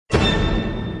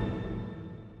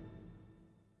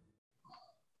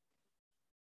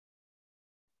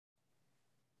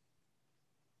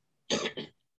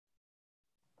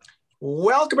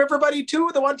Welcome, everybody, to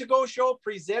the One to Go show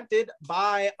presented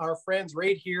by our friends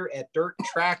right here at Dirt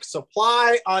Track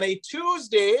Supply on a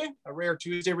Tuesday, a rare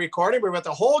Tuesday recording. We've got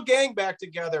the whole gang back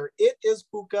together. It is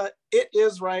Puka, it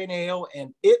is Ryan Hale,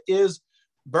 and it is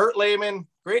Bert Lehman.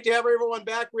 Great to have everyone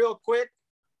back real quick.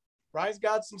 Ryan's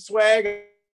got some swag.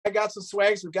 I got some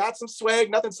swags. We've got some swag.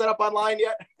 Nothing set up online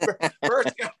yet.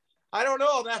 First, I don't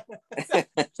know. I don't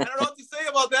know what to say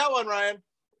about that one, Ryan.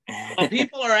 Well,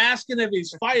 people are asking if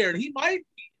he's fired. He might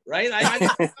be, right? I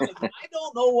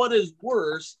don't know what is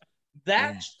worse,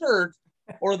 that shirt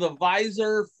or the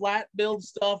visor, flat build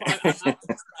stuff.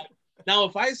 Now,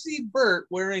 if I see Bert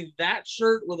wearing that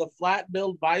shirt with a flat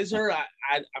build visor,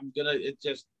 I'm gonna.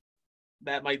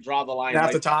 That might draw the line. You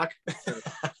have to talk.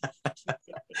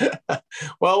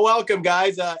 Well, welcome,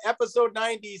 guys. Episode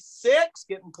 96,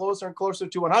 getting closer and closer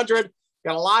to 100.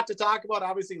 Got a lot to talk about.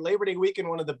 Obviously, Labor Day weekend,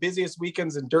 one of the busiest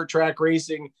weekends in dirt track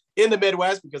racing in the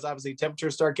Midwest, because obviously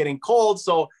temperatures start getting cold.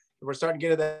 So we're starting to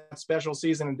get into that special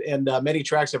season, and many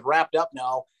tracks have wrapped up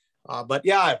now. But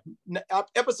yeah,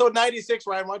 episode 96,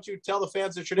 Ryan, why don't you tell the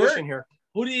fans the tradition here?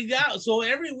 Who do you got? So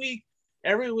every week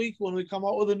when we come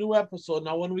out with a new episode,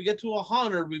 now when we get to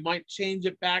 100, we might change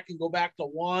it back and go back to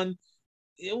one.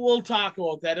 We'll talk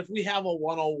about that. If we have a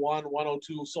 101,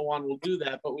 102, so on, we'll do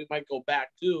that, but we might go back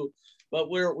too. But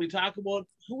we talk about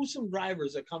who's some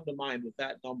drivers that come to mind with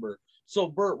that number. So,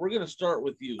 Bert, we're going to start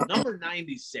with you. Number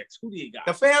 96, who do you got?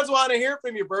 The fans want to hear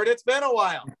from you, Bert. It's been a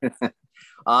while.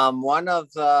 One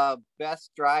of the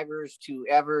best drivers to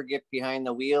ever get behind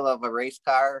the wheel of a race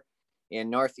car in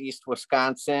Northeast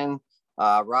Wisconsin,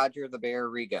 Roger the Bear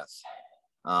Regas.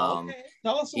 Okay.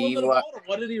 Tell us a little bit about him.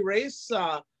 What did he race?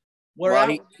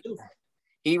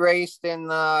 He raced in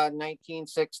the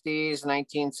 1960s,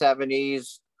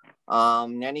 1970s.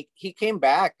 And he came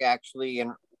back actually,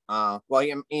 and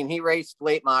he raced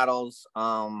late models.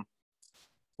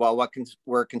 What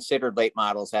were considered late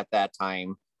models at that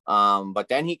time. But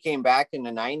then he came back in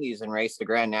the 90s and raced the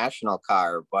Grand National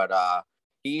car. But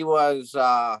he was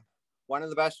one of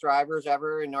the best drivers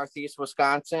ever in Northeast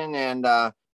Wisconsin,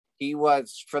 and he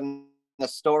was, from the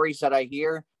stories that I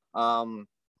hear,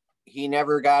 he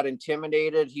never got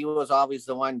intimidated. He was always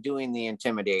the one doing the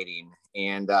intimidating,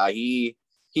 and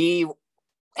he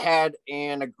had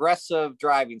an aggressive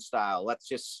driving style. Let's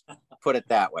just put it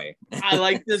that way. I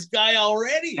like this guy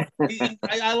already.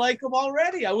 I like him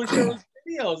already. I wish there was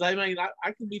videos. I mean,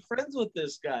 I can be friends with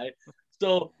this guy.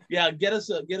 So yeah, get us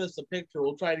a picture.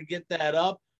 We'll try to get that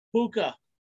up. Puka,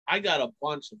 I got a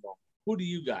bunch of them. Who do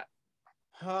you got?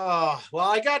 Well,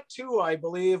 I got two, I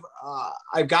believe.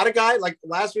 I've got a guy, like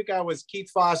last week I was Keith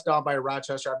Foss down by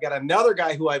Rochester. I've got another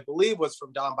guy who I believe was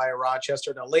from down by Rochester,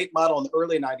 in a late model in the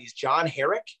early 90s, John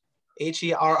Herrick, Herrick,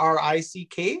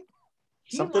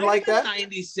 something like that.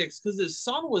 96, because his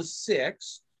son was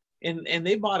 6, and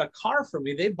they bought a car for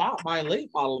me. They bought my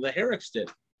late model, the Herricks did.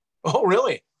 Oh,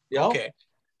 really? Yep. Okay.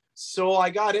 So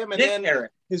I got him, and Nick then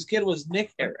Herrick. His kid was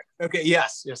Nick Herrick. Okay,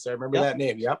 yes, I remember that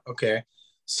name. Yep. Okay.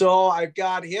 So I've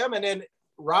got him, and then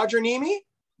Roger Nemi.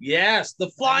 Yes, the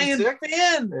Flying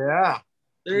Finn. Yeah.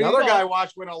 Another guy I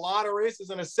watched win a lot of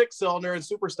races in a 6-cylinder in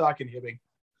super stock in Hibbing.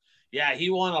 Yeah, he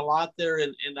won a lot there,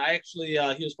 and I actually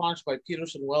he was sponsored by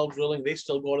Peterson Well Drilling. They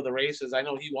still go to the races. I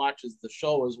know he watches the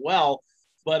show as well.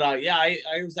 But I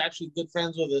was actually good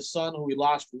friends with his son, who we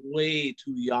lost way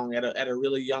too young at a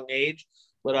really young age.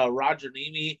 But Roger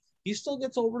Nemi, he still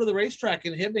gets over to the racetrack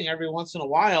in Hibbing every once in a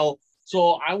while.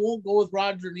 So I won't go with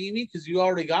Roger Nemi because you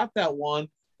already got that one,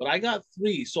 but I got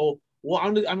 3. So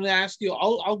I'm going to ask you,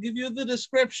 I'll give you the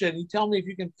description. You tell me if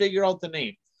you can figure out the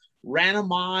name. Ran a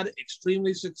mod,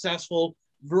 extremely successful,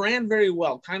 ran very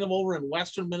well, kind of over in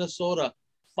western Minnesota,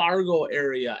 Fargo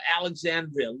area,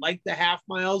 Alexandria, like the half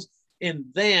miles, and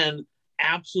then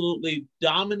absolutely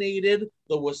dominated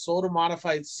the WISSOTA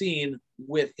modified scene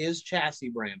with his chassis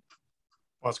brand.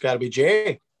 Well, it's got to be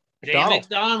Jay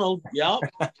McDonald, yep.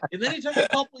 And then he took a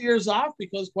couple of years off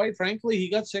because, quite frankly, he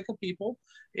got sick of people,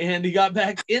 and he got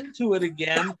back into it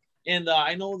again. And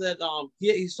I know that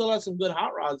he still has some good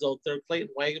hot rods out there. Clayton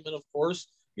Wagaman, of course,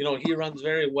 he runs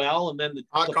very well. And then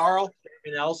Hot Carl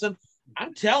Nelson.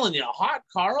 I'm telling you, Hot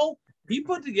Carl, he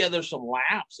put together some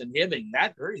laps in Hibbing.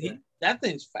 That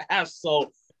thing's fast.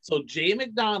 So Jay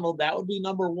McDonald, that would be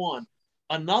number 1.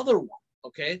 Another one,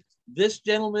 okay? This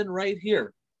gentleman right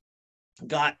here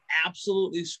got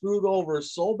absolutely screwed over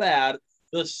so bad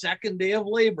the second day of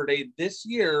Labor Day this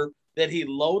year that he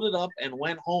loaded up and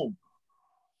went home.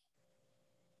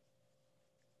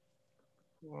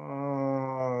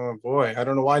 Boy, I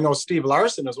don't know why I know Steve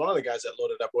Larson is one of the guys that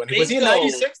loaded up when he was in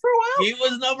 96 for a while. He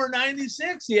was number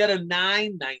 96. He had a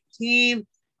 919.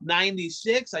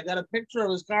 96. I got a picture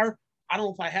of his car. I don't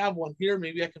know if I have one here.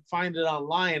 Maybe I can find it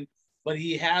online. But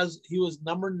he was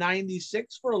number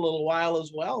 96 for a little while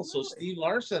as well. So Steve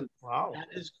Larson, wow, that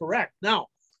is correct. Now,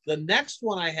 the next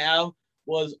one I have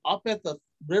was up at the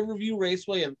Riverview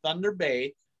Raceway in Thunder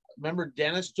Bay. Remember,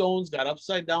 Dennis Jones got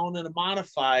upside down in a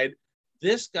modified.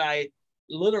 This guy,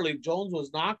 literally, Jones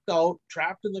was knocked out,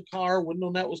 trapped in the car, window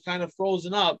net was kind of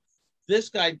frozen up. This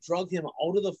guy drug him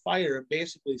out of the fire and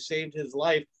basically saved his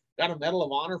life. Got a Medal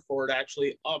of Honor for it,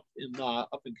 actually, up in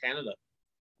Canada.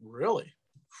 Really?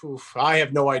 Oof, I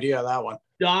have no idea that one.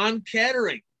 Don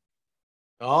Kettering.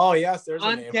 Oh, yes, there's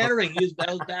Don a name. Kettering. That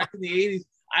was back in the 80s.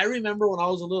 I remember when I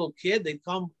was a little kid, they'd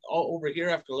come over here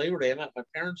after Labor Day. I'm at my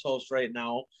parents' house right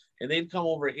now, and they'd come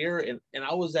over here, and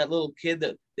I was that little kid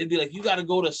that they'd be like, you got to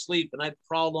go to sleep. And I'd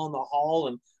crawl down the hall,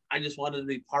 and I just wanted to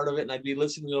be part of it, and I'd be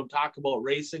listening to him talk about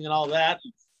racing and all that.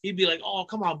 And he'd be like, oh,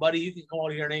 come on, buddy. You can come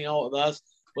out here and hang out with us.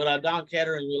 But Don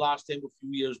Kettering, we lost him a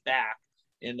few years back.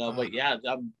 And but yeah,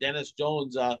 Dennis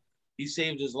Jones, he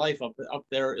saved his life up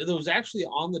there. It was actually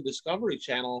on the Discovery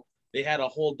Channel. They had a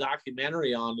whole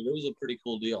documentary on it. It was a pretty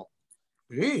cool deal.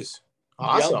 Jeez,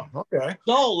 awesome. Yep. Okay.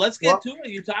 So let's get to it.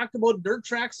 You talked about Dirt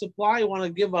Track Supply. You want to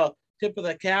give a tip of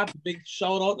the cap, a big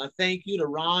shout out and a thank you to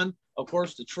Ron, of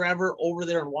course, to Trevor over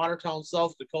there in Watertown,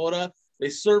 South Dakota. They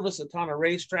service a ton of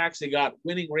racetracks. They got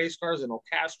winning race cars, and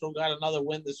Ocastro got another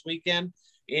win this weekend.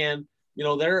 And you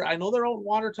know, I know they're out in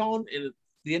Watertown, and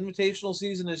the invitational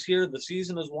season is here. The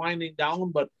season is winding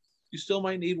down, but you still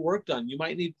might need work done. You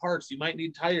might need parts. You might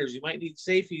need tires. You might need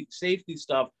safety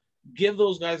stuff. Give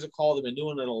those guys a call. They've been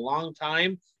doing it a long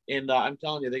time. And I'm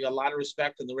telling you, they got a lot of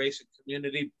respect in the racing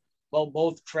community. Well,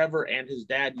 both Trevor and his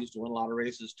dad used to win a lot of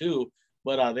races too,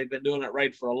 but they've been doing it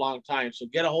right for a long time. So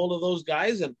get a hold of those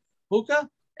guys. And Puka,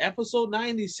 episode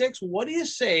 96, what do you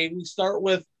say we start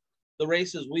with the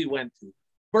races we went to?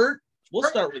 Bert, we'll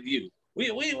start with you.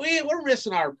 We're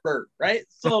missing our Bert, right?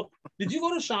 So did you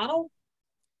go to Shawano?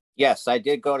 Yes, I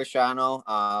did go to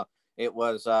Shawano. It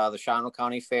was the Shawano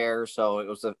County Fair, so it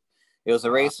was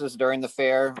the races during the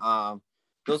fair.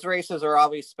 Those races are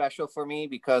always special for me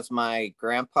because my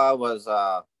grandpa was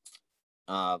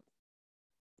part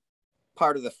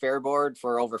of the fair board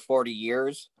for over 40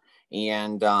 years,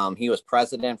 and he was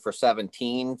president for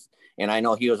 17. And I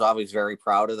know he was always very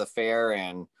proud of the fair,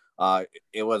 and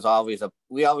it was always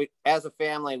as a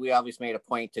family, we always made a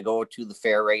point to go to the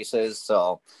fair races.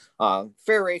 So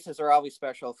fair races are always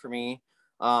special for me.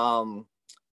 We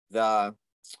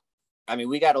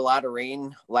got a lot of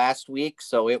rain last week,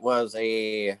 so it was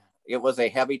a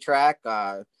heavy track,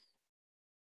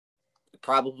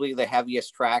 probably the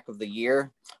heaviest track of the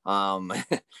year.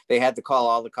 They had to call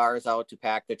all the cars out to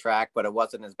pack the track, but it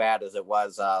wasn't as bad as it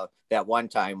was that one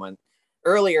time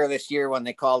earlier this year when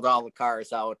they called all the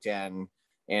cars out and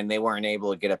they weren't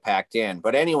able to get it packed in.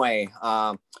 But anyway,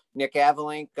 Nick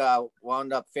Avalink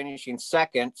wound up finishing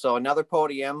second, so another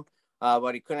podium,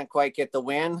 but he couldn't quite get the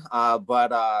win.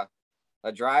 But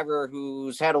a driver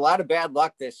who's had a lot of bad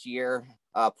luck this year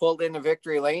pulled into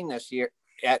victory lane this year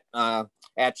at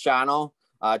Shawano.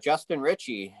 Justin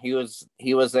Ritchie, he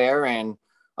was there and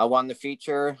won the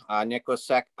feature. Nick was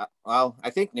second. Well,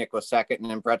 I think Nick was second, and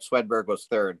then Brett Swedberg was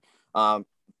third.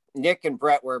 Nick and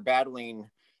Brett were battling.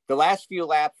 The last few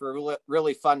laps were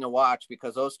really fun to watch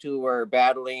because those two were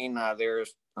battling.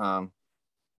 There's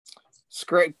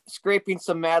scraping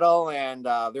some metal, and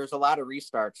there's a lot of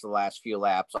restarts the last few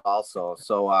laps also.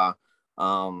 So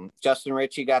Justin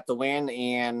Ritchie got the win,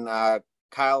 and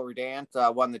Kyle Redant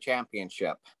won the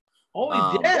championship.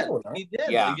 Oh, he did. He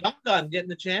did. Yeah. A young gun getting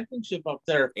the championship up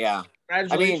there. Yeah.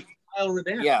 Congratulations, Kyle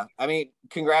Redant. Yeah.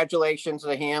 Congratulations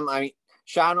to him.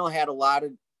 Shawano had a lot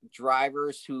of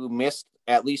drivers who missed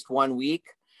at least 1 week.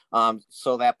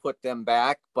 So that put them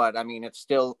back, but it's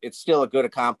still a good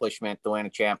accomplishment to win a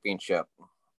championship.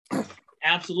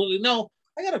 Absolutely. No,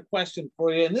 I got a question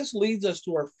for you, and this leads us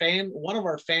to one of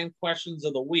our fan questions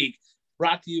of the week,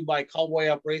 brought to you by Cowboy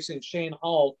Up Racing, Shane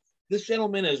Hall. This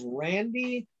gentleman is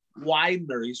Randy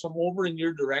Widener. He's from over in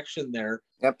your direction there.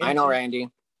 Yep, I know Randy.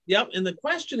 Yep, and the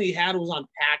question he had was on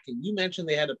packing. You mentioned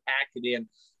they had to pack it in.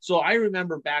 So I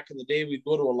remember back in the day, we'd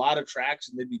go to a lot of tracks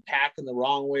and they'd be packing the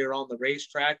wrong way around the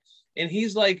racetrack. And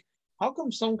he's like, how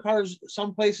come some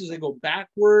places they go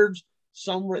backwards,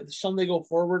 some they go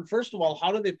forward? First of all,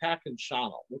 how do they pack in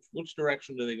Shawano? Which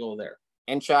direction do they go there?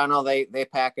 In Shawano, they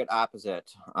pack it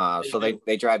opposite. So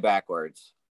they drive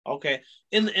backwards. Okay.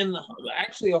 And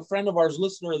actually a friend of ours,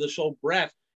 listener of the show,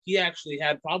 Brett, he actually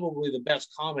had probably the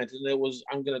best comment. And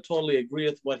I'm going to totally agree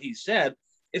with what he said.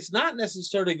 It's not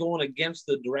necessarily going against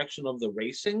the direction of the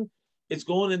racing. It's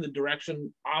going in the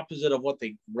direction opposite of what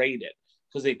they graded.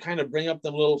 because they kind of bring up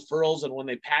them little furrows, and when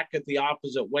they pack it the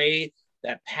opposite way,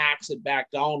 that packs it back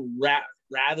down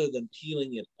rather than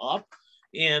peeling it up.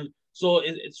 And so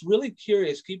it's really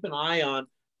curious. Keep an eye on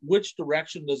which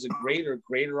direction does it grade or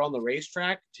grader on the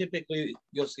racetrack. Typically,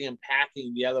 you'll see them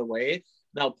packing the other way.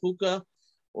 Now, Puka,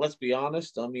 let's be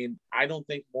honest. I mean, I don't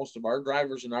think most of our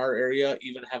drivers in our area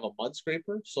even have a mud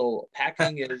scraper. So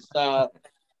packing is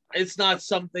it's not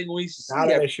something we see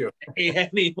Not an issue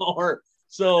anymore.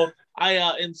 So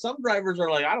and some drivers are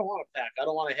like, I don't want to pack. I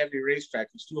don't want a heavy racetrack.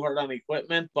 It's too hard on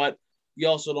equipment, but you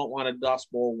also don't want to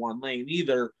dust bowl one lane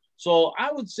either. So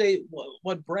I would say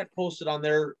what Brett posted on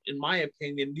there, in my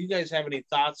opinion, do you guys have any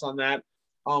thoughts on that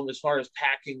as far as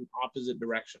packing opposite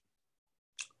direction?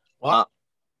 Well,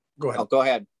 go ahead. Oh, go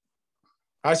ahead.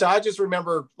 I just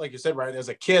remember, like you said, right, as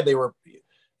a kid, they were,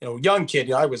 young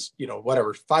kid. I was,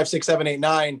 whatever, 5, 6, 7, 8,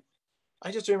 9.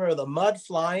 I just remember the mud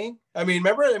flying.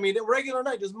 Regular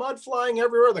night, there's mud flying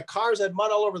everywhere. The cars had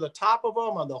mud all over the top of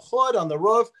them, on the hood, on the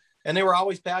roof, and they were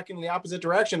always packing in the opposite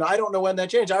direction. I don't know when that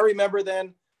changed. I remember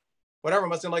then, whatever,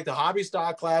 must have been like the hobby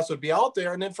stock class would be out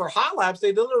there. And then for hot laps,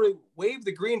 they literally waved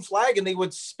the green flag and they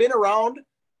would spin around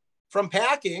from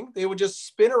packing. They would just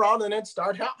spin around and then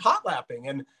start hot lapping,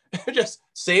 and it just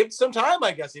saved some time,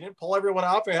 I guess. You didn't pull everyone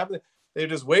off and they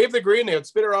just wave the green, they would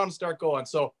spin around and start going.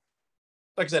 So,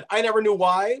 like I said, I never knew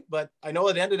why, but I know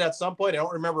it ended at some point. I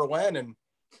don't remember when. And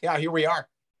yeah, here we are.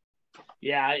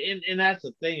 Yeah. And that's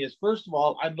the thing is, first of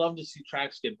all, I'd love to see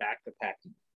tracks get back to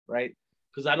packing, right?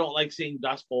 Because I don't like seeing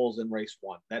dust bowls in race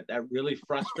one. That really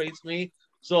frustrates me.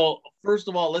 So first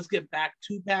of all, let's get back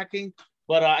to packing.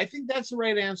 But I think that's the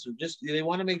right answer. Just they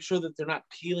want to make sure that they're not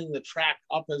peeling the track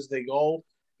up as they go.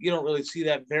 You don't really see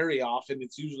that very often.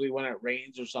 It's usually when it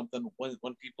rains or something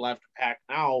when people have to pack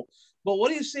now. But what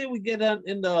do you say we get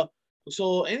into?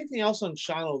 So anything else on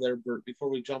Shawano there, Bert, before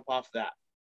we jump off that?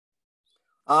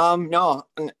 No,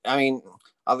 I mean,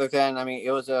 other than,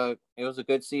 it was a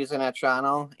good season at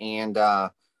Shawano, and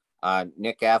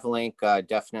Nick Avalink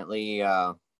definitely,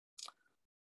 I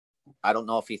don't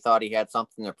know if he thought he had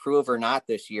something to prove or not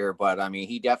this year, but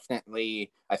he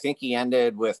definitely, I think he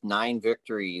ended with 9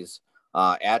 victories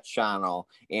at Shawano.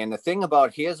 And the thing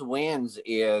about his wins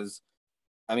is,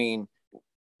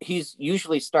 he's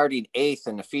usually starting 8th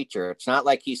in the feature. It's not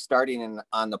like he's starting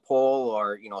on the pole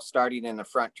or, starting in the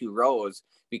front 2 rows,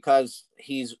 because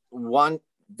he's won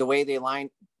the way they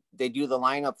do the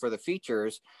lineup for the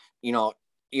features.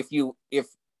 If you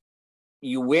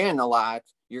win a lot,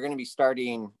 you're going to be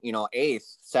starting,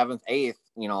 8th, 7th,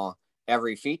 8th,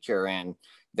 every feature. And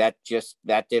that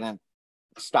didn't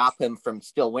stop him from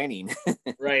still winning.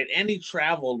 Right. And he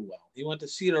traveled well. He went to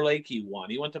Cedar Lake, he won.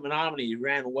 He went to Menominee, he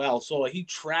ran well. So he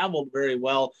traveled very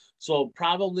well. So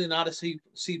probably not a C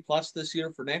plus this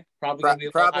year for Nick. Probably going to be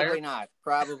a little higher.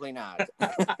 Probably not.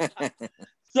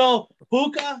 So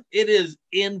Puka, it is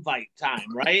invite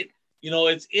time, right?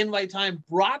 It's invite time,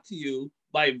 brought to you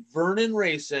by Vernon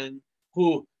Racing,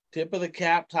 who, tip of the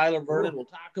cap, Tyler Vernon. We'll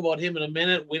talk about him in a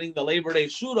minute, winning the Labor Day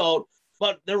shootout.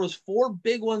 But there was 4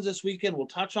 big ones this weekend. We'll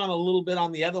touch on a little bit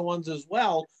on the other ones as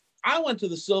well. I went to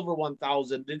the Silver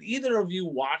 1000. Did either of you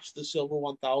watch the Silver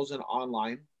 1000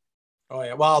 online? Oh,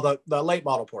 yeah. Well, the late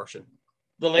model portion.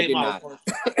 The late model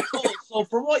portion. So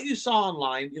from what you saw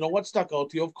online, what stuck out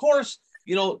to you? Of course,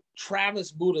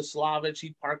 Travis Budaslavich,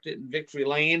 he parked it in Victory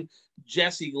Lane.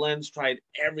 Jesse Glenz tried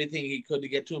everything he could to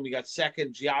get to him. He got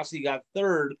second. Giassi got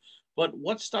third. But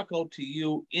what stuck out to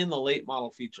you in the late model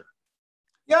feature?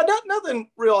 Yeah, nothing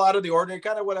real out of the ordinary.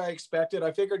 Kind of what I expected.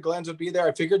 I figured Glenz would be there.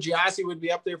 I figured Giassi would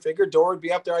be up there. Figured Dorr would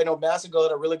be up there. I know Massigal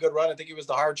had a really good run. I think he was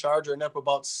the hard charger and up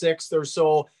about 6th or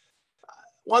so.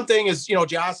 One thing is,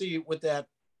 Giassi with that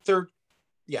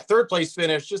third place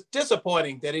finish, just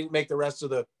disappointing that he didn't make the rest of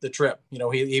the trip.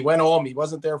 He went home. He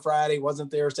wasn't there Friday,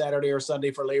 wasn't there Saturday or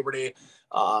Sunday for Labor Day.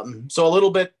 So a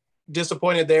little bit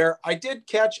disappointed there. I did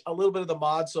catch a little bit of the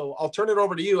mods, so I'll turn it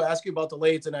over to you, ask you about the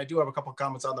lates, and I do have a couple of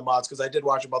comments on the mods because I did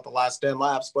watch about the last 10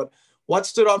 laps. But what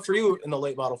stood out for you in the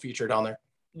late model feature down there?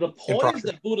 The poise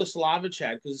that Budaslavich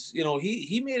had, because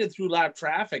he made it through lap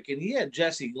traffic, and he had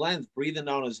Jesse Glenz breathing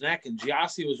down his neck, and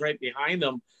Giassi was right behind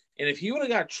him. And if he would have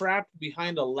got trapped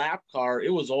behind a lap car,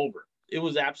 it was over. It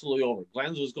was absolutely over.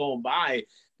 Glenz was going by,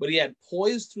 but he had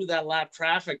poise through that lap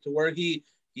traffic to where he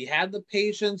had the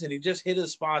patience, and he just hit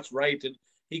his spots right. And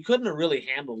he couldn't have really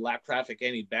handled lap traffic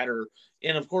any better.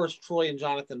 And of course, Troy and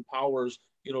Jonathan Powers,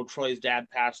 Troy's dad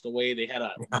passed away. They had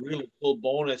a really cool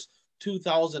bonus.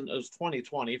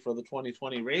 2020 for the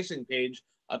 2020 racing page,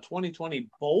 a 2020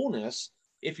 bonus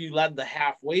if you led the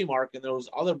halfway mark, and there was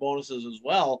other bonuses as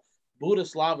well.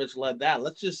 Budaslavich led that.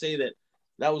 Let's just say that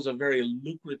that was a very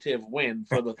lucrative win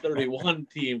for the 31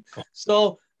 team.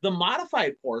 So the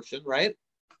modified portion, right?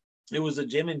 It was a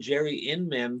Jim and Jerry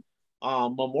Inman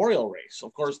memorial race.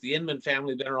 Of course, the Inman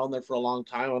family been around there for a long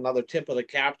time. Another tip of the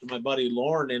cap to my buddy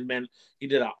Lauren Inman. He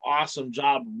did an awesome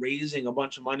job raising a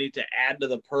bunch of money to add to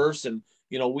the purse. And,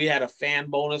 you know, we had a fan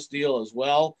bonus deal as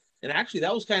well. And actually,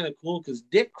 that was kind of cool because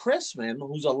Dick Chrisman,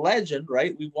 who's a legend,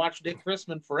 right? We've watched Dick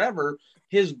Chrisman forever.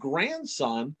 His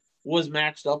grandson was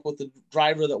matched up with the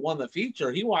driver that won the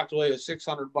feature. He walked away with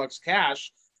 $600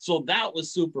 cash. So that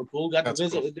was super cool. Got to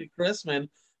visit with Dick Chrisman.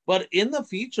 But in the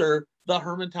feature, the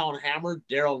Hermantown Hammer,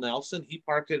 Daryl Nelson, he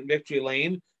parked it in Victory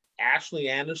Lane. Ashley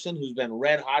Anderson, who's been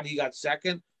red hot, he got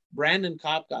second. Brandon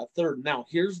Kopp got third. Now,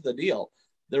 here's the deal.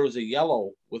 There was a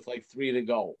yellow with like 3 to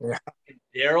go. Yeah.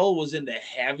 Daryl was into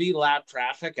heavy lap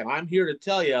traffic, and I'm here to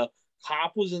tell you,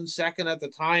 Kopp was in second at the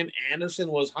time.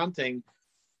 Anderson was hunting.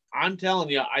 I'm telling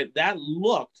you, that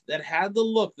had the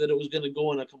look that it was going to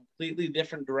go in a completely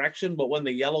different direction. But when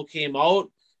the yellow came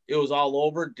out, it was all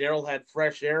over. Daryl had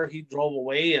fresh air. He drove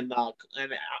away, and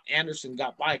Anderson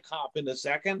got by Kopp in the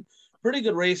second. Pretty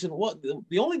good race. And what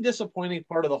the only disappointing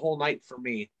part of the whole night for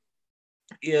me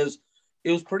is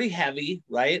it was pretty heavy,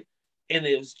 right? And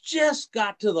it was just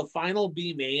got to the final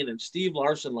B main, and Steve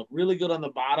Larson looked really good on the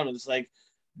bottom. And it's like,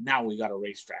 now we got a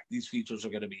racetrack. These features are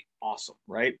going to be awesome,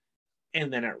 right?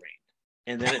 And then it rained,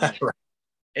 and then it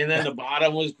and then the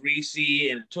bottom was greasy,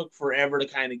 and it took forever to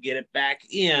kind of get it back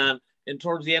in. And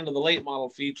towards the end of the late model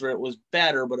feature, it was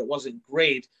better, but it wasn't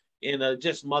great. And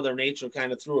just Mother Nature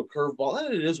kind of threw a curveball.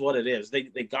 And it is what it is. They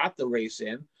got the race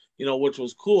in, you know, which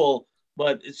was cool.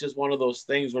 But it's just one of those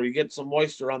things where you get some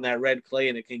moisture on that red clay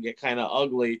and it can get kind of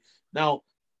ugly. Now,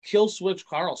 Kill Switch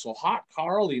Carl. So Hot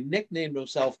Carl, he nicknamed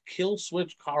himself Kill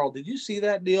Switch Carl. Did you see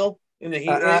that deal in the heat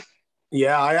race?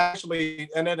 Yeah, I actually,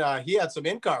 and then he had some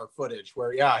in-car footage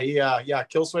where,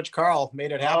 Kill Switch Carl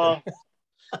made it happen.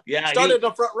 Started in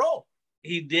the front row.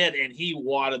 He did, and he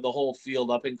wadded the whole field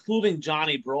up, including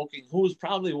Johnny Broking, who was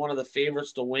probably one of the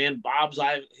favorites to win.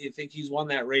 I think he's won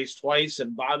that race twice,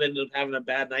 and Bob ended up having a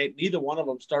bad night. Neither one of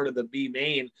them started the B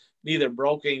main, neither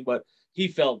Broking, but he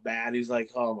felt bad. He's like,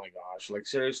 oh my gosh, like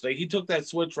seriously. He took that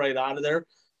switch right out of there.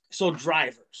 So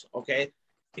drivers, okay,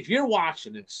 if you're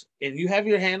watching this and you have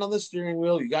your hand on the steering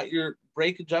wheel, you got your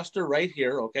brake adjuster right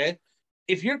here, okay?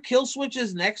 If your kill switch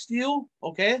is next to you,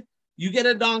 okay, you get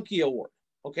a donkey award.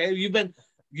 Okay, you've been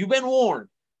warned.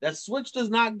 That switch does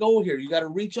not go here. You got to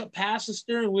reach up past the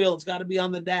steering wheel. It's got to be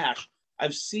on the dash.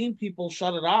 I've seen people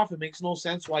shut it off. It makes no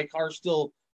sense why cars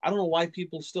still, I don't know why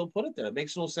people still put it there. It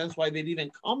makes no sense why they'd even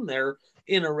come there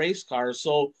in a race car.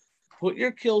 So put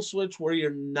your kill switch where you're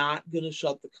not going to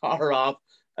shut the car off.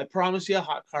 I promise you,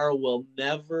 Hot Car will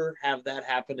never have that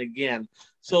happen again.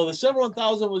 So the Silver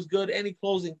 1000 was good. Any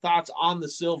closing thoughts on the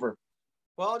Silver?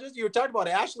 Well, just you were talking about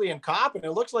Ashley and Kopp, and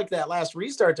it looks like that last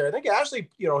restart there. I think Ashley,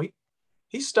 you know,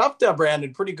 he stuffed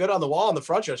Brandon pretty good on the wall on the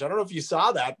front stretch. I don't know if you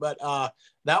saw that, but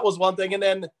that was one thing. And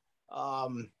then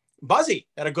Buzzy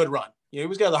had a good run. You know, he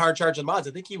was got the hard charge and mods.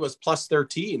 I think he was plus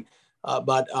 13.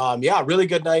 Really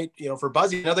good night, you know, for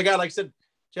Buzzy. Another guy, like I said,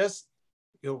 just,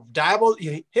 you know, dabble.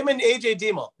 Him and AJ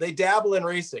Demo, they dabble in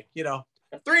racing, you know.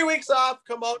 3 weeks off,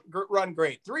 come out, run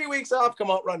great. 3 weeks off, come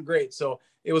out, run great. So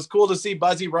it was cool to see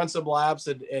Buzzy run some laps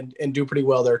and do pretty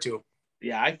well there too.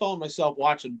 Yeah, I found myself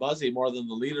watching Buzzy more than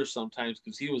the leader sometimes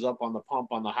because he was up on the pump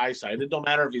on the high side. It don't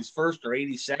matter if he's first or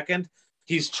 82nd,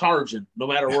 he's charging. No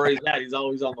matter where he's at, he's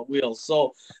always on the wheels.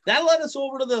 So that led us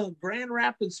over to the Grand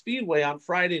Rapids Speedway on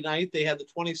Friday night. They had the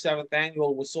 27th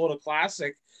annual WISSOTA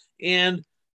Classic. And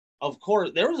of course,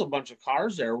 there was a bunch of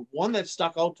cars there. One that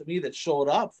stuck out to me that showed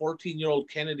up, 14-year-old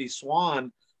Kennedy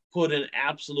Swan put an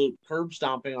absolute curb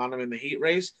stomping on him in the heat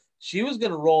race. She was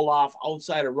going to roll off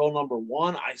outside of row number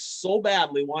 1. I so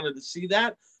badly wanted to see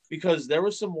that because there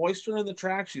was some moisture in the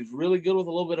track. She's really good with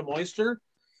a little bit of moisture.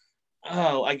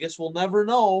 Oh, I guess we'll never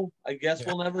know.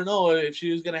 We'll never know if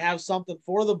she was going to have something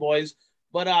for the boys.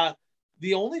 But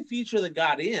the only feature that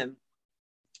got in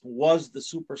was the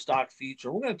super stock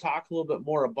feature. We're going to talk a little bit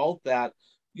more about that,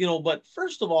 you know, but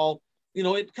first of all, you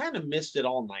know, it kind of missed it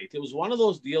all night. It was one of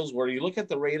those deals where you look at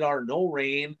the radar, no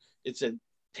rain. It's a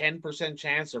 10%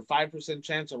 chance or 5%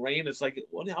 chance of rain. It's like,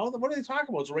 what are they talking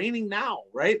about? It's raining now,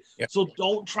 right? Yeah. So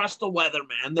don't trust the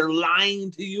weatherman. They're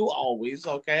lying to you always,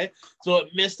 okay? So it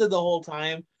missed it the whole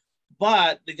time.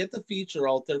 But they get the feature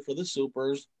out there for the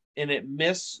supers, and it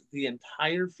missed the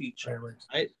entire feature,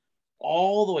 right?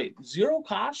 All the way, 0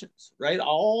 cautions, right?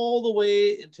 All the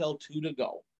way until 2 to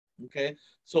go. Okay.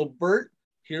 So Bert,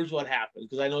 here's what happened,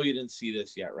 because I know you didn't see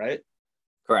this yet, right?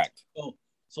 Correct.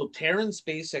 So Taryn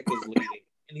Spacek is leading.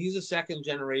 and he's a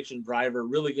second-generation driver,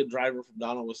 really good driver from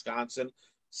down in Wisconsin.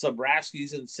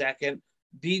 Sabraski's in second.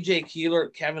 DJ Keeler,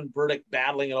 Kevin Burdick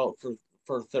battling it out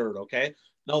for third, okay?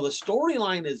 Now, the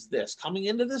storyline is this. Coming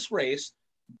into this race,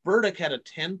 Burdick had a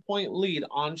 10-point lead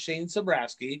on Shane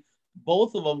Sabraski,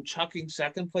 both of them chucking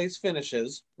second-place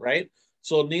finishes, right?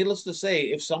 So needless to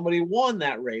say, if somebody won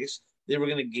that race, they were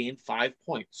going to gain 5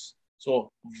 points.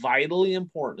 So vitally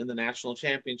important in the national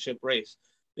championship race.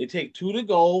 They take 2 to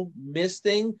go,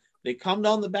 misting. They come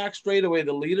down the back straightaway,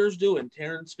 the leaders do, and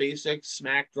Terrence Spacek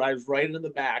smack drives right into the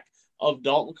back of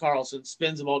Dalton Carlson,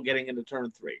 spins him out getting into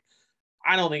turn 3.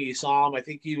 I don't think he saw him. I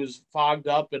think he was fogged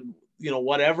up and,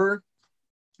 whatever.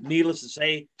 Needless to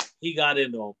say, he got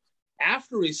into him.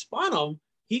 After he spun him,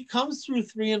 he comes through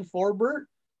 3 and 4, Bert.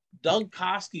 Doug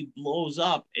Koski blows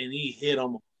up, and he hit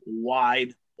him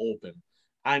wide open.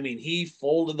 I mean, he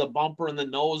folded the bumper and the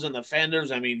nose and the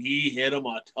fenders. I mean, he hit him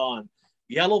a ton.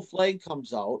 Yellow flag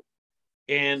comes out,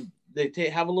 and they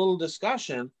have a little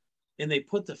discussion, and they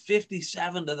put the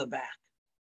 57 to the back.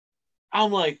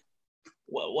 I'm like,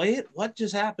 wait, what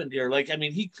just happened here? Like, I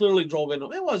mean, he clearly drove into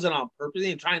him. It wasn't on purpose. He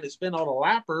ain't trying to spin out a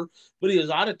lapper, but he was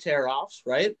out of tear-offs,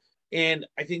 right? And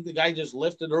I think the guy just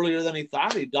lifted earlier than he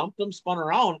thought. He dumped him, spun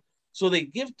around. So they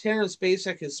give Terrence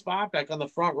Spacek his spot back on the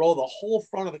front row. The whole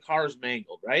front of the car is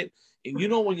mangled, right? And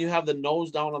when you have the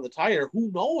nose down on the tire, who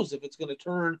knows if it's going to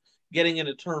turn getting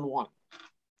into turn 1.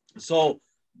 So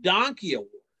donkey award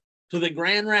to the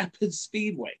Grand Rapids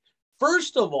Speedway.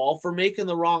 First of all, for making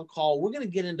the wrong call. We're going to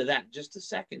get into that in just a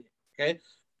second, okay?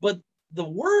 But the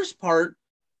worst part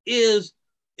is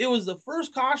it was the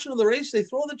first caution of the race. They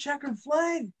throw the checkered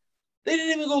flag. They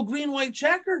didn't even go green, white,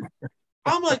 checkered.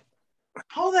 I'm like,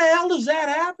 how the hell does that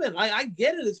happen? I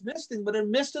get it. It's misting, but it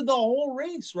misted the whole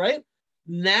race, right?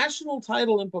 National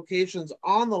title implications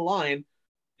on the line.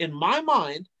 In my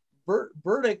mind,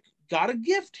 Burdick got a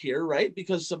gift here, right?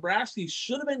 Because Sabraski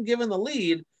should have been given the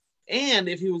lead. And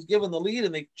if he was given the lead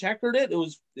and they checkered it,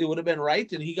 it would have been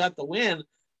right, and he got the win.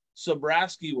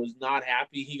 Sabraski was not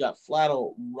happy. He got flat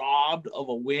out robbed of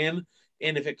a win.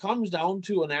 And if it comes down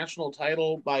to a national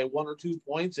title by 1 or 2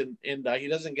 points and he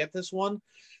doesn't get this one,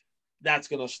 that's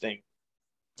going to sting.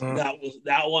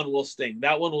 That one will sting.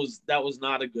 That was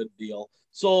not a good deal.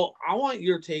 So I want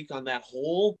your take on that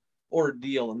whole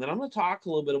ordeal. And then I'm going to talk a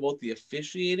little bit about the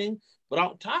officiating, but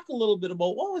I'll talk a little bit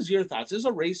about what was your thoughts as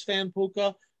a race fan,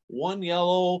 Puka, 1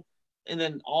 yellow, and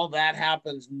then all that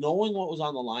happens, knowing what was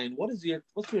on the line. What's your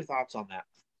thoughts on that?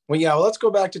 Well, let's go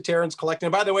back to Terrence collecting.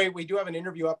 And by the way, we do have an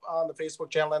interview up on the Facebook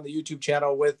channel and the YouTube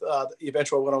channel with the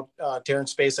eventual winner,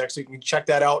 Terrence Spacek, so you can check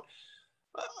that out.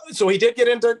 So he did get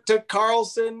into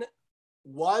Carlson.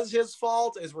 Was his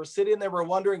fault? As we're sitting there, we're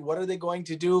wondering, what are they going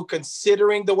to do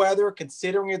considering the weather,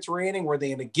 considering it's raining? Were they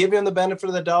going to give him the benefit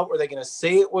of the doubt? Were they going to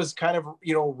say it was kind of,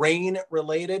 rain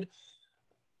related,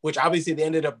 which obviously they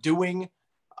ended up doing?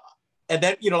 And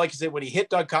then, like you said, when he hit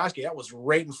Doug Koski, that was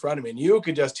right in front of him. And you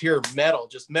could just hear metal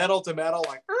to metal,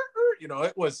 like,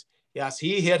 it was, yes,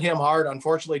 he hit him hard.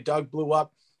 Unfortunately, Doug blew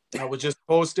up. I was just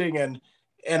posting. And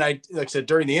I, like I said,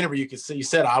 during the interview, you could see, he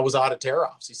said, I was out of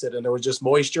tear-offs. He said, and there was just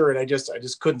moisture, and I just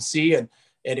couldn't see. And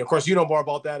of course, you know more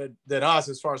about that than us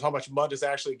as far as how much mud is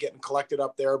actually getting collected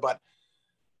up there. But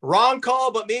wrong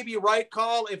call, but maybe right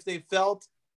call if they felt,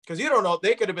 because you don't know,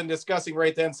 they could have been discussing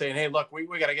right then saying, hey, look, we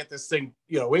got to get this thing,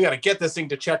 we got to get this thing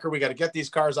to checker. We got to get these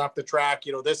cars off the track.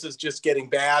 This is just getting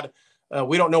bad.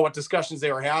 We don't know what discussions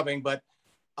they were having, but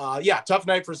tough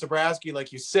night for Sabraski.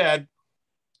 Like you said,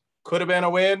 could have been a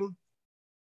win.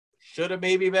 Should have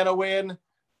maybe been a win.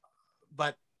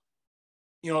 But,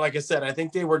 like I said, I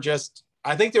think they were just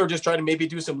trying to maybe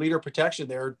do some leader protection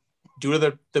there due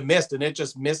to the mist, and it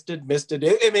just misted.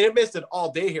 It misted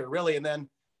all day here, really. And then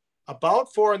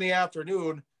about 4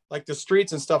 PM, like the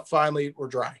streets and stuff finally were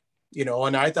dry,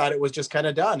 and I thought it was just kind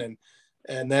of done.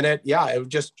 And then it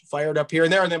just fired up here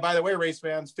and there. And then, by the way, race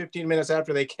fans, 15 minutes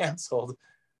after they canceled,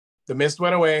 the mist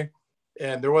went away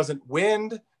and there wasn't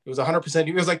wind. It was 100%.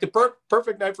 It was like the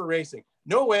perfect night for racing.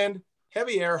 No wind,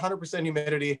 heavy air, 100%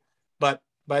 humidity. But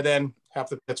by then, half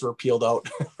the pits were peeled out.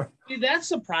 See, that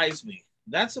surprised me.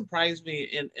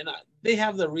 And they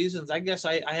have their reasons. I guess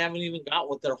I haven't even got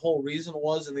what their whole reason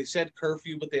was. And they said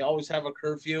curfew, but they always have a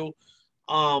curfew.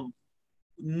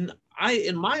 In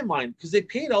my mind, because they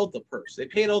paid out the purse. They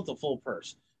paid out the full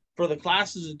purse. For the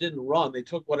classes that didn't run, they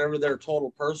took whatever their total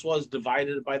purse was,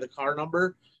 divided it by the car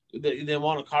number, the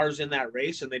amount of cars in that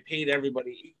race, and they paid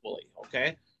everybody equally,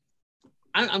 okay?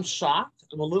 I'm shocked.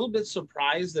 I'm a little bit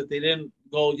surprised that they didn't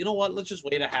go, you know what, let's just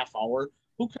wait a half hour.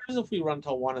 Who cares if we run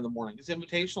till 1 AM? It's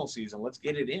invitational season. Let's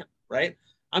get it in, right?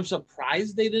 I'm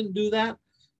surprised they didn't do that.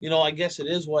 I guess it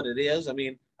is what it is. I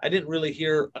mean, I didn't really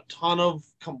hear a ton of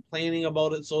complaining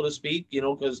about it, so to speak,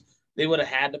 because they would have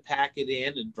had to pack it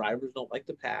in, and drivers don't like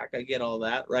to pack. I get all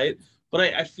that, right? But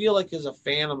I feel like as a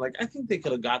fan, I'm like, I think they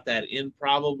could have got that in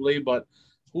probably, but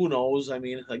who knows? I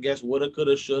mean, I guess woulda,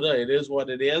 coulda, shoulda. It is what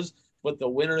it is. But the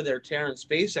winner there, Terrence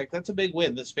Spacek, that's a big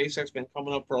win. The Spacek's been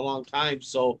coming up for a long time.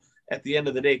 So at the end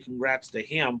of the day, congrats to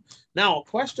him. Now, a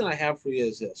question I have for you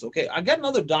is this. Okay, I got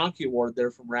another donkey award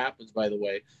there from Rapids, by the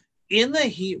way. In the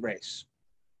heat race,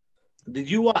 did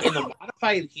you in the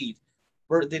modified heat,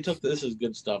 where they took, this is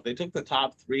good stuff. They took the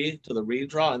top 3 to the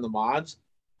redraw in the mods.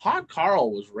 Hot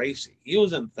Carl was racing. He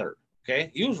was in 3rd.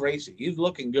 Okay, he was racing. He was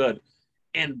looking good.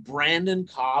 And Brandon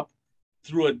Kopp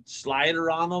threw a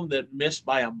slider on him that missed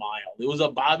by a mile. It was a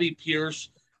Bobby Pierce,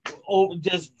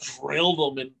 just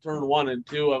drilled him in turn 1 and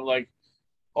 2. I'm like,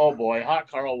 oh boy, Hot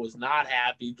Carl was not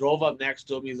happy. Drove up next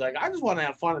to him. He's like, I just want to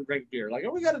have fun and drink beer. Like,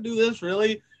 are we got to do this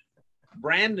really?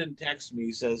 Brandon texts me,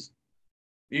 he says,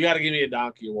 you got to give me a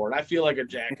donkey award. I feel like a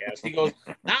jackass. He goes,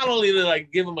 not only did I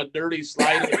give him a dirty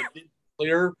slider that didn't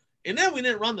clear, and then we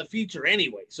didn't run the feature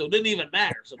anyway, so it didn't even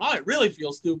matter. So now I really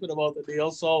feel stupid about the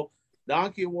deal. So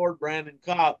donkey award, Brandon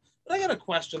Kopp. But I got a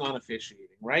question on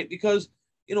officiating, right? Because,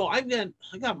 I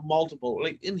got multiple,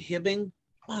 like in Hibbing,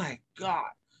 my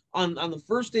God. On the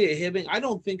first day of Hibbing, I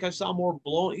don't think I saw more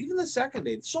blown, even the second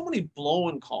day, so many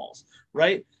blown calls,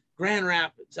 right? Grand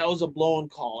Rapids, that was a blown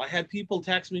call. I had people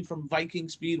text me from Viking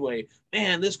Speedway,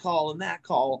 man, this call and that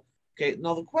call. Okay,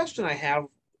 now the question I have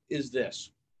is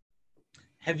this.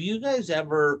 Have you guys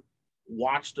ever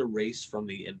watched a race from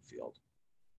the infield?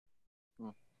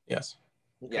 Yes.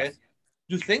 Okay. Yes.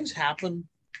 Do things happen?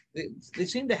 They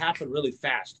seem to happen really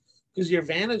fast because your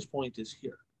vantage point is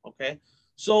here. Okay.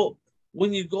 So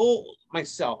when you go,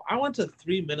 myself, I went to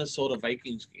 3 Minnesota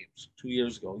Vikings games 2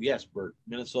 years ago. Yes, Bert,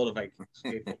 Minnesota Vikings.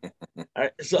 Okay. All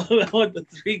right. So I went to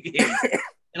 3 games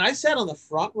and I sat on the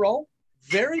front row,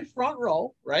 very front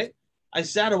row, right? I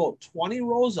sat about 20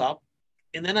 rows up,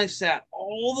 and then I sat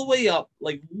all the way up,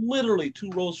 like literally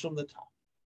 2 rows from the top.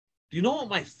 Do you know what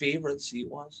my favorite seat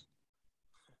was?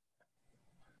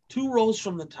 2 rows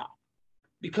from the top,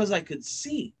 because I could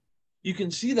see. You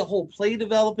can see the whole play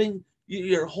developing.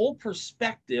 Your whole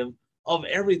perspective of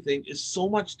everything is so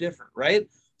much different, right?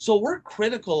 So we're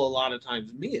critical a lot of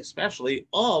times, me especially,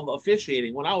 of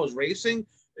officiating. When I was racing,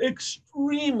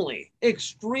 extremely,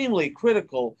 extremely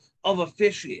critical of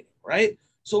officiating, right?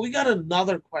 So we got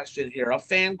another question here, a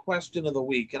fan question of the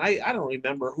week. And I don't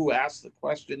remember who asked the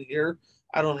question here.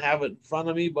 I don't have it in front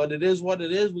of me, but it is what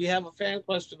it is. We have a fan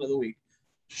question of the week.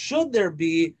 Should there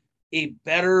be a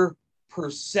better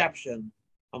perception?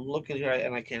 I'm looking here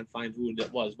and I can't find who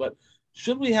it was, but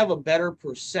should we have a better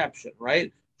perception,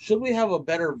 right? Should we have a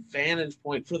better vantage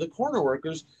point for the corner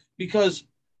workers? Because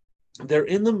they're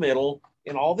in the middle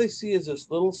and all they see is this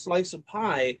little slice of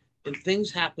pie and things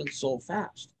happen so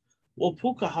fast. Well,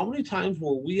 Puka, how many times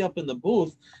were we up in the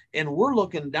booth and we're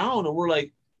looking down and we're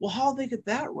like, well, how'd they get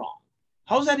that wrong?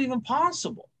 How's that even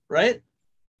possible, right?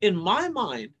 In my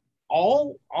mind,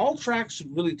 all tracks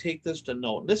should really take this to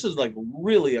note. This is like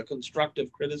really a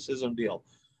constructive criticism deal.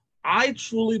 I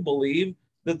truly believe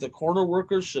that the corner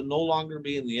workers should no longer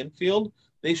be in the infield.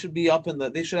 They should be up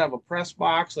they should have a press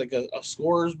box, like a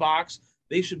scorer's box.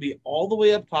 They should be all the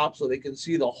way up top so they can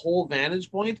see the whole vantage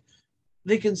point.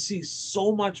 They can see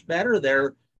so much better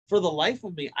there. For the life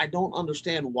of me, I don't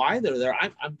understand why they're there.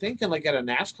 I'm thinking like at a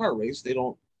NASCAR race,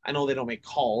 I know they don't make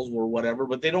calls or whatever,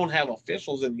 but they don't have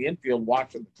officials in the infield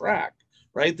watching the track,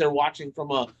 right? They're watching from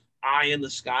a eye in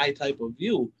the sky type of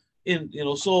view.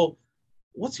 So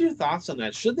what's your thoughts on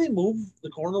that? Should they move the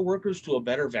corner workers to a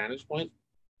better vantage point?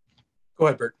 Go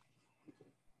ahead, Bert.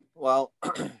 Well,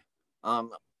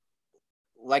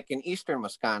 like in Eastern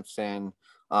Wisconsin,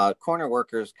 corner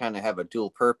workers kind of have a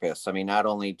dual purpose. I mean, not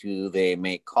only do they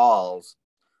make calls,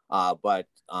 but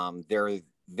they're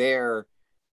there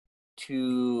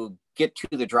to get to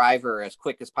the driver as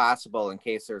quick as possible in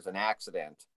case there's an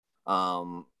accident.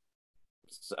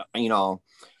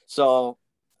 So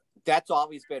that's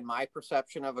always been my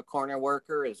perception of a corner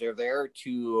worker, is they're there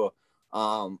to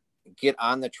get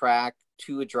on the track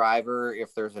to a driver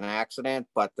if there's an accident,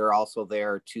 but they're also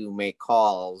there to make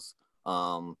calls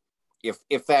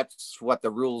if that's what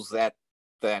the rules that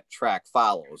track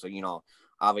follows.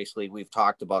 Obviously we've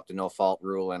talked about the no fault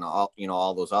rule and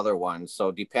all those other ones.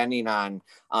 So depending on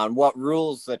what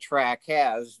rules the track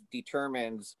has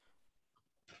determines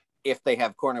if they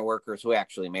have corner workers who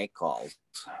actually make calls.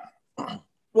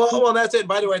 Well, that's it.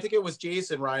 By the way, I think it was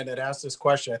Jason Ryan that asked this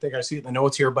question. I think I see it in the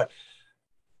notes here, but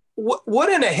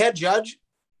wouldn't a head judge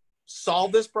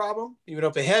solve this problem. Even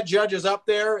if a head judge is up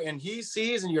there and he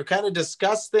sees and you kind of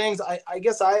discuss things, I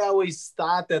guess I always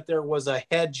thought that there was a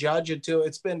head judge until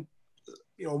it's been,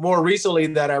 more recently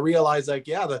that I realized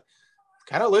the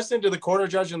kind of listening to the corner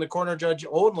judge and the corner judge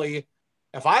only.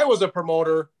 If I was a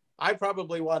promoter, I'd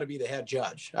probably want to be the head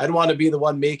judge. I'd want to be the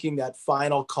one making that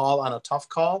final call on a tough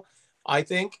call, I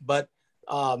think. But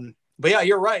yeah,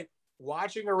 you're right.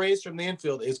 Watching a race from the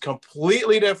infield is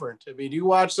completely different. I mean, you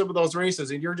watch some of those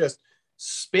races and you're just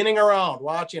spinning around,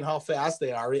 watching how fast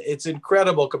they are. It's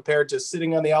incredible compared to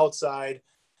sitting on the outside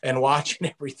and watching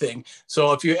everything.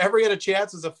 So if you ever get a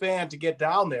chance as a fan to get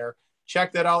down there,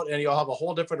 check that out, and you'll have a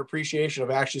whole different appreciation of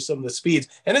actually some of the speeds.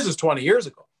 And this is 20 years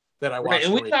ago that I watched. Right,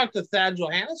 and we talked to Thad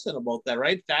Johannesson about that,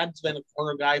 right? Thad's been a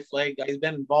corner guy, flag guy. He's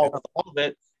been involved with all of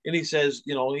it. And he says,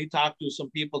 he talked to some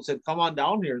people and said, come on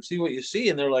down here and see what you see.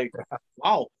 And they're like,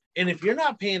 wow. And if you're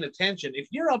not paying attention, if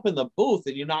you're up in the booth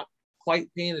and you're not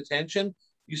quite paying attention,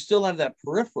 you still have that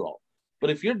peripheral. But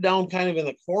if you're down kind of in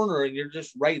the corner and you're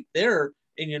just right there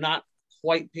and you're not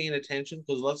quite paying attention,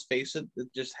 because let's face it, it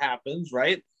just happens,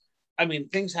 right? I mean,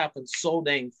 things happen so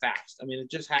dang fast. I mean, it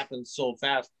just happens so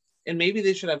fast. And maybe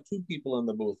they should have two people in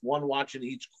the booth, one watching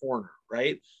each corner,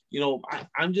 right?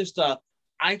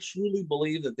 I truly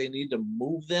believe that they need to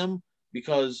move them,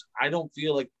 because I don't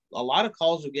feel like a lot of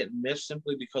calls are getting missed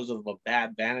simply because of a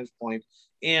bad vantage point.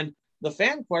 And the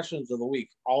fan questions of the week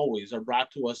always are brought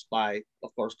to us by,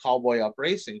 of course, Cowboy Up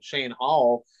Racing, Shane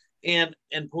Hall, and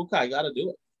Puka. I got to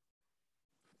do it.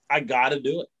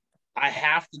 I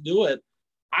have to do it.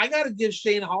 I got to give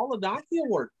Shane Hall a donkey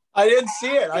award. I didn't see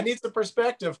it. I need the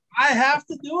perspective. I have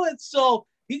to do it. So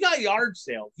he got yard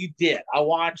sale. He did. I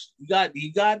watched. He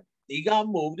got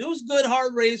moved. It was good,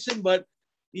 hard racing, but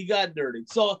he got dirty.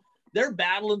 So they're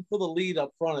battling for the lead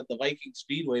up front at the Viking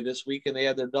Speedway this week, and they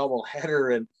had their double header.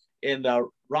 And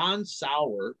Ron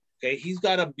Sauer, okay, he's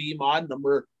got a B mod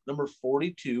number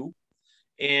 42,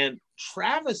 and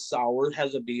Travis Sauer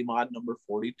has a B mod number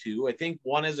 42. I think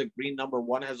one has a green number,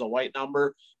 one has a white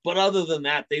number, but other than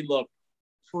that, they look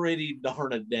pretty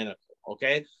darn identical.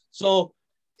 Okay, so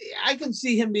I can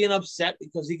see him being upset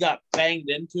because he got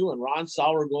banged into, and Ron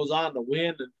Sauer goes on to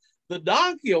win. And the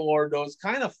donkey award, though, is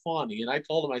kind of funny. And I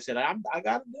told him, I said, I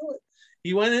got to do it.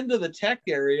 He went into the tech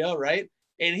area, right?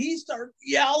 And he started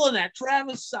yelling at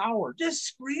Travis Sauer, just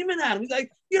screaming at him. He's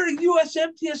like, you're a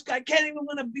USMTS guy, can't even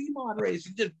win a B-mod race.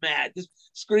 He's just mad, just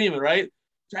screaming, right?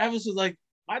 Travis was like,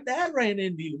 my dad ran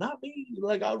into you, not me.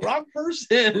 Like, a wrong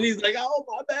person. And he's like, oh,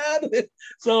 my bad.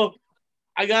 So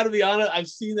I got to be honest, I've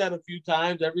seen that a few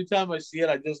times. Every time I see it,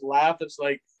 I just laugh. It's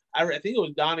like, I think it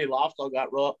was Donnie Lofthall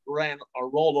got rolled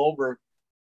over,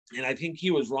 and I think he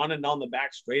was running down the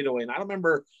back straightaway. And I don't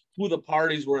remember who the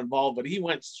parties were involved, but he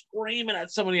went screaming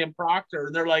at somebody in Proctor,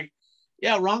 and they're like,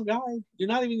 yeah, wrong guy. You're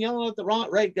not even yelling at the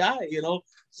right guy,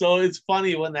 So it's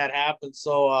funny when that happens.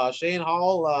 So Shane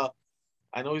Hall,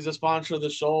 I know he's a sponsor of the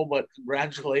show, but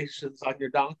congratulations on your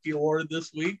donkey award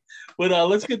this week. But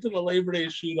let's get to the Labor Day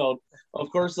shootout. Of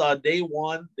course, day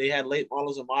one, they had late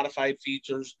models and modified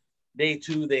features. Day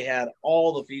two, they had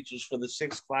all the features for the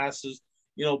 6 classes.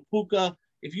 Puka,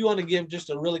 if you want to give just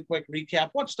a really quick recap,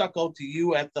 what stuck out to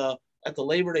you at the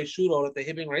Labor Day shootout at the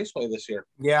Hibbing Raceway this year?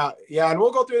 Yeah. And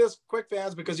we'll go through this quick,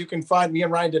 fans, because you can find me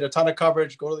and Ryan did a ton of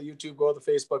coverage. Go to the YouTube, go to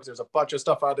the Facebook. There's a bunch of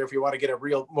stuff out there if you want to get a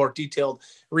real more detailed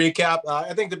recap.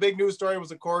 I think the big news story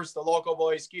was, of course, the local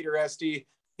boy Skeeter Esty,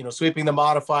 sweeping the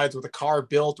modifieds with a car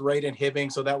built right in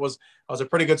Hibbing. So that was a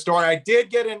pretty good story. I did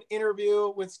get an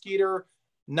interview with Skeeter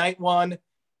night one,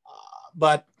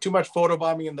 but too much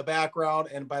photobombing in the background.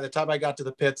 And by the time I got to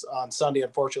the pits on Sunday,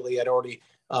 unfortunately, I'd already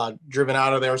driven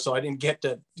out of there. So I didn't get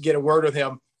to get a word with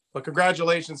him. But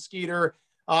congratulations, Skeeter.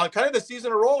 Kind of the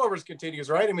season of rollovers continues,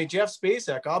 right? I mean, Jeff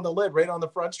Spacek on the lid right on the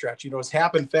front stretch. It's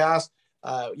happened fast.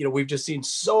 We've just seen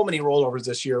so many rollovers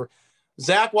this year.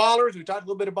 Zach Wallers, we talked a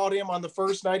little bit about him on the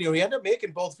first night. He ended up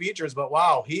making both features, but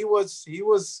wow, he was,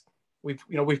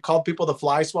 we've called people the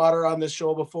fly swatter on this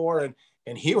show before,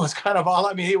 and he was kind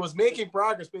of he was making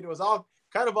progress, but it was all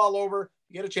kind of all over.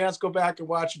 You get a chance, go back and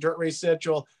watch Dirt Race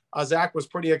Central. Zach was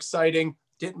pretty exciting.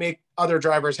 Didn't make other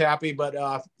drivers happy, but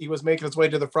he was making his way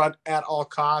to the front at all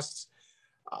costs.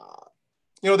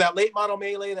 That late model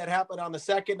melee that happened on the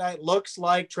second night looks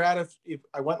like Travis. If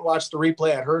I went and watched the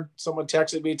replay, I heard someone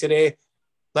texted me today,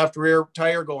 left rear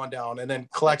tire going down, and then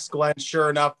collects Glenn. Sure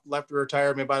enough, left rear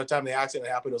tire. I mean, by the time the accident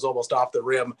happened, it was almost off the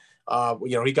rim.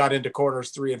 He got into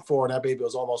corners 3 and 4, and that baby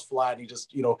was almost flat. And he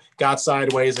just, got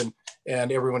sideways, and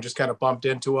everyone just kind of bumped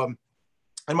into him.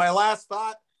 And my last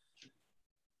thought,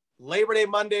 Labor Day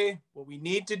Monday, what we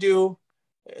need to do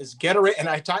is get a race. And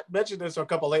I mentioned this to a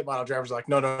couple of late model drivers, like,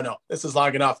 no, this is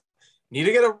long enough. need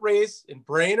to get a race in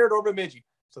Brainerd or Bemidji.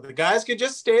 So the guys can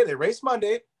just stay. They race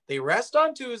Monday. They rest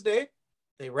on Tuesday.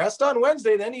 They rest on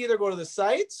Wednesday. Then you either go to the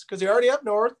sites because they're already up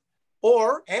north,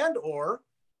 or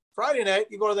Friday night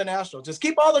you go to the National. Just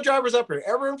keep all the drivers up here.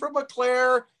 Everyone from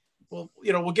McClare.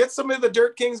 We'll get some of the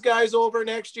Dirt Kings guys over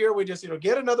next year. We just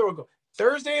get another. We'll go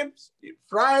Thursday,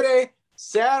 Friday,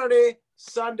 Saturday,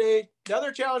 Sunday.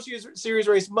 Another Challenge Series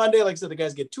race Monday. Like I said, the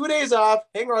guys get 2 days off,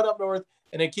 hang around up north,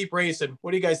 and then keep racing.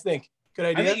 What do you guys think? Good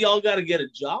idea. I think y'all got to get a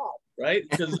job, right?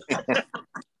 Because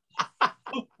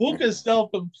Book is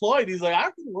self-employed. He's like,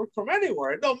 I can work from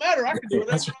anywhere. It don't matter. I can do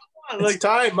whatever I want. It's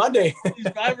time Monday.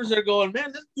 These drivers are going,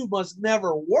 man, this dude must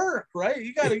never work, right?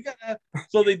 You gotta.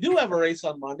 So they do have a race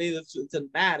on Monday. It's in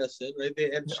Madison, right?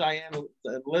 They and Cheyenne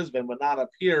and Lisbon, but not up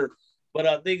here.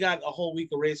 But they got a whole week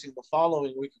of racing the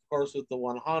following week, of course, with the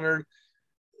 100.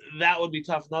 That would be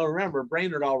tough. Now remember,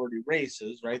 Brainerd already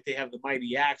races, right? They have the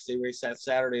Mighty Axe. They race that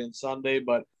Saturday and Sunday,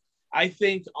 but I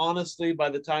think, honestly, by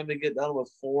the time they get done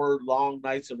with 4 long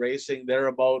nights of racing, they're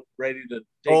about ready to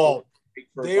take over.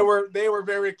 They were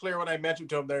very clear when I mentioned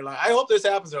to them. They're like, I hope this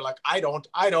happens. They're like, I don't.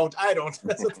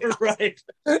 That's what right.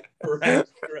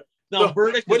 Now, so,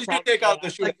 Burdick, what did you take out the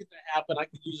shoot? Like it to happen. I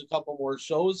could use a couple more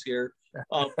shows here.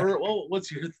 Bert, what's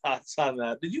your thoughts on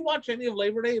that? Did you watch any of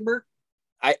Labor Day, Bert?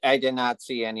 I did not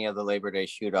see any of the Labor Day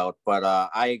shootout, but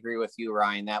I agree with you,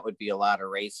 Ryan. That would be a lot of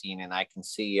racing, and I can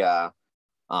see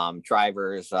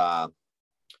drivers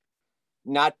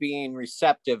not being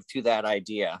receptive to that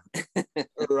idea.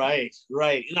 Right.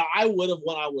 I would have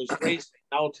when I was racing.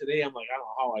 Now today, I'm like, I don't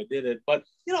know how I did it, but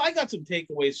I got some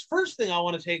takeaways. First thing I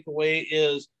want to take away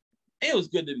is it was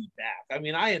good to be back. I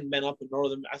mean, I hadn't been up in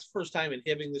Northern. That's first time in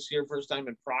Hibbing this year, first time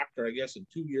in Proctor, I guess, in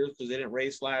 2 years because they didn't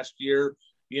race last year.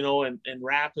 And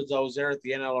Rapids, I was there at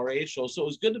the NLRA show. So it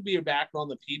was good to be back around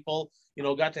the people.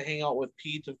 Got to hang out with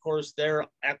Pete, of course, there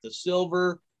at the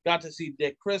Silver. Got to see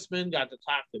Dick Chrisman, got to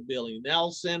talk to Billy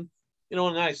Nelson,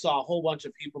 and I saw a whole bunch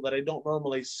of people that I don't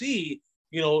normally see,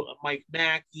 Mike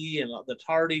Mackey and the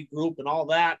Tardy group and all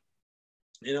that.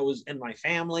 And it was in my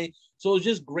family. So it was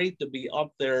just great to be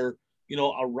up there,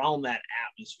 around that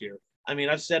atmosphere. I mean,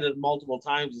 I've said it multiple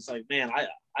times. It's like, man,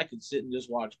 I could sit and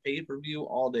just watch pay-per-view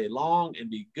all day long and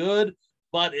be good,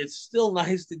 but it's still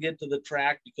nice to get to the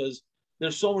track because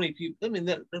there's so many people. I mean,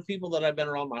 there are people that I've been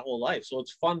around my whole life. So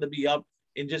it's fun to be up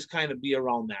and just kind of be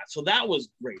around that. So that was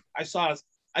great. I saw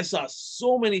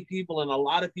so many people and a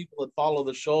lot of people that follow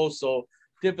the show. So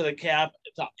tip of the cap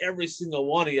to every single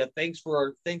one of you. Thanks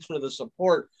for the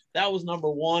support. That was number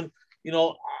one.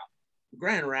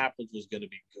 Grand Rapids was going to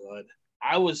be good.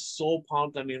 I was so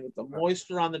pumped. I mean, with the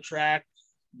moisture on the track,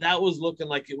 that was looking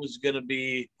like it was going to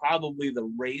be probably the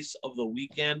race of the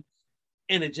weekend.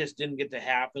 And it just didn't get to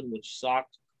happen, which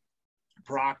sucked.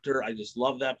 Proctor, I just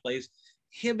love that place.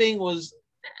 Hibbing was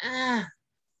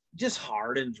just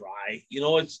hard and dry.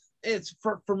 It's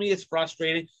for me, it's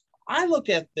frustrating. I look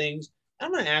at things,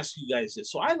 I'm going to ask you guys this.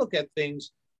 So I look at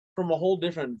things from a whole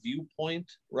different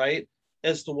viewpoint, right?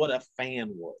 As to what a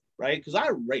fan would, right? Because I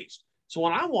raced. So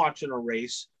when I'm watching a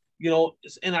race,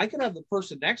 and I can have the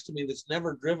person next to me that's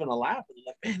never driven a lap and they're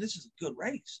like, man, this is a good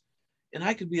race. And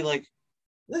I could be like,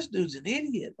 this dude's an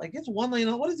idiot. Like, it's one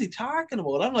lane. What is he talking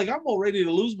about? I'm like, I'm all ready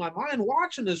to lose my mind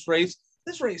watching this race.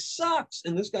 This race sucks.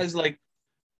 And this guy's like,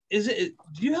 do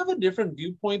you have a different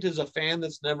viewpoint as a fan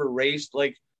that's never raced,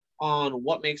 like on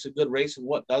what makes a good race and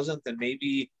what doesn't? Than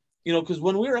maybe, because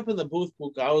when we were up in the booth,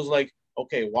 I was like,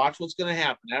 okay, watch what's going to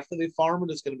happen. After they farm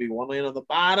it, it's going to be one lane on the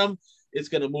bottom. It's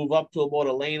going to move up to about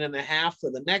a lane and a half for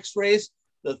the next race.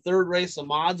 The third race, the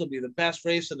mods, will be the best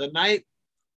race of the night.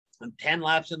 And 10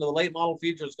 laps into the late model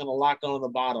feature, it's going to lock down on the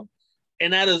bottom.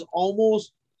 And that is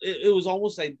it was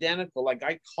almost identical. Like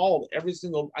I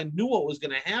knew what was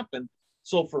going to happen.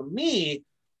 So for me,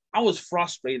 I was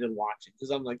frustrated watching because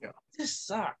I'm like, this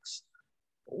sucks.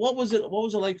 What was it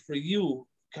like for you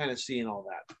kind of seeing all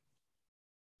that?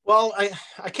 Well,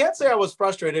 I can't say I was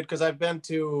frustrated because I've been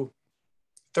to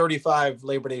 35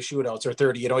 Labor Day shootouts or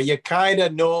 30. You kind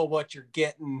of know what you're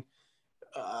getting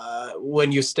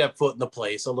when you step foot in the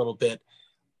place a little bit.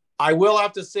 I will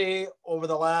have to say over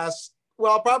the last,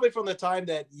 probably from the time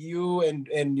that you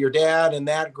and your dad and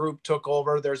that group took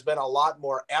over, there's been a lot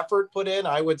more effort put in.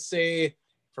 I would say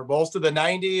for most of the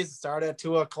 90s, started at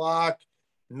 2 o'clock,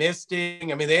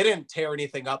 misting. I mean, they didn't tear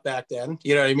anything up back then.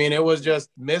 You know what I mean? It was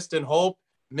just mist and hope.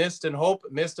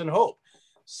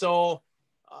 So,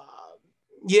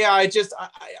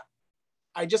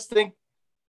 I just think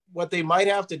what they might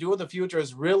have to do in the future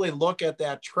is really look at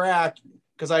that track,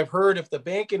 because I've heard if the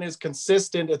banking is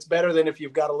consistent, it's better than if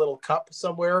you've got a little cup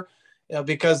somewhere,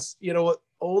 because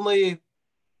only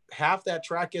half that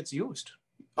track gets used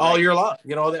all year long.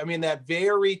 You know, I mean, that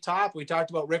very top, we talked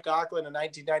about Rick Auckland in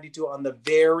 1992 on the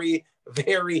very,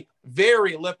 very,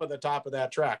 very lip of the top of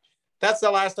that track. That's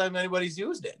the last time anybody's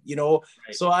used it, you know?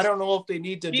 Right. So I don't know if they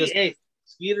need to Hey,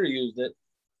 Skeeter used it.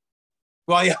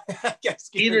 Well, yeah. Yeah,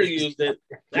 Skeeter used it.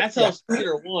 That's how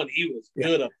Skeeter won. He was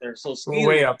good up there. So Skeeter,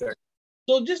 way up there.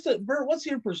 So just, Bert, what's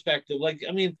your perspective? Like,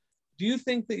 I mean, do you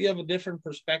think that you have a different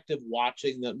perspective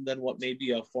watching than what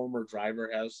maybe a former driver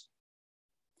has?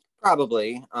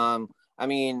 Probably. I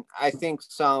mean, I think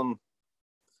some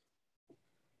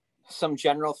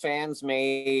general fans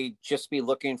may just be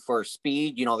looking for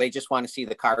speed. You know, they just want to see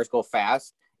the cars go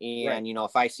fast. And, right. You know,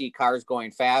 if I see cars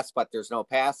going fast, but there's no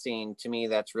passing, to me,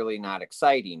 that's really not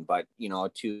exciting. But, you know,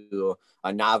 to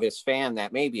a novice fan,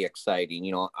 that may be exciting.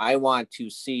 You know, I want to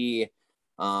see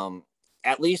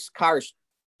at least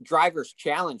drivers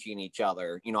challenging each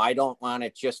other. You know, I don't want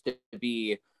it just to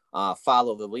be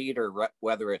follow the leader,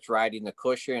 whether it's riding the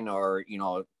cushion or, you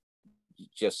know,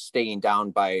 just staying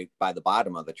down by the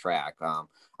bottom of the track.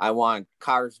 I want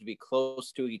cars to be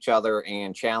close to each other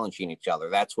and challenging each other.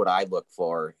 That's what I look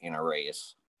for in a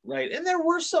race. Right. And there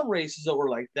were some races that were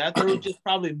like that. There was just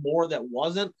probably more that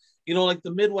wasn't. You know, like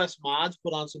the Midwest Mods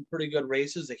put on some pretty good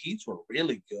races. The heats were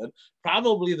really good.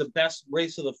 Probably the best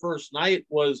race of the first night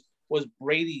was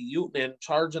Brady Utenan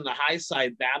charging the high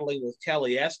side, battling with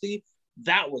Kelly Esty.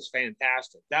 That was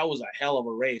fantastic. That was a hell of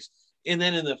a race. And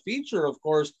then in the feature, of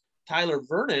course, Tyler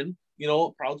Vernon, you know,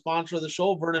 proud sponsor of the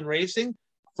show, Vernon Racing,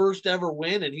 first ever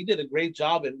win, and he did a great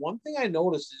job. And one thing I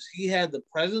noticed is he had the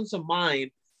presence of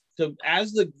mind to,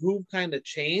 as the groove kind of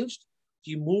changed,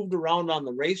 he moved around on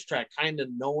the racetrack, kind of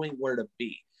knowing where to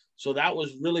be. So that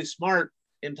was really smart.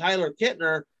 And Tyler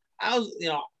Kittner, I'll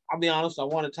be honest, I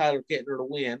wanted Tyler Kittner to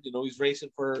win. You know, he's racing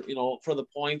for the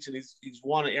points, and he's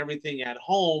won everything at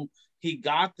home. He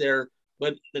got there,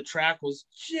 but the track was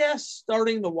just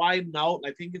starting to widen out.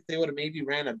 And I think if they would have maybe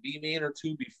ran a B main or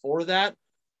two before that,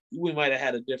 we might have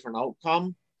had a different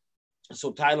outcome.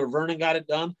 So Tyler Vernon got it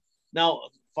done. Now,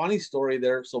 funny story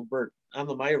there. So Bert, on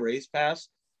the My Race Pass,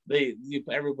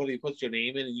 everybody puts your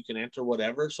name in and you can enter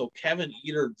whatever. So Kevin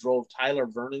Eater drove Tyler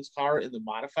Vernon's car in the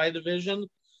modified division.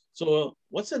 So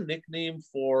what's a nickname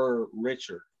for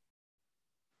Richard?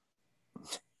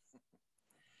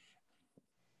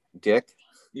 Dick.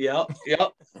 Yep.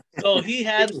 So he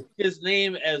had his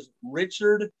name as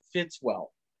Richard Fitzwell.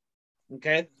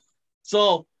 Okay.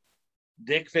 So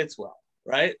Dick Fitzwell,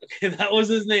 right? Okay, that was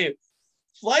his name.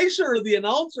 Fleischer, the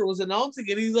announcer, was announcing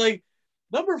it. He's like,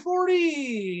 number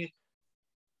 40.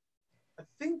 I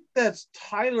think that's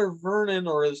Tyler Vernon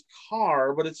or his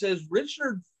car, but it says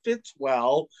Richard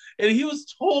Fitzwell. And he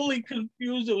was totally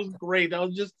confused. It was great.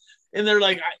 And they're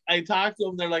like, I talked to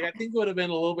him. They're like, I think it would have been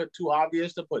a little bit too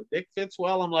obvious to put Dick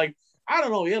Fitzwell. I'm like, I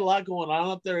don't know. He had a lot going on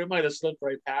up there. It might have slipped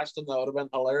right past him. That would have been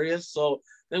hilarious. So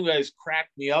them guys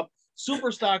cracked me up.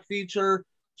 Super stock feature,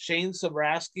 Shane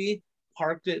Sabraski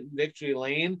parked it in Victory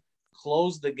Lane,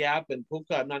 closed the gap in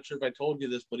Puka. I'm not sure if I told you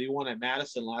this, but he won at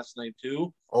Madison last night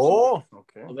too. Oh,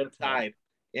 okay. So they're tied.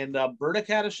 And Burdick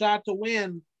had a shot to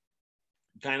win,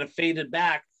 kind of faded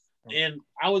back. And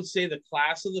I would say the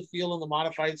class of the field in the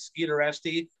modified, Skeeter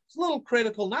Esty, it's a little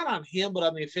critical, not on him, but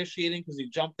on the officiating, because he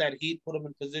jumped that heat, put him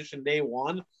in position day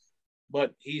one,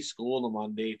 but he schooled him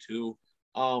on day two.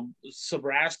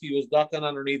 Sabraski was ducking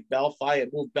underneath Belfi.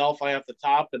 It moved Belfi up the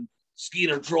top, and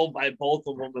Skeeter drove by both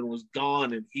of them and was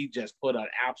gone, and he just put an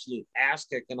absolute ass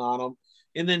kicking on him.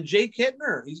 And then Jay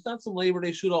Kittner, he's got some Labor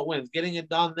Day shootout wins, getting it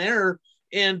done there.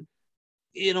 And,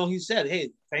 you know, he said, hey,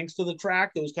 thanks to the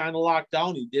track, it was kind of locked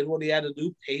down. He did what he had to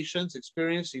do, patience,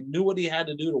 experience. He knew what he had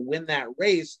to do to win that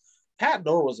race. Pat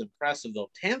Dorr was impressive, though,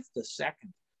 10th to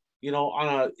 2nd. You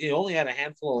know, he only had a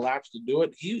handful of laps to do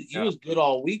it. He was good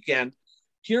all weekend.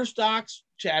 Kierstocks,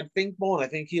 Chad Finkbone, I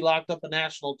think he locked up a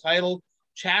national title.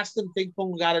 Chaston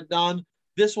Finkbone got it done.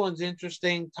 This one's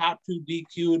interesting. Top two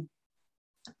DQ'd.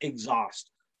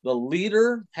 Exhaust. The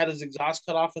leader had his exhaust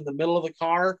cut off in the middle of the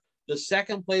car. The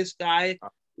second place guy,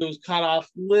 it was cut off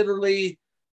literally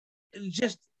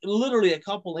a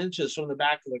couple inches from the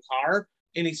back of the car.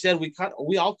 And he said,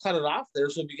 we all cut it off there.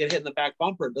 So if you get hit in the back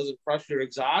bumper, it doesn't crush your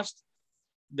exhaust.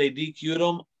 They DQ'd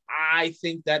him. I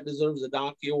think that deserves a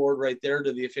donkey award right there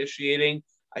to the officiating.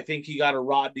 I think he got a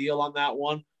raw deal on that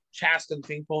one. Chaston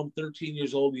Finkbone, 13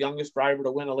 years old, youngest driver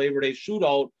to win a Labor Day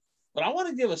shootout. But I want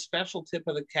to give a special tip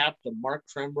of the cap to Mark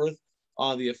Tremberth,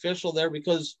 the official there,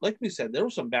 because like we said, there were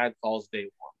some bad calls day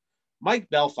one. Mike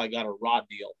Belfi got a raw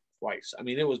deal twice. I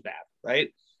mean, it was bad,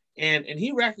 right? And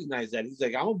he recognized that. He's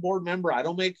like, I'm a board member. I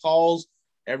don't make calls.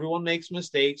 Everyone makes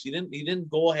mistakes. He didn't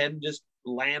go ahead and just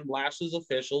land blast his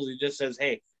officials. He just says,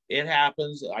 hey, It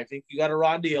happens. I think you got a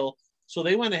raw deal. So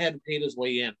they went ahead and paid his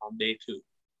way in on day 2.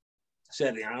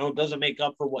 Said, you know, it doesn't make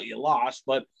up for what you lost,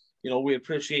 but, you know, we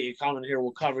appreciate you coming here.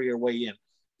 We'll cover your way in.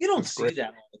 You don't see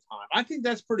that all the time. I think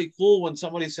that's pretty cool when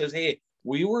somebody says, hey,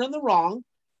 we were in the wrong,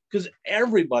 because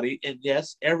everybody, and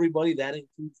yes, everybody, that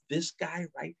includes this guy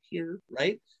right here,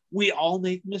 right? We all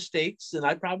make mistakes, and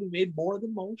I probably made more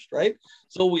than most, right?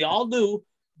 So we all do,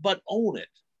 but own it.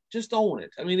 Just own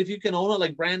it. I mean, if you can own it,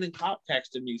 like Brandon Kopp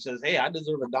texted me, he says, hey, I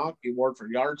deserve a donkey award for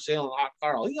yard sale and hot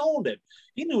car. He owned it.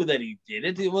 He knew that he did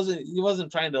it. He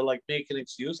wasn't trying to like make an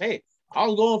excuse. Hey, I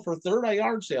was going for third. I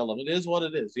yard sale him. It is what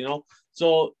it is, you know.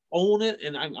 So own it,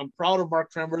 and I'm proud of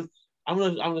Mark Tremberth. I'm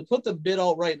gonna put the bid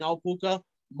out right now, Puka.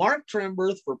 Mark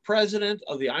Tremberth for president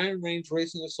of the Iron Range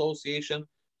Racing Association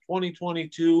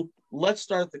 2022. Let's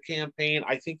start the campaign.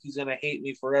 I think he's gonna hate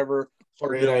me forever for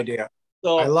Great idea.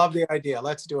 So I love the idea.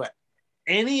 Let's do it.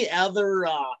 Any other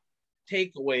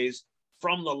takeaways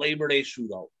from the Labor Day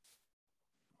shootout?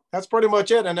 That's pretty much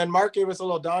it. And then Mark gave us a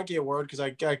little donkey award because I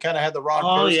kind of had the wrong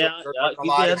person.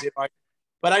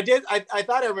 But I did. I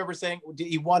thought I remember saying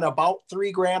he won about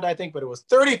 $3,000, I think, but it was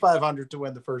 $3,500 to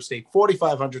win the first day,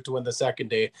 $4,500 to win the second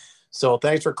day. So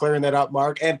thanks for clearing that up,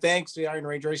 Mark. And thanks to the Iron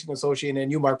Range Racing Association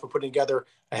and you, Mark, for putting together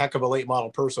a heck of a late model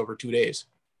purse over 2 days.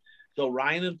 So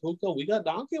Ryan and Puka, we got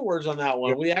donkey awards on that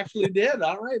one. We actually did.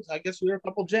 All right. I guess we were a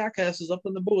couple jackasses up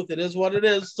in the booth. It is what it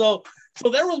is. So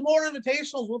there was more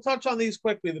invitationals. We'll touch on these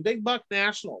quickly. The Big Buck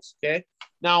Nationals. Okay.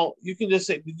 Now you can just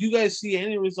say, did you guys see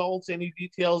any results, any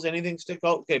details, anything stick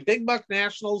out? Okay. Big Buck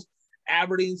Nationals,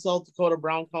 Aberdeen, South Dakota,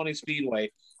 Brown County Speedway.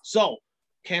 So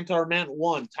Kent Arment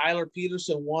won. Tyler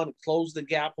Peterson won. Closed the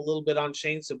gap a little bit on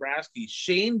Shane Sabraski.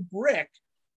 Shane Brick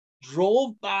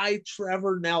drove by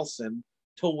Trevor Nelson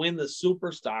to win the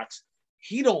super stocks.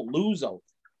 He don't lose out,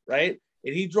 right?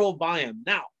 And he drove by him.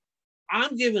 Now,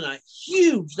 I'm giving a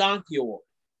huge donkey award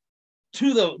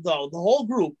to the whole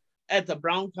group at the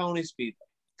Brown County Speedway.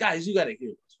 Guys, you got to hear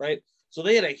this, right? So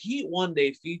they had a Heat 1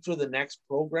 day feature the next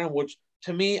program, which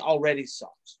to me already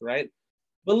sucks, right?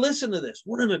 But listen to this.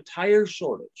 We're in a tire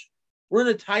shortage.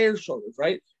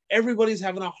 Right? Everybody's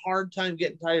having a hard time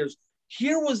getting tires.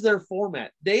 Here was their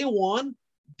format. Day 1,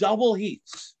 double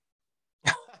heats.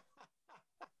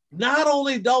 Not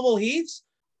only double heats,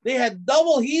 they had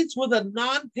double heats with a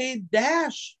non-paid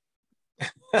dash.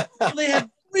 So they had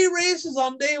 3 races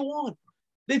on day 1.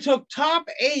 They took top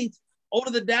 8 over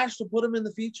the dash to put them in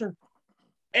the feature.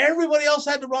 Everybody else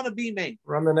had to run a B main.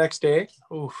 Run the next day?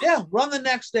 Oof. Yeah, run the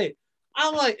next day.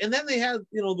 I'm like, and then they had,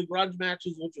 the grudge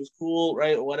matches, which was cool,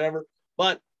 right, or whatever.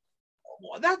 But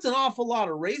that's an awful lot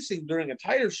of racing during a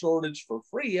tire shortage for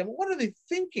free. I mean, what are they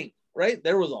thinking? Right?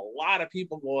 There was a lot of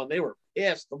people going, they were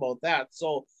pissed about that.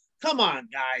 So come on,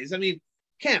 guys. I mean,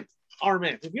 Kent,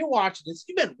 Arment, if you're watching this,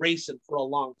 you've been racing for a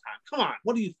long time. Come on,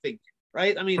 what are you thinking?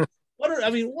 Right? I mean,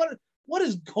 what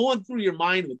is going through your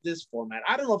mind with this format?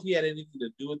 I don't know if he had anything to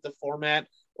do with the format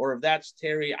or if that's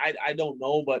Terry. I don't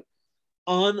know, but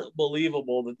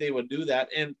unbelievable that they would do that.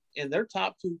 And their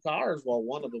top 2 cars, well,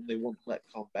 one of them they wouldn't let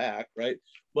come back, right?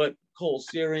 But Cole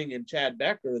Searing and Chad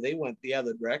Becker, they went the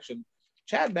other direction.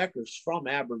 Chad Becker's from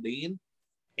Aberdeen,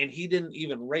 and he didn't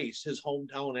even race his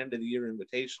hometown end of the year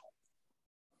invitational.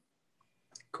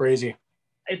 Crazy.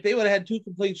 If they would have had 2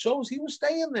 complete shows, he was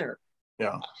staying there.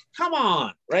 Yeah. Come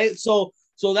on, right? So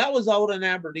that was out in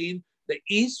Aberdeen. The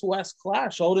East-West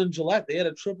Clash out in Gillette. They had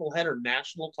a triple header,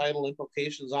 national title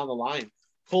implications on the line.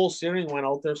 Cole Searing went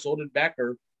out there, so did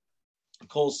Becker.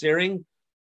 Cole Searing,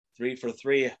 3 for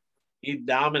 3. He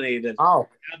dominated. Oh.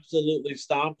 Absolutely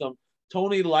stomped him.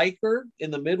 Tony Liker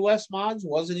in the Midwest mods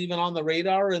wasn't even on the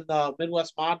radar in the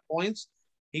Midwest mod points.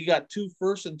 He got 2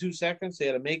 firsts and 2 seconds. They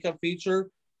had a makeup feature.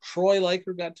 Troy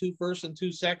Liker got 2 firsts and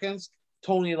 2 seconds.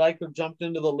 Tony Liker jumped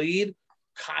into the lead.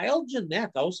 Kyle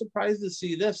Jeanette, I was surprised to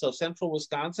see this, a Central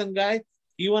Wisconsin guy.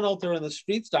 He went out there in the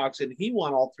street stocks and he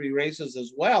won all 3 races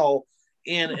as well.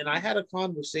 And I had a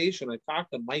conversation. I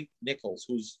talked to Mike Nichols,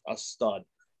 who's a stud.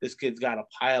 This kid's got a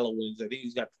pile of wins. I think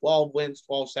he's got 12 wins,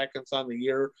 12 seconds on the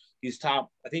year. He's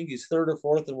top, I think he's 3rd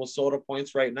or 4th in WISSOTA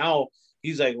points right now.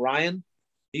 He's like, Ryan,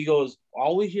 he goes,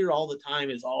 all we hear all the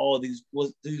time is, oh, these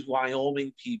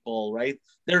Wyoming people, right?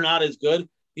 They're not as good.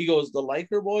 He goes, the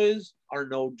Liker boys are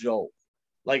no joke.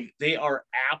 Like, they are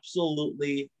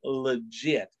absolutely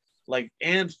legit. Like,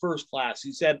 and first class.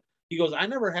 He goes, I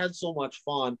never had so much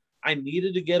fun. I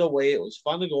needed to get away. It was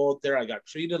fun to go out there. I got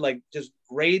treated like just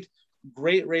great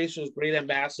racers, great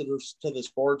ambassadors to the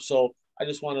sport. So I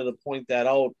just wanted to point that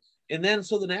out. And then,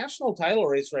 so the national title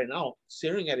race right now,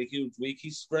 Searing had a huge week.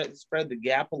 He spread the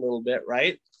gap a little bit,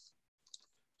 right?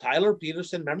 Tyler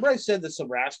Peterson, remember I said that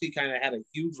Sabraski kind of had a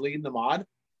huge lead in the mod?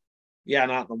 Yeah,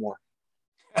 not no more.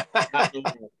 Not no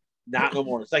more. Not no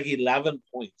more. It's like 11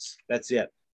 points. That's it.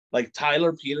 Like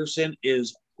Tyler Peterson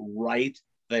is right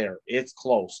there. It's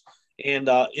close. And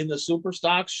in the super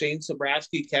stocks, Shane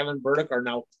Sabraski, Kevin Burdick are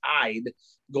now tied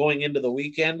going into the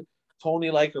weekend.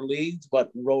 Tony Liker leads, but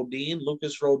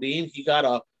Lucas Rodine, he got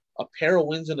a pair of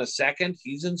wins in a second.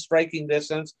 He's in striking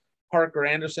distance. Parker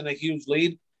Anderson, a huge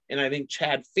lead. And I think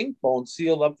Chad Finkbone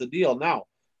sealed up the deal. Now,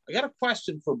 I got a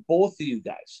question for both of you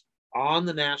guys on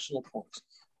the national points.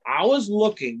 I was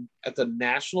looking at the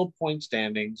national point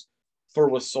standings for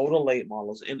WISSOTA late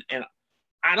models, and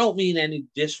I don't mean any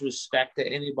disrespect to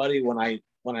anybody when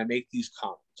I make these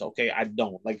comments. Okay, I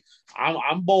don't. Like,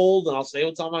 I'm bold and I'll say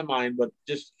what's on my mind, but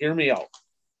just hear me out.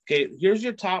 Okay, here's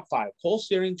your top 5: Cole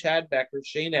Searing, Chad Becker,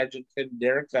 Shane Edgington,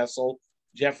 Derek Vessel,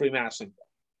 Jeffrey Massengill.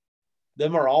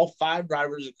 Them are all 5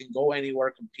 drivers that can go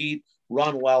anywhere, compete,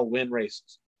 run well, win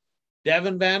races.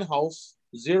 Devin Van House,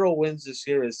 0 wins this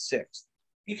year, is 6th.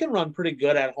 He can run pretty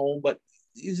good at home, but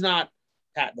he's not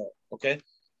that good. Okay.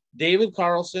 David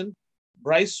Carlson,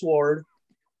 Bryce Sword,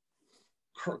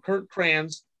 Kurt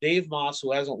Kranz, Dave Moss,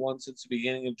 who hasn't won since the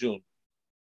beginning of June.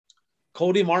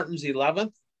 Cody Martin's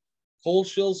 11th, Cole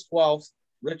Schills 12th,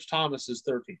 Rich Thomas is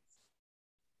 13th.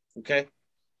 Okay.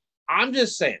 I'm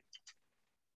just saying,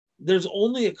 there's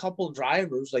only a couple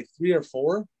drivers, like 3 or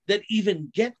 4, that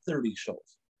even get 30 shows,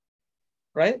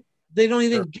 right? They don't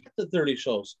even get the 30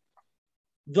 shows.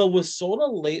 The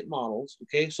WISSOTA late models,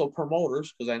 okay, so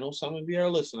promoters, because I know some of you are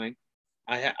listening,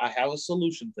 I have a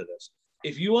solution to this.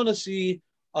 If you want to see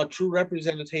a true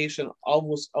representation of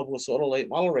WISSOTA late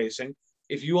model racing,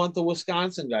 if you want the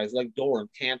Wisconsin guys like Doran,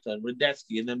 Kanta, and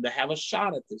Radetzky, and them to have a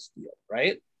shot at this deal,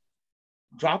 right?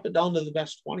 Drop it down to the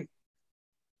best 20.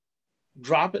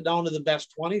 Drop it down to the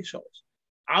best 20 shows.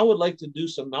 I would like to do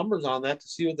some numbers on that to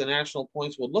see what the national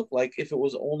points would look like if it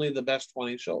was only the best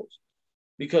 20 shows.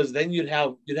 Because then you'd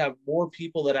have more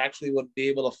people that actually would be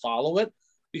able to follow it.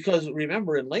 Because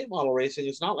remember, in late model racing,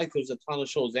 it's not like there's a ton of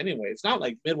shows anyway. It's not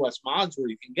like Midwest Mods where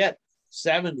you can get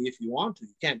 70 if you want to.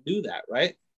 You can't do that,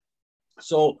 right?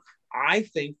 So I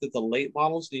think that the late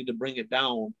models need to bring it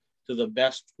down to the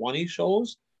best 20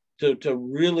 shows to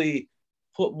really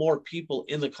put more people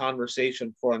in the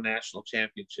conversation for a national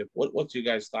championship. What's you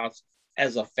guys' thoughts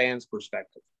as a fan's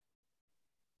perspective?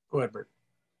 Go ahead, Bert.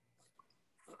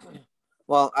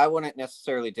 Well, I wouldn't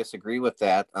necessarily disagree with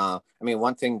that. I mean,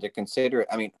 one thing to consider,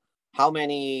 I mean, how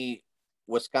many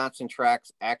Wisconsin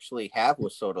tracks actually have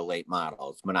WISSOTA late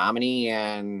models? Menominee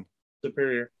and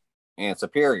Superior.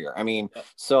 I mean,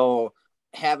 so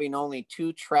having only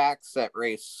 2 tracks that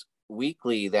race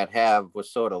weekly that have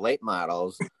WISSOTA late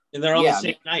models. And they're on the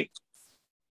same night.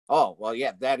 Oh, well,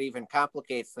 yeah, that even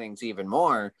complicates things even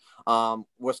more.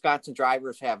 Wisconsin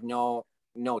drivers have no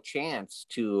chance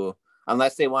to,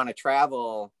 unless they want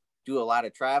to do a lot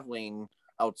of traveling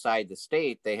outside the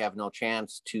state, they have no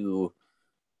chance to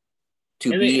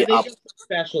be up. Get the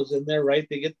specials in there, right?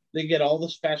 They get all the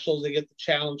specials. They get the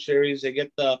challenge series. They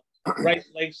get the Rice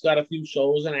Lake's got a few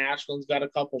shows, and Ashland's got a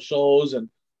couple shows, and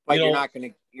but you're not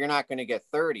gonna get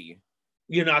 30.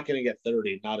 You're not gonna get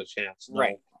 30. Not a chance. No,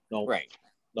 right. No. Right.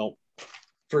 No.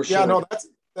 For sure. Yeah. No.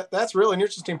 That's really an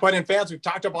interesting point. And fans, we've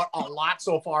talked about a lot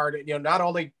so far. Not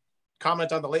only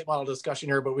comment on the late model discussion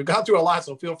here, but we've gone through a lot.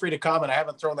 So feel free to comment. I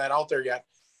haven't thrown that out there yet.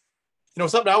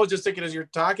 Something I was just thinking as you're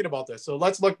talking about this. So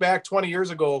let's look back 20 years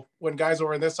ago when guys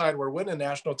over on this side were winning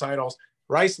national titles.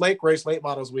 Rice Lake raced late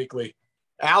models weekly.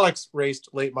 Alex raced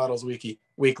late models weekly.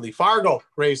 Fargo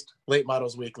raced late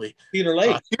models weekly. Cedar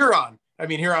Lake. Huron.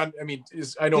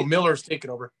 I know Miller's taken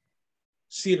over.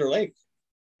 Cedar Lake.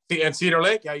 And Cedar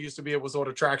Lake, used to be a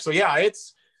WISSOTA track. So yeah,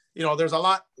 it's, there's a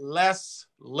lot less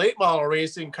late model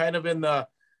racing kind of in the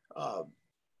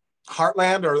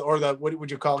heartland or the, what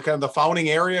would you call it, kind of the founding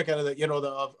area, kind of the,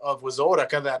 of WISSOTA,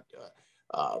 kind of that,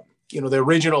 the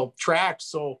original tracks.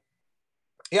 So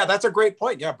yeah, that's a great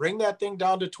point. Yeah. Bring that thing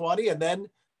down to 20 and then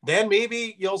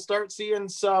maybe you'll start seeing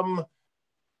some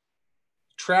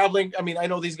traveling. I mean, I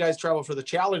know these guys travel for the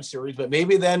challenge series, but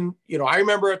maybe then, I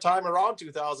remember a time around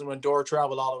 2000 when Dorr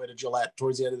traveled all the way to Gillette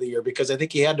towards the end of the year, because I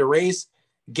think he had to race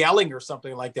Gelling or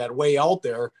something like that way out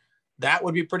there. That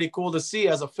would be pretty cool to see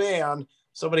as a fan,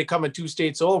 somebody coming 2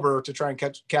 states over to try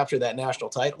and capture that national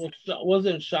title. Well,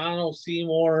 wasn't Shawano,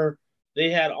 Seymour,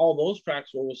 they had all those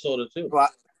tracks were WISSOTA too. Well,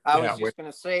 I was just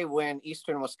going to say, when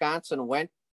Eastern Wisconsin went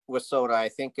WISSOTA, I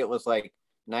think it was like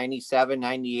 97,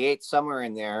 98, somewhere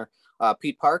in there.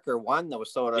 Pete Parker won the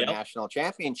WISSOTA National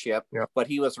Championship, but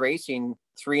he was racing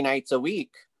 3 nights a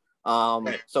week.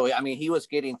 So, I mean, he was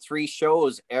getting 3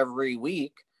 shows every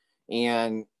week.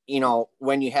 And,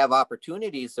 when you have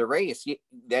opportunities to race,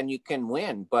 then you can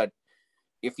win. But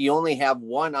if you only have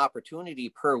one opportunity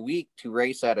per week to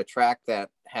race at a track that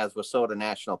has WISSOTA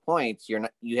national points,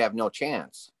 you have no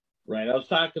chance. Right. I was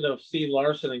talking to Steve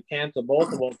Larson and Kanta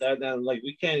both about that. And like,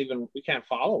 we can't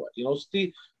follow it. You know,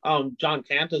 Steve, John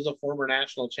Kanta is a former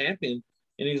national champion,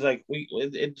 and he's like,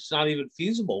 it's not even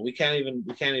feasible. We can't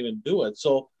even do it.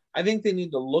 So I think they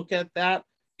need to look at that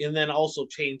and then also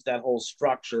change that whole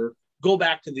structure. Go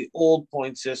back to the old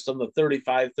point system, the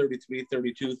 35, 33,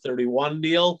 32, 31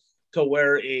 deal, to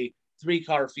where a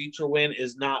 3-car feature win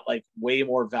is not like way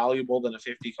more valuable than a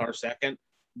 50-car second.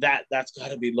 That's got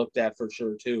to be looked at for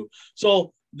sure too.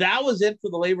 So that was it for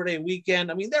the Labor Day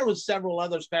weekend. I mean, there was several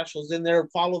other specials in there.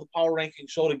 Follow the Power Ranking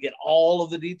Show to get all of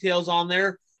the details on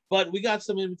there. But we got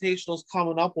some invitationals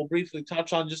coming up. We'll briefly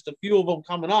touch on just a few of them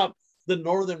coming up. The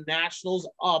Northern Nationals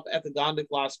up at the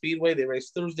Gondiklah Speedway. They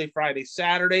race Thursday, Friday,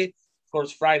 Saturday. Of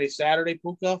course, Friday, Saturday,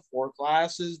 Puka, 4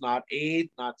 classes, not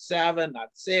 8, not 7, not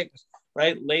 6,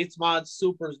 right? Lates mods,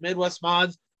 supers, Midwest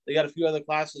mods. They got a few other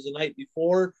classes the night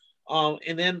before.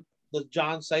 And then the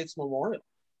John Seitz Memorial.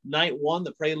 Night 1,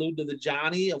 the prelude to the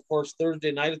Johnny. Of course,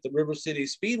 Thursday night at the River City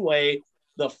Speedway,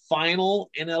 the final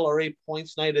NLRA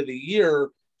points night of the year.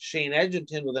 Shane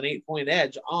Edgerton with an 8-point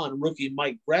edge on rookie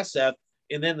Mike Gresseth.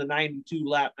 And then the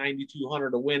 92-lap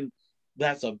 9200 to win.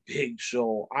 That's a big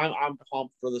show. I'm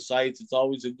pumped for the Seitz. It's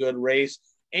always a good race.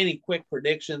 Any quick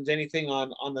predictions, anything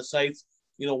on the Seitz?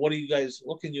 You know, what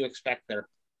can you expect there?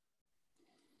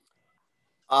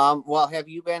 Well, have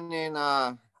you been in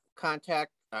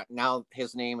contact? Now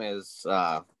his name is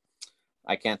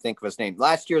I can't think of his name.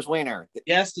 Last year's winner.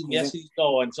 Yes, he's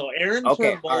going. So Aaron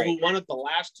Turnbull, right, who won it the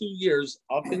last 2 years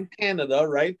up in Canada,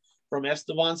 right, from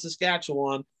Estevan,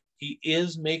 Saskatchewan, he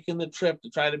is making the trip to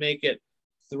try to make it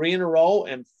 3 in a row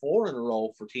and 4 in a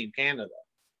row for Team Canada.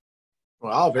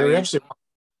 Wow, very interesting.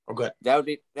 Oh, good.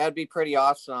 That'd be pretty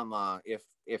awesome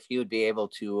if he would be able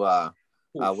to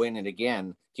win it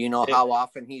again. Do you know how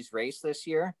often he's raced this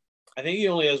year? I think he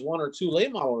only has 1 or 2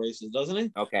 late model races, doesn't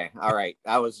he? Okay, all right.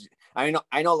 I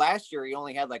know last year he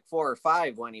only had like 4 or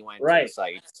 5 when he went to the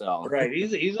site. So right,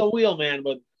 he's a wheel man,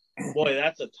 but boy,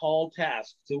 that's a tall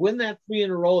task to win that 3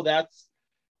 in a row.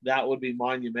 That would be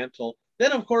monumental.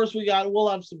 Then of course we'll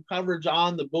have some coverage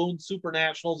on the Boone Super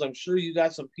Nationals. I'm sure you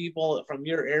got some people from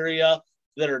your area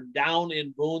that are down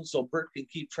in Boone, so Bert can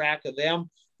keep track of them.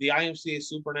 The IMCA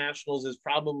Super Nationals is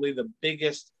probably the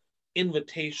biggest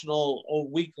invitational or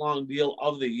week-long deal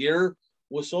of the year.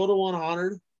 WISSOTA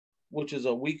 100, which is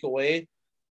a week away,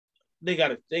 they got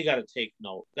to take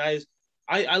note, guys.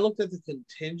 I looked at the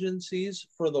contingencies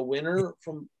for the winner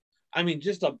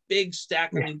just a big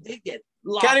stack. I mean, they get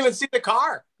lots. Can't even see the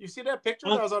car. You see that picture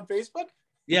that was on Facebook?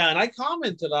 Yeah, and I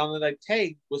commented on it. I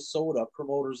tagged WISSOTA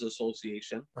Promoters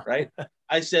Association, right?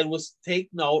 I said, take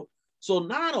note. So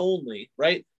not only,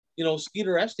 right, you know,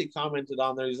 Skeeter Esty commented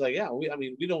on there. He's like, yeah, we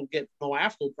don't get no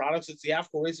AFCO products. It's the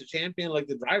AFCO Race of Champion. Like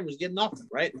the drivers get nothing,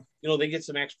 right? You know, they get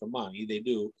some extra money. They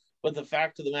do. But the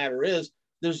fact of the matter is,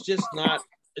 there's just not,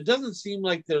 it doesn't seem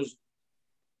like there's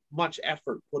much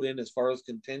effort put in as far as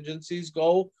contingencies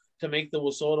go to make the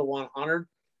WISSOTA 100.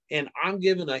 And I'm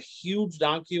giving a huge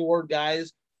donkey award,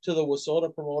 guys, to the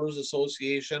WISSOTA Promoters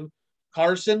Association.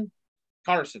 Carson,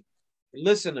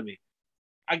 listen to me.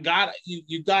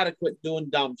 You gotta quit doing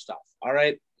dumb stuff. All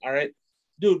right.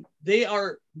 Dude, they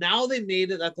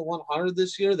made it at the 100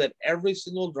 this year that every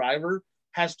single driver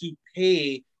has to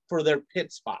pay for their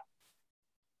pit spot.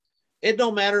 It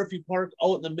don't matter if you park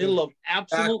out in the middle of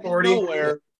absolute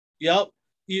nowhere. Yep.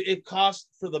 It costs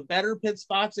for the better pit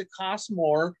spots, it costs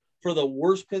more. For the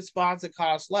worst pit spots, it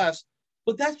costs less.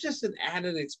 But that's just an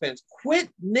added expense. Quit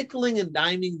nickeling and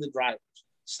diming the drivers.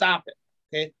 Stop it.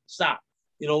 Okay? Stop.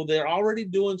 You know, they're already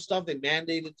doing stuff. They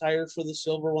mandated tires for the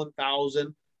Silver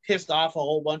 1000, pissed off a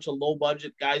whole bunch of low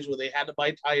budget guys where they had to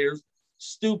buy tires.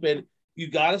 Stupid. You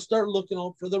got to start looking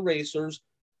out for the racers.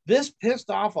 This pissed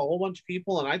off a whole bunch of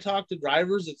people. And I talked to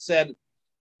drivers that said,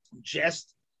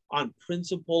 just on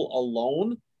principle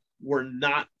alone, we're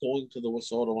not going to the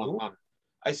WISSOTA 100.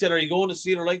 I said, are you going to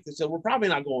Cedar Lake? They said, we're probably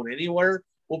not going anywhere.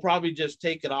 We'll probably just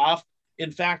take it off.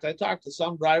 In fact, I talked to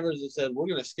some drivers that said, we're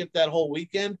going to skip that whole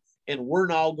weekend. And we're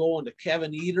now going to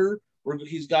Kevin Eater, where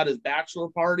he's got his bachelor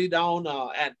party down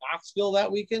at Knoxville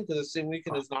that weekend, because it's the same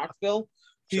weekend as Knoxville.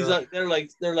 He's Sure. they're like,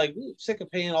 we're sick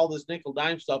of paying all this nickel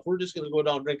dime stuff. We're just going to go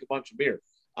down and drink a bunch of beer.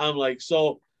 I'm like,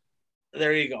 so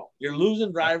there you go. You're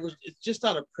losing drivers. It's just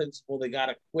out of principle. They got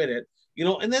to quit it. You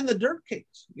know, and then the Dirt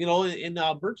Kings, you know, in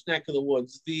Bert's neck of the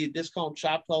woods, the Discount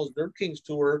Shop Tells Dirt Kings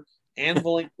Tour,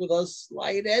 anviling with a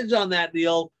slight edge on that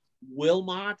deal.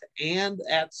 Wilmot and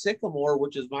at Sycamore,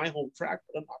 which is my home track,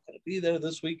 but I'm not going to be there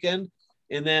this weekend.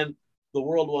 And then the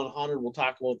World 100. We'll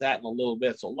talk about that in a little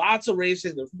bit. So lots of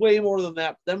racing. There's way more than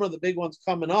that. Them are the big ones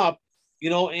coming up,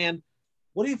 and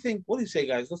what do you think? What do you say,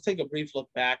 guys? Let's take a brief look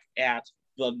back at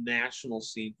the national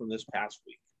scene from this past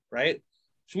week, right?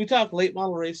 Should we talk late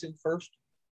model racing first?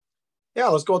 Yeah,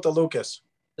 let's go with the Lucas.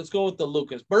 Let's go with the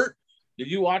Lucas. Bert, did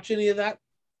you watch any of that?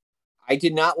 I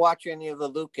did not watch any of the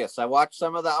Lucas. I watched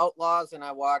some of the Outlaws and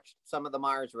I watched some of the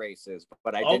Mars races,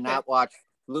 but I did not watch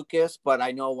Lucas. But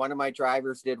I know one of my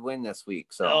drivers did win this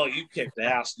week. So oh, you kicked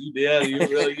ass. You did. You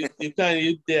really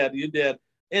you did.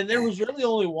 And there was really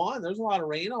only one. There's a lot of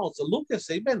rainouts. The Lucas,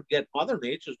 Mother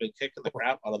Nature's been kicking the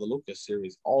crap out of the Lucas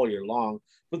series all year long.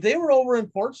 But they were over in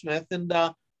Portsmouth. And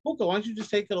Puka, why don't you just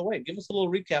take it away? Give us a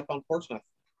little recap on Portsmouth.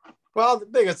 Well, the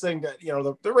biggest thing that,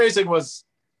 the racing was,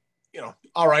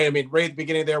 all right. I mean, right at the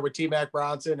beginning there with T-Mac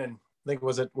Bronson and I think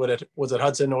was it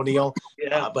Hudson O'Neill?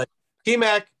 Yeah. But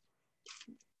T-Mac,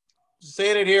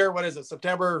 saying it here, what is it?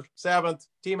 September 7th,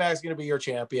 T-Mac's going to be your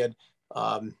champion.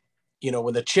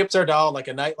 When the chips are down, like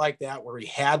a night like that where he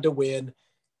had to win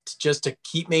just to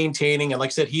keep maintaining. And like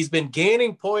I said, he's been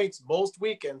gaining points most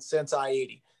weekends since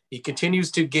I-80. He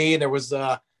continues to gain. There was,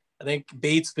 I think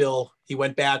Batesville, he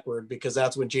went backward because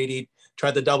that's when JD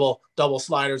tried the double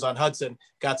sliders on Hudson,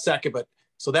 got second. But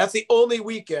so that's the only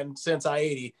weekend since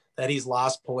I-80 that he's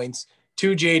lost points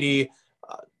to JD.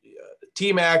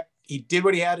 T-Mac, he did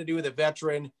what he had to do with a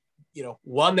veteran,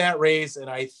 won that race. And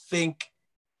I think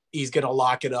he's going to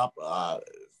lock it up.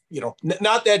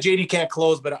 Not that JD can't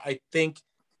close, but I think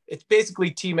it's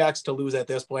basically T-Mac's to lose at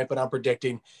this point, but I'm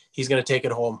predicting he's going to take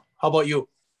it home. How about you?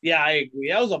 Yeah, I agree.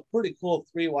 That was a pretty cool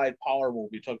 3-wide power move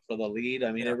he took for the lead.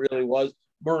 I mean, It really was.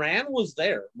 Moran was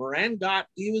there.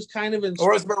 He was kind of in.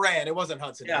 Or it was Moran. It wasn't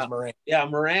Hudson. Yeah. It was Moran. Yeah,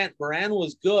 Moran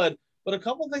was good. But a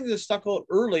couple of things that stuck out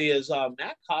early is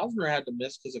Matt Cosner had to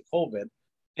miss because of COVID.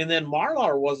 And then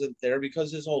Marlar wasn't there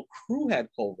because his whole crew had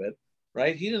COVID,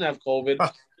 right? He didn't have COVID.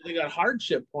 They got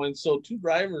hardship points. So 2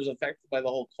 drivers affected by the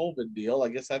whole COVID deal. I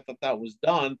guess I thought that was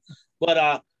done.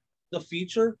 But the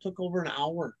feature took over an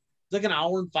hour. It's like an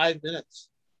hour and 5 minutes.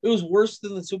 It was worse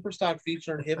than the Superstock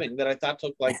feature in Hibbing that I thought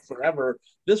took like forever.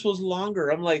 This was longer.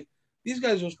 I'm like, these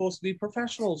guys are supposed to be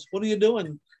professionals. What are you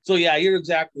doing? So yeah, you're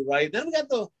exactly right. Then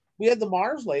we had the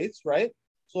Mars lates, right?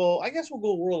 So I guess we'll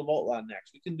go World of Outlaw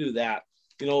next. We can do that.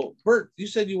 Bert, you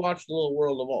said you watched a little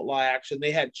World of Outlaw action.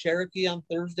 They had Cherokee on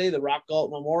Thursday, the Rock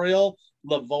Galt Memorial.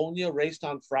 Livonia raced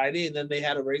on Friday, and then they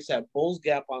had a race at Bulls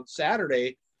Gap on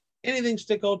Saturday. Anything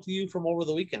stick out to you from over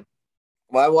the weekend?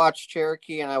 Well, I watched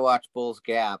Cherokee and I watched Bulls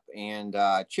Gap, and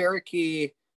Cherokee,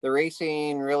 the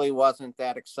racing really wasn't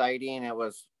that exciting. It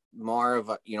was more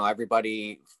of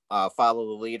everybody follow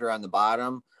the leader on the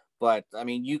bottom. But I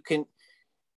mean, you can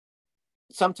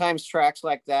sometimes tracks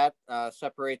like that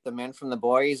separate the men from the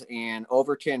boys, and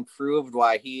Overton proved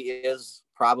why he is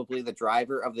probably the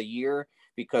driver of the year,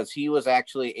 because he was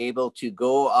actually able to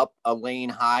go up a lane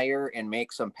higher and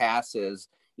make some passes,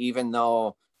 even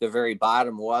though the very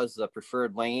bottom was the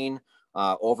preferred lane.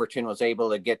 Overton was able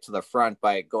to get to the front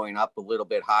by going up a little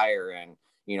bit higher, and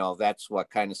that's what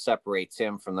kind of separates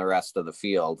him from the rest of the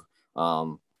field.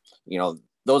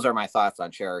 Those are my thoughts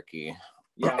on Cherokee.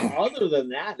 Yeah, other than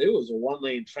that, it was a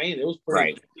 1-lane train. It was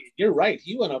pretty. Right. You're right.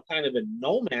 He went up kind of in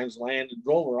no man's land and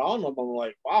drove around them. I'm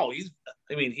like, wow,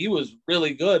 he was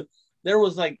really good. There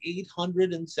was like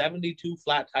 872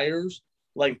 flat tires.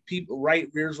 Like right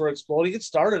rears were exploding. It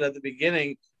started at the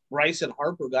beginning. Bryce and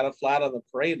Harper got a flat on the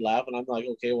parade lap, and I'm like,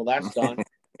 okay, well, that's done.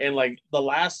 And like the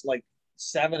last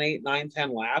 7, 8, 9,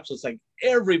 10 laps, it's like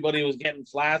everybody was getting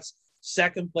flats.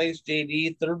 Second place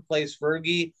JD, third place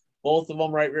Fergie, both of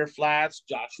them right rear flats.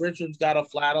 Josh Richards got a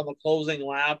flat on the closing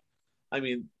lap. I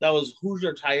mean, that was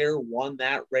Hoosier Tire won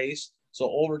that race.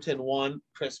 So Overton won.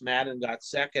 Chris Madden got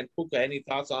second. Puka, any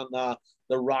thoughts on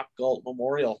the Rock Galt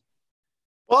Memorial?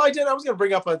 Well, I did. I was going to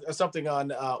bring up something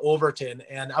on Overton,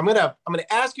 and I'm going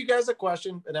to ask you guys a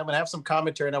question, and I'm going to have some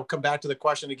commentary, and I'll come back to the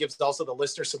question. It gives also the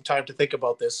listeners some time to think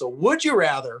about this. So, would you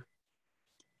rather,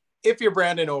 if you're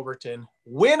Brandon Overton,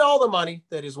 win all the money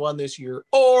that is won this year,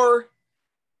 or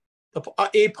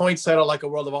a points title like a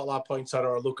World of Outlaw points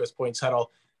title or a Lucas points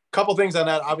title? Couple things on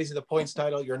that. Obviously, the points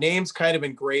title, your name's kind of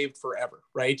engraved forever,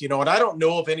 right? And I don't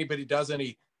know if anybody does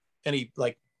any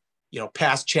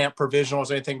past champ provisionals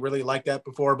or anything really like that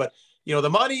before, but the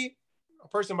money, a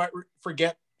person might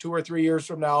forget 2 or 3 years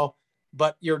from now,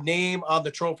 but your name on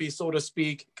the trophy, so to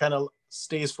speak, kind of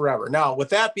stays forever. Now, with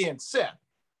that being said,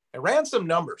 I ran some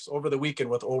numbers over the weekend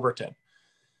with Overton.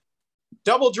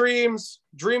 Double Dreams,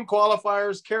 Dream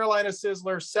Qualifiers, Carolina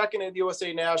Sizzler, second at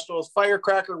USA Nationals,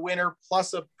 Firecracker winner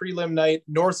plus a prelim night,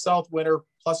 North-South winner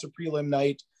plus a prelim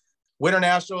night, Winter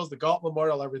Nationals, the Galt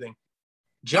Memorial, everything.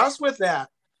 Just with that,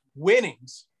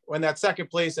 winnings when that second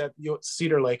place at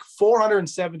Cedar Lake,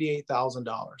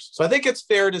 $478,000. So I think it's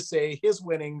fair to say his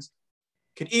winnings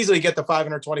could easily get the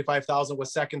 $525,000 with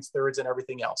seconds, thirds, and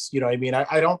everything else. You know what I mean?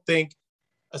 I don't think,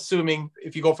 assuming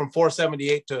if you go from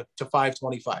 478 to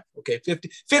 525, okay,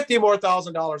 50 more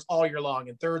 $1,000 all year long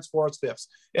in thirds, fourths, fifths.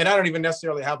 And I don't even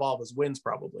necessarily have all of his wins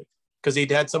probably because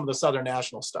he'd had some of the Southern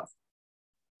National stuff.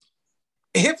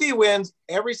 If he wins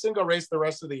every single race the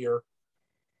rest of the year,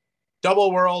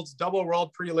 double worlds, double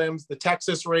world prelims, the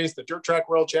Texas race, the Dirt Track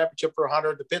World Championship for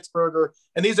 100, the Pittsburgher,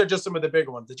 and these are just some of the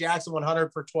bigger ones. The Jackson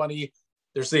 100 for 20.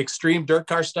 There's the extreme dirt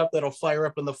car stuff that'll fire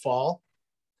up in the fall.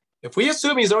 If we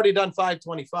assume he's already done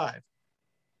 525,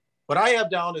 what I have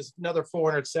down is another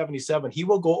 477. He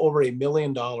will go over $1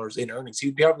 million in earnings.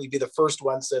 He'd probably be the first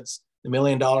one since the $1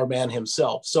 Million Man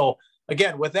himself. So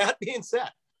again, with that being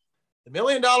said, the $1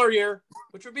 million year,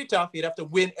 which would be tough, you'd have to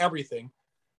win everything,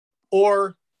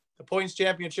 or the points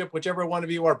championship, whichever one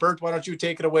of you are. Bert, why don't you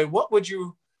take it away? What would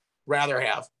you rather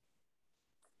have?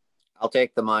 I'll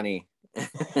take the money.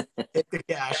 Take the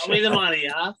cash. Tell me the money,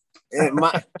 huh?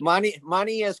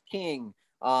 Money is king.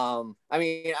 I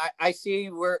mean, I see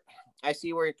where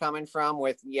you're coming from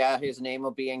with, yeah, his name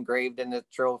will be engraved in the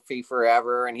trophy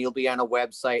forever, and he'll be on a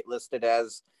website listed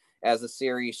as a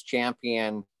series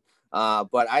champion.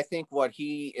 But I think what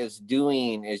he is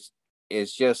doing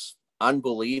is just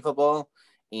unbelievable.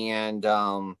 And,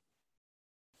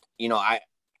 you know,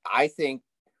 I think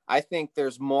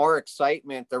there's more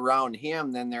excitement around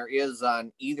him than there is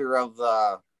on either of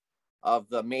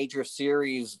the major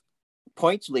series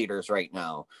points leaders right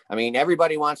now. I mean,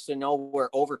 everybody wants to know where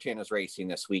Overton is racing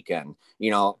this weekend,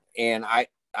 you know, and I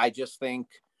just think,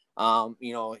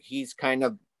 you know, he's kind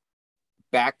of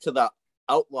back to the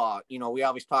outlaw. You know, we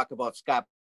always talk about Scott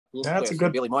Bloomquist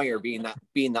and Billy Moyer being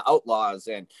the outlaws,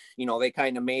 and, you know, they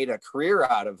kind of made a career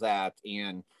out of that.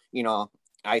 And, you know,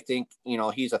 I think, you know,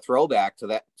 he's a throwback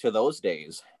to those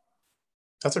days.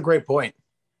 That's a great point.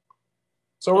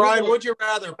 So Ryan, would you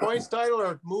rather points title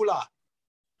or moolah?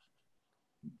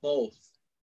 Both.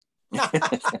 I'm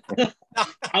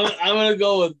going to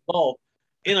go with both.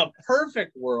 In a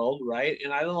perfect world, right?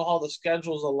 And I don't know how the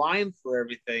schedules align for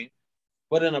everything,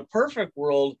 but in a perfect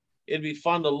world, it'd be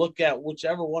fun to look at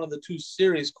whichever one of the two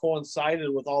series coincided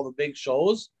with all the big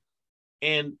shows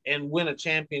and win a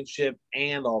championship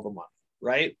and all the money,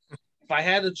 right? If I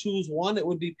had to choose one, it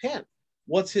would be Penn.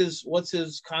 What's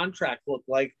his contract look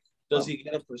like? Does he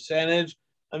get a percentage?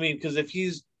 I mean, because if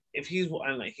he's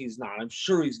not, I'm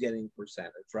sure he's getting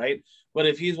percentage, right? But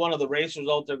if he's one of the racers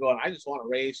out there going, I just want to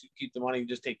race, you keep the money, you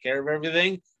just take care of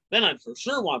everything, then I'd for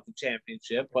sure want the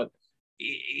championship. But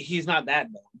he's not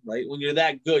that dumb, right? When you're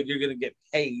that good, you're going to get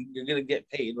paid. You're going to get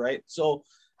paid, right? So,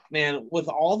 man, with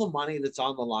all the money that's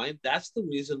on the line, that's the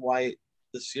reason why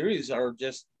the series are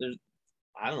just,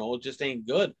 I don't know, it just ain't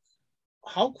good.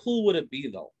 How cool would it be,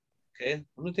 though? Okay, I'm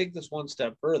going to take this one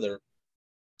step further.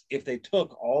 If they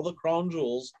took all the crown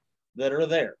jewels that are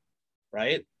there,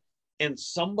 right, and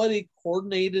somebody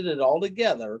coordinated it all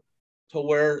together to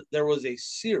where there was a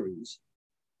series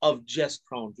of just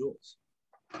crown jewels.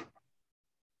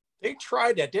 They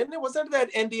tried that, didn't it? Was that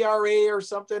NDRA or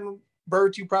something?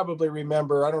 Bert, you probably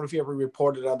remember. I don't know if you ever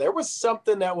reported on. There was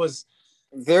something that was.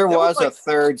 There was like, a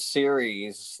third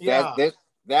series. Yeah.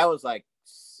 That was like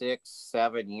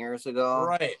 6-7 years ago.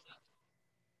 Right.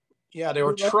 Yeah, they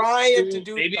were trying to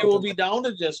do. Maybe it will be down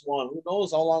to just one. Who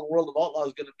knows how long World of Outlaws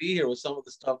is going to be here with some of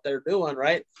the stuff they're doing,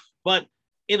 right? But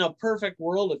in a perfect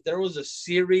world, if there was a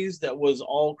series that was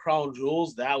all crown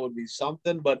jewels, that would be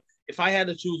something. But if I had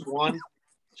to choose one,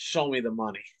 show me the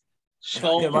money.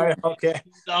 Show me the money.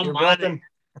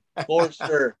 For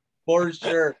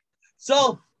sure.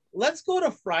 So let's go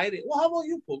to Friday. Well, how about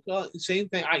you, Puka? Same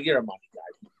thing. You're a money guy.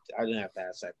 I didn't have to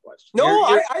ask that question. No,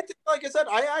 I think, like I said,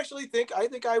 I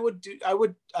think I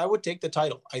would take the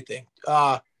title. I think.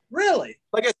 Really?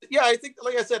 I think,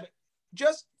 like I said,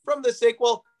 just from the sake.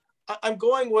 Well, I'm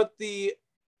going with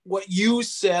what you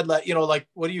said. Like, you know, like,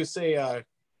 what do you say?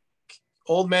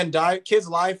 Old men die, kids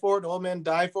lie for it, old men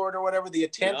die for it, or whatever. The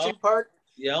attention part.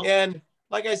 Yeah. And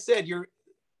like I said, you're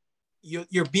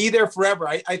be there forever.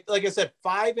 I like I said,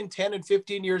 5 and 10 and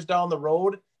 15 years down the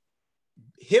road,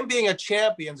 him being a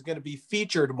champion is going to be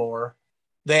featured more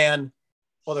than,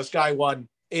 well, this guy won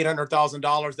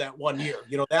 $800,000 that one year.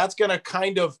 You know, that's going to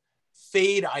kind of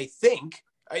fade, I think.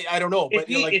 I don't know, but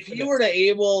if you were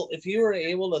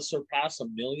able to surpass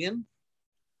 1 million,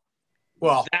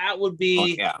 well, that would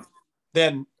be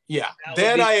Then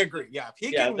I agree. Yeah, if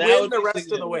he can win the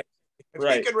rest of the way, if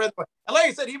he can win, and like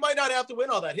I said, he might not have to win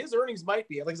all that. His earnings might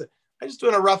be, like I said, I just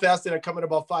doing a rough estimate coming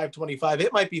about 525.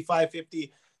 It might be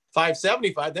 550,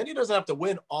 575. Then he doesn't have to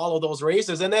win all of those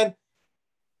races. And then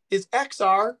is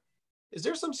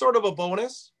there some sort of a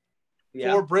bonus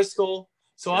for Bristol?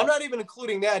 So I'm not even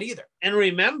including that either. And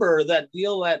remember that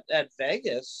deal at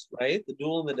Vegas, right? The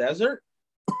Duel in the Desert,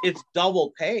 it's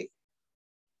double pay.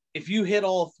 If you hit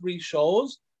all 3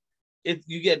 shows,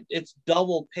 it's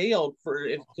double payout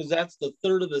because that's the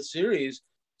third of the series.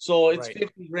 So it's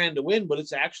 $50,000 to win, but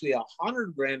it's actually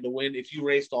 $100,000 to win if you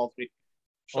raced all 3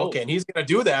 shows. Okay, and he's going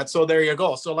to do that. So there you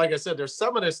go. So like I said, there's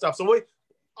some of this stuff. So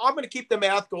I'm going to keep the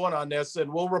math going on this,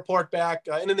 and we'll report back.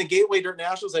 And in the Gateway Dirt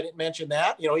Nationals, I didn't mention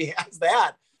that. He has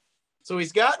that. So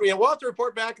we'll have to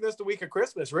report back this the week of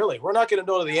Christmas, really. We're not going to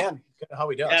know to the end how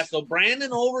he does. Yeah, so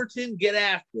Brandon Overton, get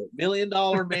after it. $1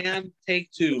 Million Man,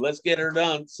 take 2. Let's get her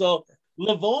done. So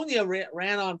Livonia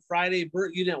ran on Friday.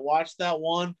 Bert, you didn't watch that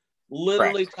one.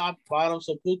 Literally top to bottom.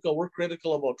 So Puka, we're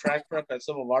critical about track prep at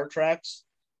some of our tracks.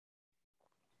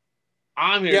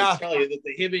 I'm here to tell you that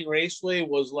the Hibbing Raceway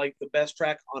was like the best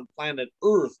track on planet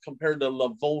Earth compared to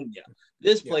Livonia.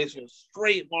 This place was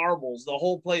straight marbles. The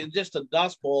whole place, just a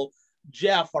dust bowl.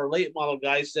 Jeff, our late model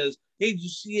guy, says, "Hey, did you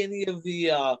see any of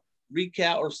the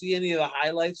recap or see any of the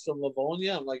highlights from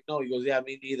Livonia?" I'm like, "No." He goes, "Yeah,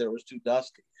 me neither. It was too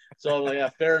dusty." So I'm like, "Yeah,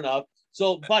 fair enough."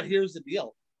 So, but here's the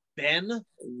deal. Ben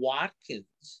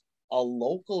Watkins, a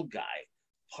local guy,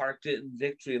 parked it in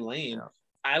Victory Lane. Yeah.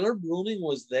 Tyler Bruning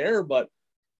was there, but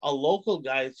a local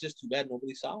guy, it's just too bad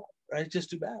nobody saw it, right?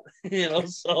 Just too bad.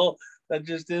 So that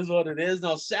just is what it is.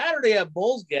 Now, Saturday at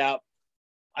Bulls Gap,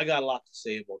 I got a lot to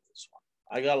say about this one.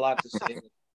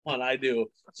 I do.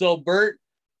 So Bert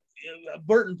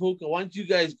and Puka, why don't you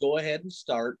guys go ahead and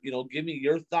start, give me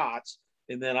your thoughts.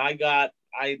 And then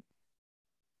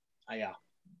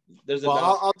there's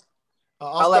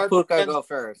I'll let Puka go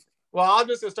first. Well, I'm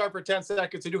just going to start for 10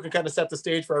 seconds and you can kind of set the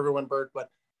stage for everyone, Bert, but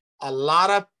a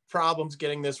lot of problems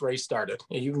getting this race started.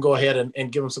 You can go ahead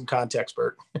and give them some context,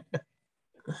 Bert.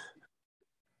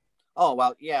 Oh,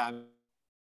 well, yeah.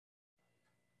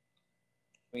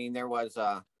 I mean, there was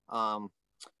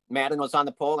Madden was on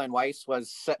the pole and Weiss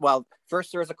was set. Well,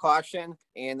 first there was a caution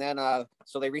and then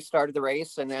so they restarted the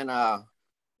race and then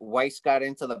Weiss got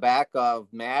into the back of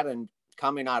Madden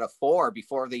coming out of 4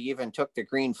 before they even took the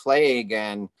green flag.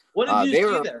 And what did you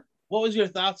see there? What was your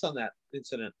thoughts on that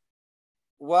incident?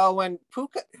 Well, when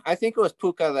Puka, I think it was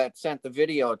Puka that sent the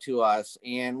video to us,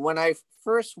 and when I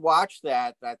first watched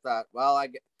that, I thought, well, I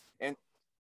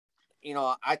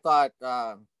thought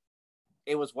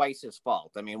it was Weiss's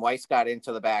fault. I mean, Weiss got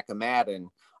into the back of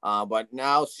Madden, but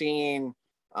now seeing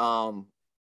the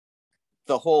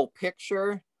whole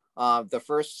picture, the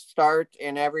first start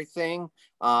and everything,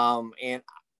 and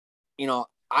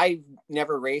I've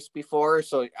never raced before,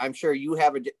 so I'm sure you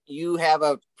have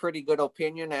a pretty good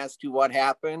opinion as to what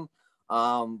happened.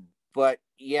 But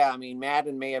yeah, I mean,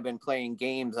 Madden may have been playing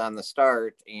games on the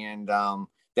start, and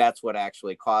that's what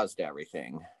actually caused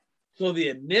everything. So the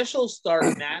initial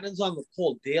start, Madden's on the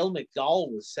pole. Dale McDowell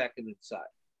was second inside.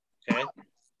 Okay,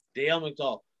 Dale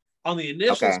McDowell on the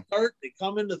initial start. They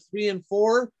come into 3 and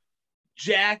 4.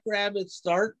 Jackrabbit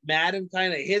start. Madden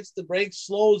kind of hits the brakes,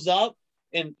 slows up.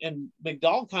 And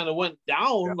McDowell kind of went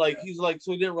down,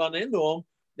 so he didn't run into him.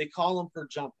 They call him for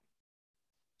jumping.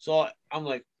 So I'm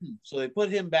like, So they put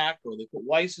him back, or they put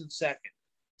Weiss in second.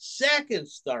 Second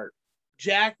start,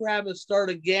 Jackrabbit start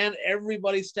again.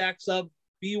 Everybody stacks up.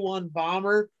 B1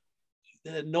 Bomber,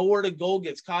 nowhere to go,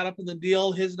 gets caught up in the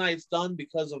deal. His night's done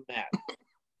because of Matt.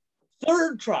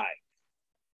 Third try,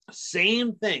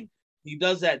 same thing. He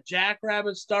does that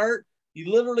Jackrabbit start. He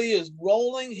literally is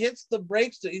rolling, hits the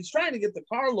brakes. He's trying to get the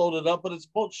car loaded up, but it's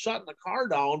both shutting the car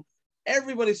down.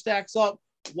 Everybody stacks up.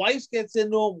 Weiss gets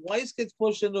into him. Weiss gets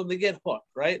pushed into him. They get hooked,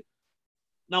 right?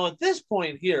 Now, at this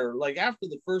point here, like after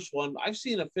the first one, I've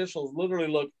seen officials literally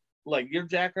look like your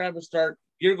Jackrabbit start,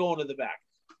 you're going to the back.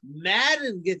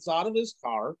 Madden gets out of his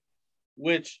car,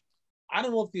 which I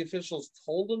don't know if the officials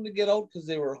told him to get out because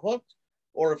they were hooked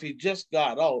or if he just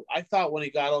got out. I thought when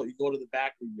he got out, you go to the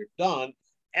back when you're done.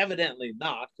 Evidently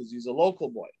not, because he's a local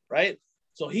boy, right?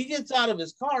 So he gets out of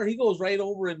his car. He goes right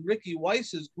over in Ricky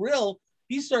Weiss's grill.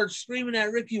 He starts screaming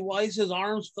at Ricky Weiss, his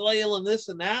arms flailing, this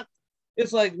and that.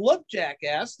 It's like, look,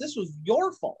 jackass, this was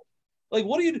your fault. Like,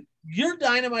 what are you do? You're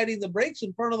dynamiting the brakes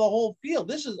in front of the whole field.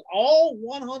 This is all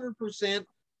 100%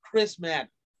 Chris Madden.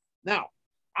 Now,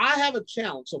 I have a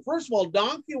challenge. So first of all,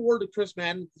 donkey award to Chris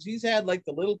Madden because he's had like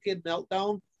the little kid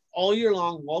meltdown all year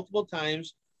long, multiple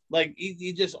times. Like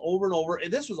he just over and over.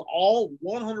 And this was all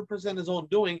 100% his own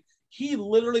doing. He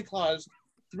literally caused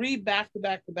 3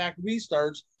 back-to-back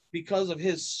restarts because of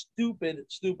his stupid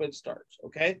starts.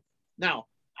 Okay. Now,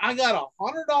 I got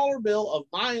 $100 bill of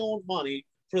my own money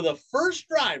for the first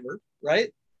driver,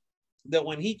 right? That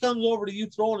when he comes over to you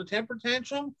throwing a temper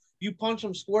tantrum, you punch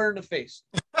him square in the face.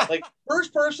 Like,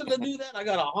 first person to do that, I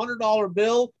got $100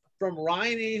 bill from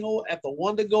Ryan Aho at the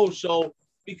One to Go show,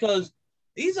 because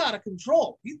he's out of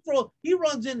control. He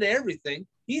runs into everything.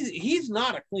 He's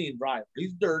not a clean driver.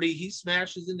 He's dirty. He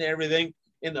smashes into everything.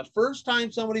 And the first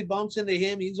time somebody bumps into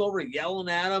him, he's over yelling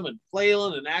at him and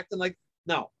flailing and acting like,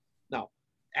 no,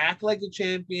 act like a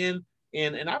champion.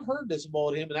 And I've heard this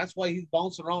about him, and that's why he's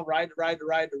bouncing around ride to ride.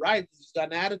 He's got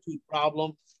an attitude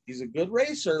problem. He's a good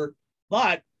racer,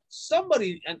 but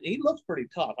somebody, and he looks pretty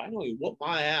tough. I know he whooped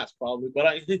my ass probably,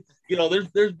 but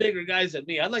there's bigger guys than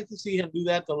me. I'd like to see him do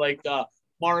that to like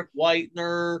Mark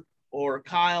Whitener or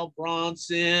Kyle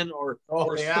Bronson or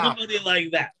somebody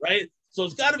like that, right? So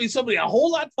it's got to be somebody a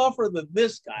whole lot tougher than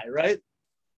this guy, right?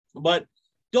 But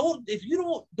don't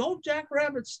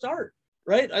jackrabbit start.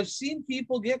 Right? I've seen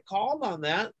people get called on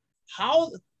that.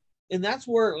 And that's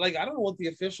where, like, I don't know what the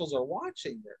officials are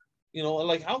watching there.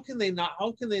 Like, how can they not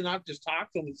just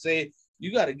talk to them and say,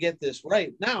 you got to get this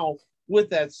right? Now, with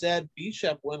that said,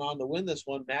 Bishop went on to win this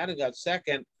one. Madden got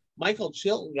second. Michael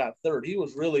Chilton got third. He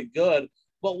was really good.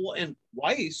 And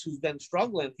Weiss, who's been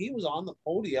struggling, he was on the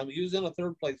podium. He was in a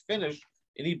third place finish,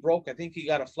 and he broke. I think he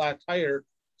got a flat tire.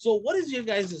 So what is your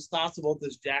guys' thoughts about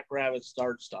this jackrabbit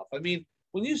start stuff? I mean,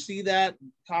 when you see that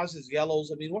causes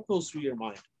yellows, I mean, what goes through your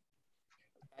mind?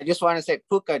 I just want to say,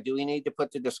 Puka, do we need to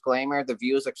put the disclaimer, the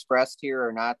views expressed here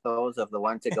are not those of the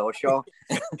One to Go show?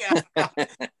 Yeah,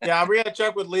 we're going to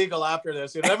check with legal after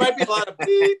this. There might be a lot of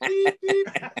beep, beep, beep.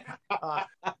 I'll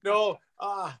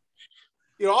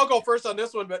go first on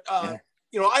this one, but I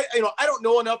don't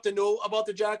know enough to know about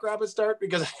the jackrabbit start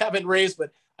because I haven't raced,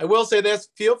 but I will say this,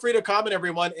 feel free to comment,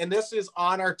 everyone. And this is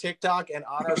on our TikTok and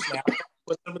on our Snap.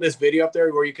 Put some of this video up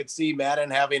there where you could see Madden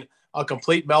having a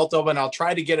complete meltdown, and I'll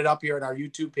try to get it up here on our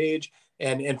YouTube page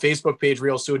and Facebook page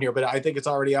real soon here, but I think it's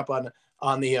already up on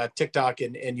the TikTok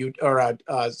and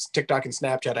TikTok and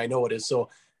Snapchat. I know it is. So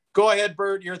go ahead,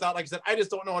 Bert, your thought. Like I said, I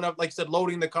just don't know enough. Like I said,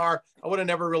 loading the car, I would have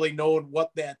never really known what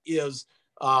that is,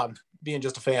 being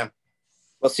just a fan.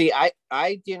 Well, see, I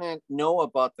didn't know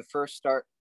about the first start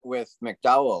with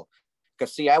McDowell.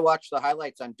 Because, see, I watched the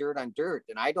highlights on Dirt,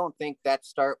 and I don't think that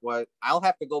start was – I'll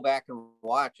have to go back and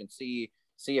watch and see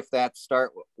if that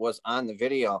start was on the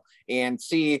video. And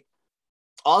see,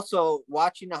 also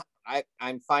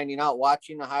I'm finding out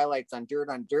watching the highlights on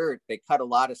Dirt, they cut a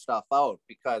lot of stuff out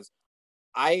because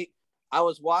I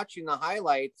was watching the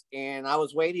highlights and I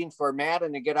was waiting for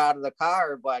Madden to get out of the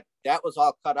car, but that was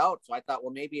all cut out. So I thought,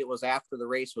 well, maybe it was after the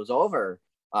race was over.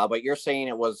 But you're saying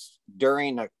it was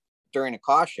during a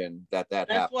caution that That's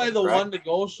happened. why the correct? One to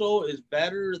Go show is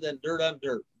better than Dirt on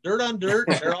Dirt. Dirt on Dirt,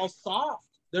 they're all soft.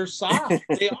 They're soft.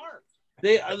 They are.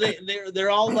 They're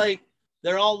all like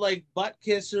butt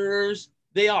kissers.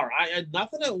 They are.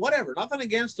 Nothing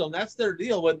against them. That's their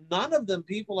deal. But none of them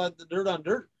people at the Dirt on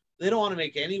Dirt, they don't want to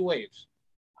make any waves.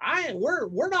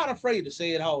 We're not afraid to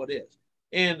say it how it is.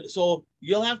 And so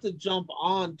you'll have to jump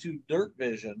on to Dirt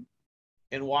Vision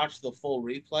and watch the full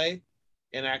replay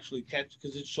and actually catch,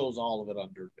 because it shows all of it on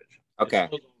Dirt Vision. Okay.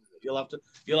 You'll have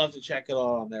to check it out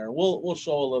on there. We'll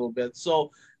show a little bit.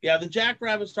 So yeah, the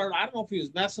jackrabbit start. I don't know if he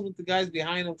was messing with the guys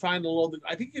behind him trying to load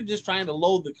I think you're just trying to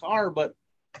load the car, but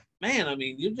man, I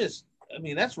mean,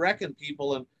 that's wrecking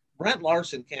people, and Brent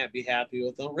Larson can't be happy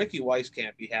with them. Ricky Weiss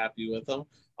can't be happy with them.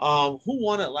 Who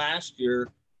won it last year?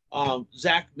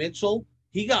 Zach Mitchell.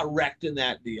 He got wrecked in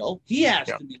that deal. He has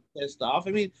to be pissed off.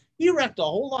 I mean, he wrecked a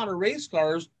whole lot of race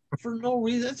cars for no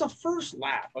reason. It's a first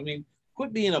lap. I mean,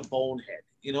 quit being a bonehead,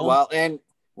 Well, and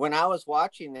when I was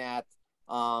watching that,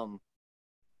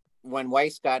 when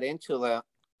Weiss got into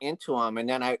him,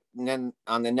 and then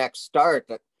on the next start,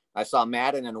 I saw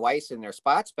Madden and Weiss in their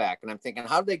spots back, and I'm thinking,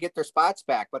 how did they get their spots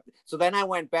back? But so then I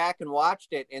went back and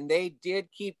watched it, and they did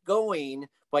keep going.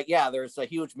 But yeah, there's a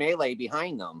huge melee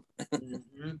behind them.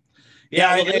 Mm-hmm.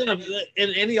 Yeah,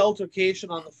 in any altercation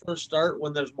on the first start,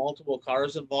 when there's multiple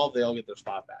cars involved, they all get their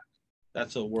spot back.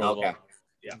 That's a world. Okay.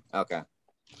 Yeah. Okay.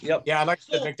 Yep. Yeah, like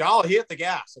I said, McDowell, he hit the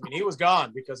gas. I mean, he was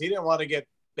gone because he didn't want to get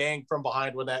banged from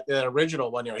behind when that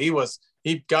original one.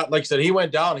 He got, like I said, he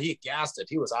went down. He gassed it.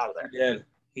 He was out of there.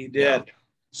 He did. Yeah.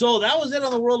 So that was it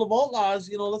on the World of Outlaws.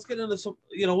 Let's get into some.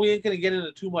 We ain't gonna get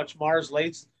into too much Mars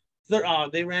Lates.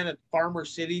 They ran at Farmer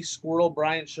City. Squirrel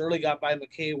Brian Shirley got by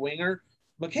McKay Winger.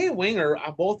 McKay Winger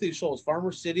on both these shows,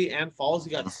 Farmer City and Falls, he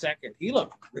got second. He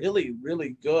looked really,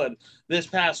 really good this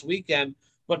past weekend.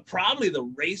 But probably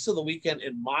the race of the weekend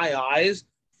in my eyes,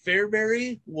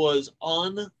 Fairbury was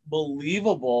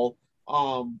unbelievable.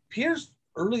 Pierce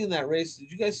early in that race,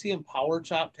 did you guys see him power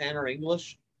chop Tanner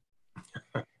English?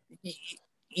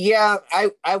 Yeah,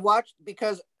 I watched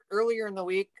because earlier in the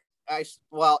week,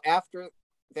 after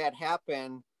that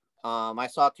happened, I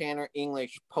saw Tanner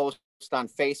English post on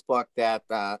Facebook that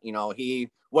he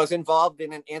was involved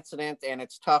in an incident, and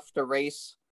it's tough to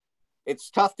race.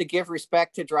 It's tough to give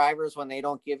respect to drivers when they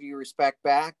don't give you respect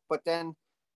back. But then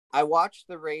I watched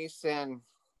the race, and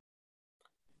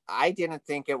I didn't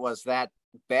think it was that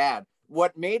bad.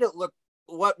 What made it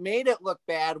look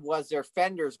bad was their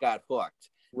fenders got hooked.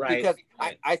 Right. Because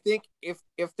I think if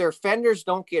their fenders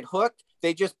don't get hooked,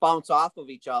 they just bounce off of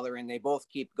each other and they both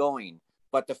keep going.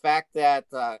 But the fact that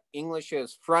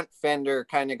English's front fender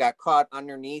kind of got caught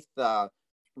underneath the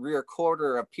rear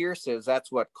quarter of Pierce's, that's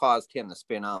what caused him to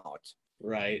spin out.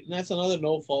 Right. And that's another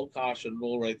no fault caution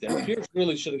rule right there. Pierce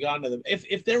really should have gone to the,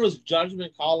 if there was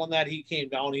judgment call on that, he came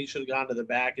down, he should have gone to the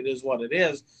back. It is what it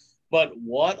is. But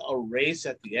what a race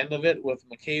at the end of it with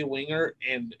McKay Winger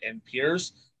and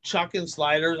Pierce chucking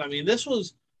sliders. I mean, this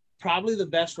was probably the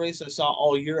best race I saw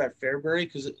all year at Fairbury,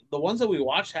 because the ones that we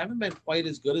watched haven't been quite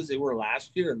as good as they were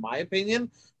last year, in my opinion.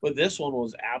 But this one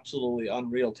was absolutely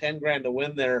unreal. 10 grand to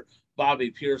win there. Bobby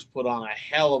Pierce put on a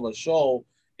hell of a show.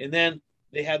 And then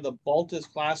they had the Baltus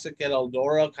Classic at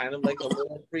Eldora, kind of like a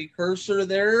little precursor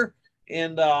there.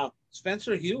 And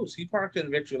Spencer Hughes, he parked in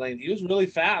victory lane. He was really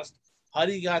fast.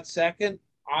 Huddy got second,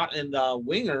 and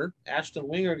Ashton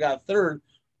Winger got third.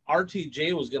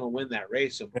 RTJ was going to win that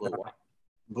race and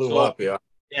blew up. Yeah.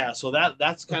 Yeah, so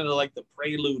that's kind of like the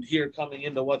prelude here coming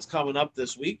into what's coming up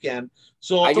this weekend.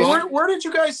 So where did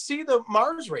you guys see the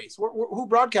Mars race? Who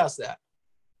broadcast that?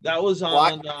 That was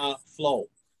on Flow.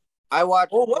 I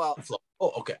watched.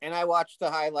 Okay. And I watched the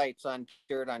highlights on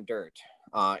Dirt on Dirt.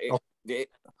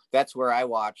 That's where I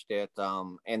watched it.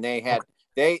 And they had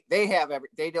they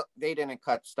didn't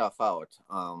cut stuff out.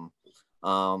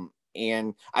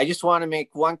 And I just want to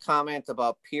make one comment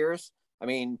about Pierce. I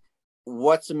mean,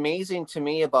 what's amazing to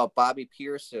me about Bobby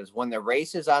Pierce is when the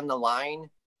race is on the line,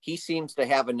 he seems to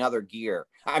have another gear.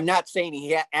 I'm not saying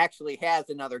he actually has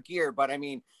another gear, but I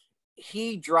mean,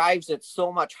 he drives it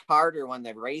so much harder when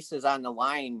the race is on the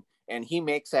line, and he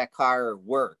makes that car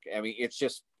work. I mean, it's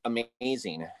just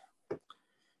amazing.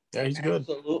 Yeah, he's good.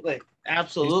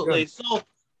 Absolutely. So,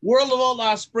 World of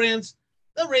Outlaw Sprints,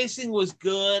 the racing was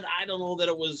good. I don't know that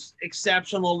it was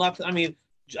exceptional. Nothing. I mean,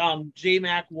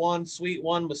 J-Mac won, Sweet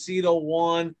won, Macedo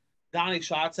won. Donnie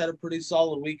Schatz had a pretty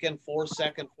solid weekend, 4th,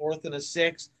 2nd, 4th, and a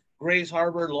 6th. Grays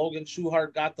Harbor, Logan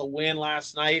Schuchart got the win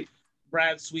last night.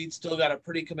 Brad Sweet still got a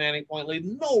pretty commanding point lead.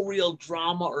 No real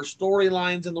drama or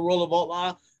storylines in the World of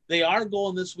Outlaw. They are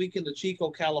going this weekend to Chico,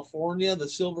 California, the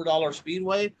Silver Dollar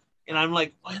Speedway. And I'm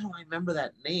like, why don't I remember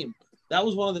that name? That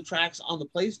was one of the tracks on the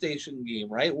PlayStation game,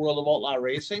 right? World of Outlaw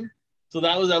Racing. So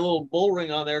that was that little bull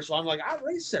ring on there. So I'm like, I've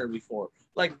raced there before,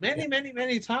 like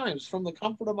many times from the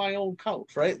comfort of my own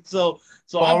couch, right? So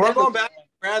we're going back to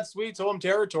Brad Sweet's home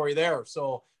territory there.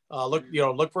 So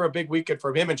look for a big weekend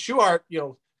for him. And Schuchart,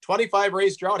 25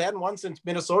 race drought, hadn't won since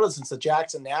Minnesota, since the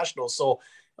Jackson Nationals. So,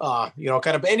 and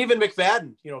even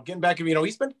McFadden, getting back,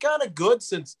 he's been kind of good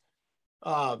since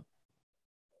the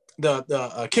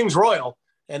Kings Royal.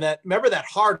 And remember that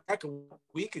hard track a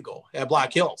week ago at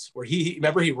Black Hills where he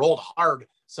rolled hard,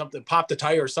 something popped a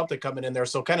tire or something coming in there.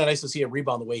 So kind of nice to see him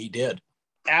rebound the way he did.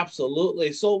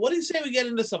 Absolutely. So what do you say we get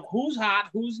into some who's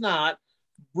hot, who's not,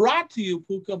 brought to you,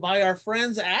 Puka, by our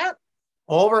friends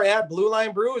over at Blue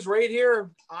Line Brews right here.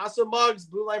 Awesome mugs,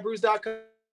 bluelinebrews.com.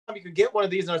 You can get one of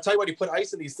these, and I'll tell you what, you put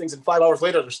ice in these things, and 5 hours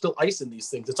later, there's still ice in these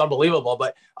things. It's unbelievable.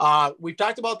 But we've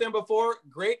talked about them before.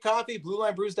 Great coffee,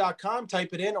 bluelinebrews.com.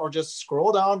 Type it in or just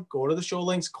scroll down, go to the show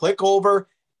links, click over.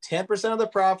 10% of the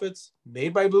profits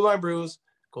made by Blue Line Brews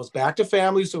goes back to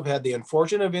families who've had the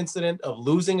unfortunate incident of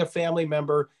losing a family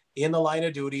member in the line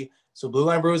of duty. So Blue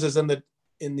Line Brews is in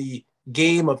the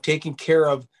game of taking care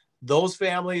of those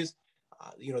families.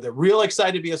 They're real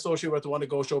excited to be associated with the One to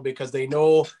Go show because they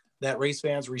know that race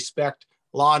fans respect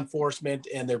law enforcement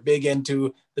and they're big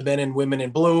into the men and women in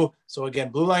blue. So again,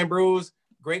 Blue Line Brews,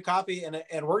 great coffee.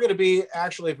 And we're going to be,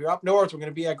 actually, if you're up north, we're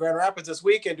going to be at Grand Rapids this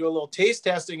weekend, do a little taste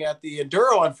testing at the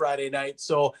Enduro on Friday night.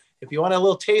 So if you want a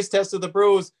little taste test of the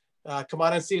brews, come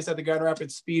on and see us at the Grand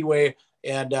Rapids Speedway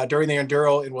and during the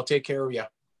Enduro, and we'll take care of you.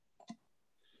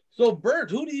 So Bert,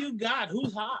 who do you got?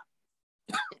 Who's hot?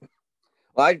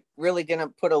 Well, I really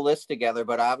didn't put a list together,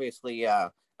 but obviously,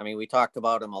 we talked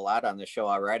about him a lot on the show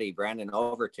already. Brandon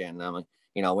Overton,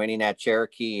 winning that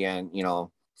Cherokee and,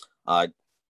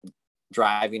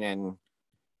 driving in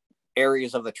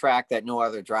areas of the track that no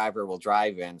other driver will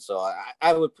drive in. So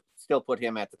I would still put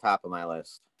him at the top of my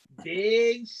list.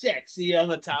 Big Sexy on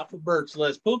the top of Bert's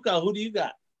list. Puka, who do you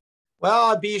got?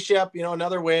 Well, Bishop,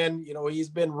 another win. He's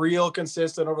been real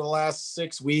consistent over the last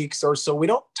 6 weeks or so. We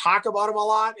don't talk about him a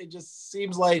lot. It just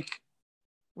seems like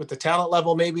with the talent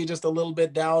level, maybe just a little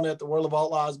bit down at the World of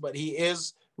Outlaws, but he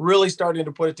is really starting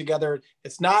to put it together.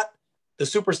 It's not the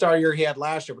superstar year he had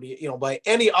last year, but by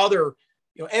any other,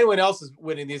 anyone else is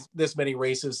winning this many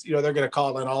races, they're going to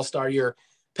call it an all-star year.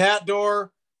 Pat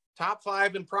Dorr, top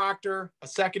 5 in Proctor, a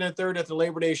second and third at the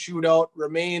Labor Day shootout,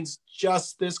 remains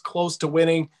just this close to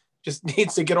winning. Just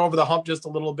needs to get over the hump just a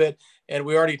little bit. And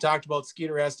we already talked about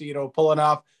Skeeter Esty, pulling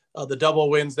off the double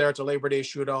wins there at the Labor Day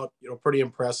shootout, pretty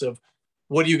impressive.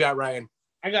 What do you got, Ryan?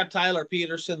 I got Tyler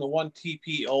Peterson, the 1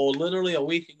 TPO. Literally a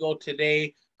week ago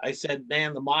today, I said,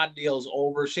 man, the mod deal's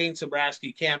over. Shane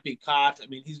Sabraski can't be caught. I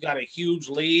mean, he's got a huge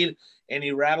lead, and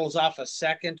he rattles off a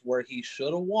second where he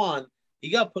should have won. He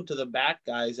got put to the back,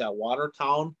 guys, at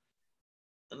Watertown.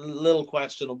 A little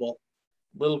questionable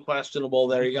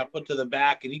there. He got put to the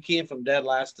back, and he came from dead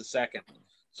last to second.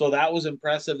 So that was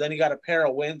impressive. Then he got a pair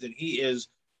of wins, and he is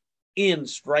in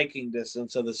striking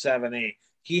distance of the 7A.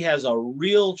 He has a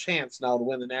real chance now to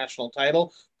win the national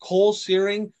title. Cole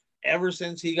Searing, ever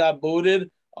since he got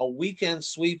booted, a weekend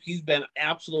sweep. He's been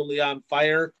absolutely on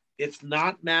fire. It's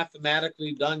not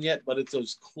mathematically done yet, but it's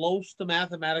as close to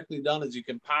mathematically done as you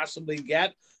can possibly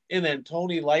get. And then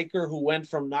Tony Liker, who went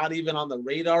from not even on the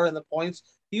radar in the points,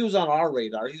 he was on our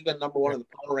radar. He's been number 1 in the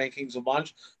power rankings a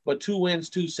bunch, but 2 wins,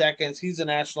 2 seconds. He's a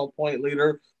national point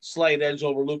leader, slight edge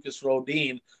over Lucas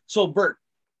Rodin. So, Bert,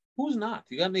 who's not?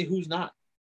 You got any who's not?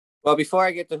 Well, before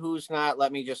I get to who's not,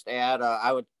 let me just add,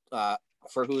 I would,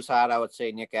 for who's hot, I would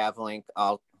say Nick Avalink.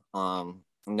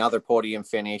 Another podium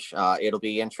finish. It'll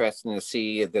be interesting to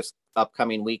see this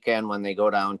upcoming weekend when they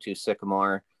go down to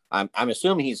Sycamore. I'm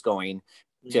assuming he's going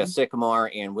to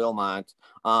Sycamore and Wilmot.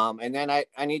 And then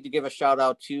I need to give a shout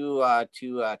out to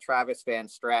Travis Van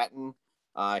Straten.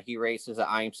 He races an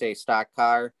IMSA stock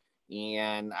car,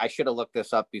 and I should have looked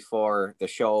this up before the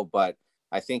show, but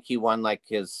I think he won like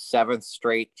his 7th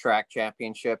straight track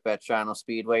championship at Shawano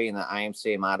Speedway in the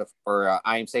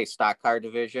IMSA stock car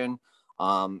division.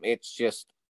 It's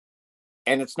just,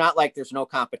 and it's not like there's no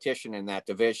competition in that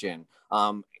division.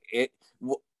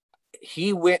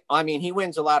 He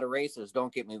wins a lot of races,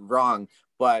 don't get me wrong,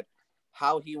 but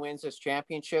how he wins his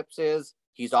championships is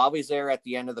he's always there at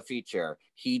the end of the feature.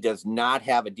 He does not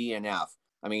have a DNF.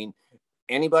 I mean,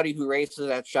 anybody who races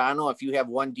at Shawano, if you have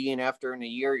 1 DNF during the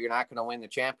year, you're not going to win the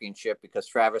championship because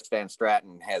Travis Van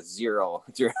Straten has 0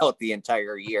 throughout the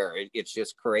entire year. It's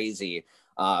just crazy,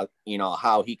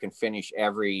 how he can finish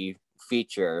every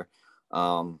feature.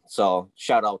 So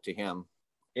shout out to him.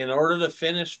 In order to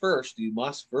finish first, you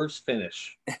must first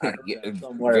finish.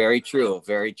 Very true.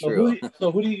 Very true. So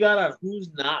who do you got on who's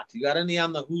not? You got any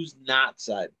on the who's not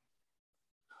side?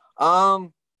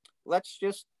 Let's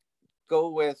just go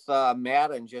with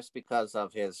Madden just because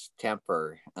of his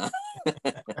temper.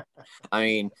 I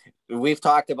mean, we've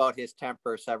talked about his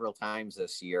temper several times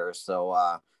this year,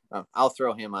 so I'll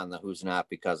throw him on the who's not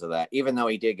because of that, even though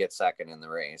he did get second in the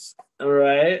race.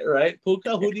 Right.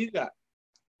 Puka, who do you got?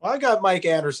 Well, I got Mike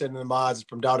Anderson in the mods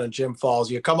from down in Jim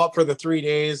Falls. You come up for the 3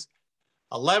 days,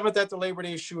 11th at the Labor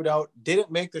Day shootout,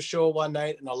 didn't make the show one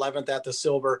night, and 11th at the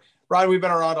Silver. Ryan, we've been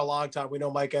around a long time. We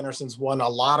know Mike Anderson's won a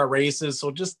lot of races,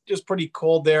 so just pretty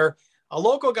cold there. A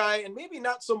local guy, and maybe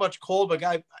not so much cold, but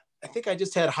guy I think I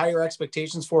just had higher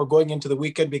expectations for going into the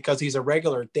weekend because he's a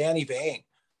regular, Danny Vang.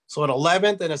 So an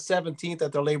 11th and a 17th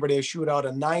at the Labor Day shootout,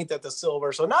 a 9th at the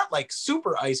Silver. So not like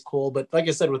super ice cold, but like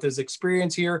I said, with his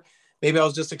experience here, maybe I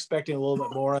was just expecting a little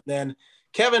bit more. And then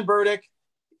Kevin Burdick,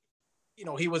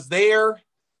 he was there,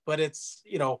 but it's,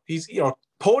 he's,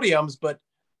 podiums, but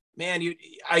man,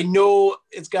 I know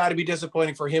it's got to be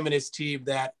disappointing for him and his team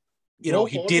that, he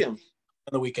did on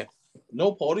the weekend.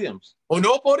 No podiums. Oh,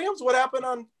 no podiums? What happened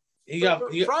on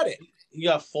Friday? He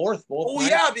got 4th. Both nights.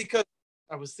 Yeah, because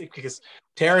I was thinking because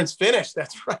Terrence finished.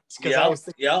 That's right. Yeah, I was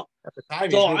thinking at the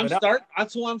time. So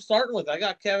that's who I'm starting with. I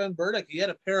got Kevin Burdick. He had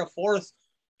a pair of 4ths,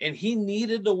 and he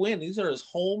needed to win. These are his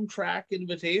home track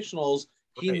invitationals.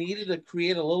 He needed to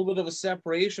create a little bit of a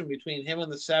separation between him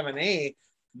and the 7A.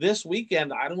 This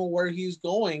weekend, I don't know where he's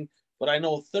going, but I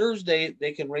know Thursday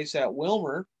they can race at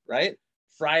Wilmer, right?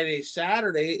 Friday,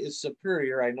 Saturday is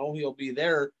Superior. I know he'll be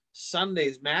there.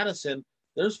 Sunday's Madison.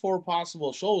 There's 4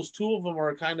 possible shows. 2 of them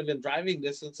are kind of in driving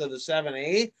distance of the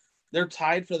 7A. They're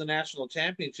tied for the national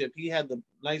championship. He had the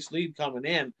nice lead coming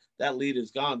in. That lead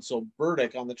is gone. So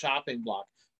Burdick on the chopping block.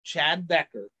 Chad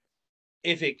Becker.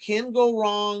 If it can go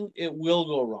wrong, it will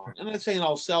go wrong. I'm not saying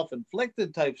all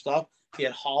self-inflicted type stuff. He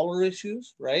had hauler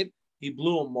issues, right? He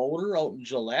blew a motor out in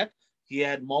Gillette. He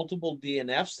had multiple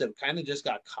DNFs that kind of just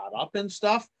got caught up in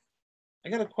stuff. I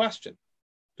got a question.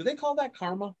 Do they call that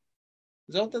karma?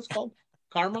 Is that what that's called?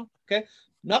 Karma? Okay.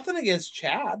 Nothing against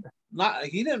Chad.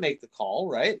 He didn't make the call,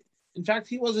 right? In fact,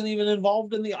 he wasn't even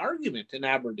involved in the argument in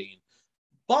Aberdeen.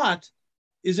 But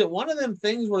is it one of them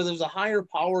things where there's a higher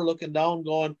power looking down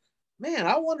going, man,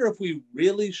 I wonder if we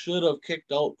really should have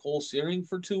kicked out Cole Searing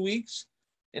for 2 weeks?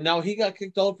 And now he got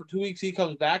kicked out for 2 weeks. He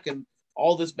comes back and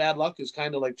all this bad luck is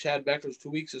kind of like Chad Becker's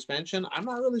 2-week suspension. I'm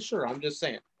not really sure. I'm just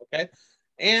saying. Okay.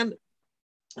 And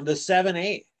the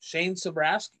 7A, Shane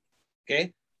Sabraski.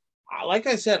 Okay. Like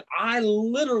I said, I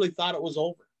literally thought it was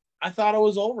over. I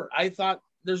thought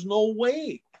there's no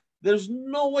way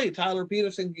Tyler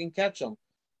Peterson can catch him.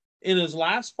 In his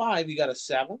last 5, he got a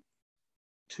 7,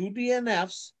 2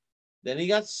 DNFs. Then he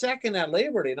got second at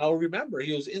Labor Day. Now remember,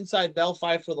 he was inside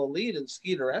Belfi for the lead, and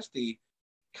Skeeter Esty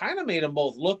kind of made them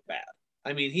both look bad.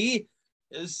 I mean,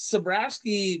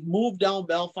 Sabraski moved down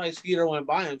Belfi, Skeeter went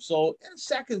by him. So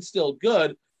second still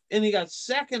good. And he got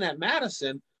second at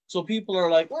Madison. So people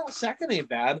are like, well, second ain't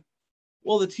bad.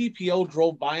 Well, the TPO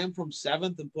drove by him from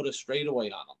 7th and put a straightaway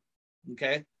on him.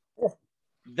 Okay.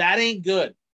 That ain't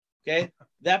good. Okay.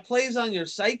 That plays on your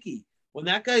psyche. When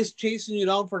that guy's chasing you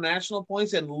down for national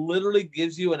points and literally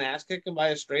gives you an ass kicking by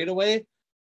a straightaway,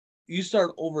 you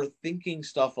start overthinking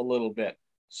stuff a little bit.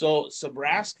 So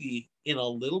Sabraski in a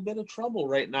little bit of trouble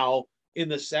right now in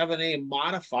the 7A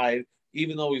modified,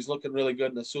 even though he's looking really good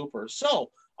in the super.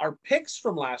 So our picks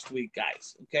from last week,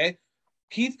 guys. Okay.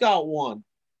 Keith got 1.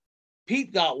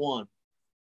 Pete got 1.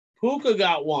 Puka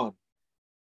got 1.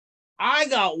 I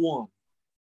got 1.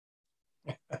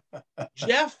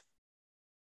 Jeff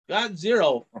got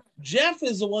 0. Jeff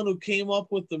is the one who came up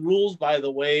with the rules, by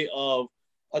the way, of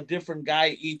a different guy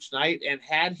each night. And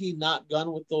had he not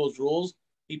gone with those rules,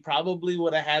 he probably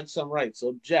would have had some right.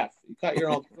 So, Jeff, you cut your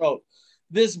own throat.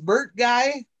 This Bert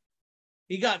guy,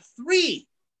 he got 3.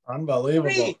 Unbelievable.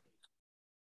 3.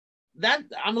 That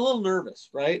I'm a little nervous,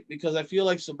 right? Because I feel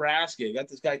like Sabraski. I got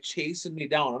this guy chasing me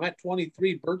down. I'm at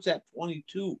 23. Bert's at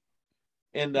 22.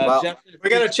 And Jeff, we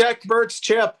got to check Bert's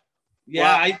chip. Yeah,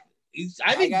 well,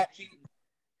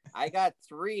 I got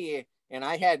 3, and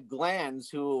I had Glenn's,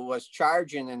 who was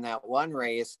charging in that one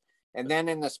race. And then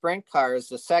in the sprint cars,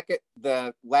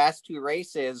 the last 2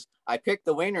 races, I picked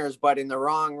the winners, but in the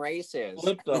wrong races.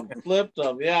 Flipped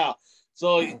them. Yeah.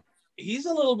 So he's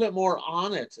a little bit more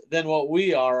on it than what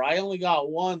we are. I only got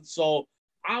 1. So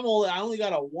I only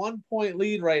got a 1-point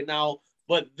lead right now.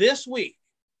 But this week,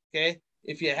 okay,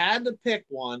 if you had to pick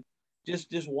one, just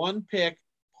one pick,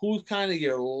 who's kind of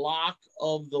your lock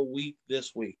of the week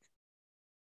this week?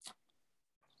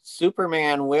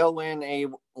 Superman will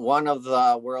win one of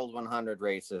the World 100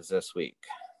 races this week.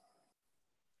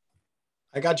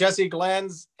 I got Jesse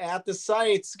Glenn's at the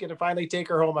sites. Going to finally take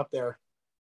her home up there.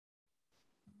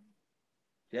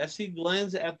 Jesse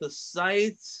Glenn's at the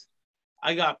sites.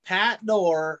 I got Pat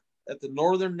Dorr at the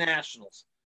Northern Nationals.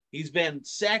 He's been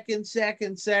second,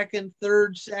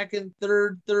 third, second,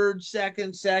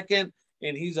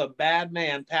 and he's a bad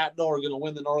man. Pat Dorr going to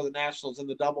win the Northern Nationals in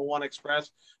the Double One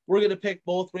Express. We're going to pick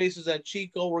both races at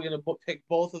Chico. We're going to pick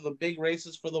both of the big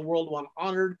races for the World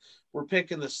 100. We're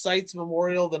picking the Sites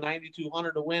Memorial, the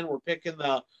 9,200 to win. We're picking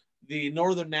the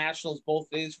Northern Nationals both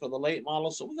days for the late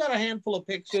model. So we got a handful of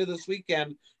picks here this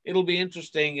weekend. It'll be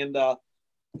interesting, and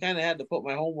kind of had to put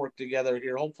my homework together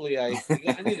here. Hopefully I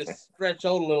need to stretch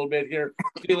out a little bit here,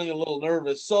 feeling a little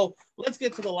nervous. So let's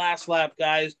get to the last lap,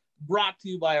 guys. Brought to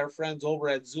you by our friends over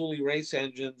at Zuli Race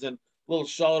Engines. And a little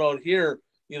shout out here,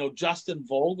 Justin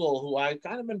Vogel, who I've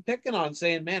kind of been picking on,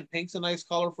 saying, man, pink's a nice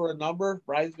color for a number.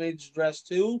 Bridesmaids dress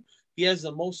too. He has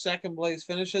the most second place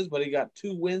finishes, but he got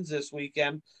 2 wins this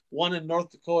weekend, one in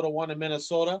North Dakota, one in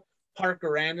Minnesota.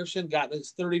 Parker Anderson got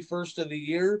his 31st of the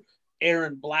year.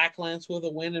 Aaron Blacklance with a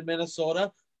win in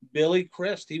Minnesota. Billy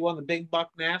Christ, he won the Big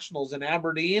Buck Nationals in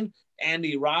Aberdeen.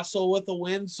 Andy Rosso with a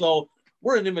win. So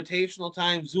we're in invitational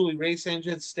time. Zuli Race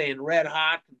Engines staying red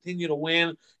hot, continue to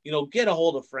win. Get a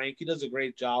hold of Frank. He does a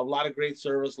great job. A lot of great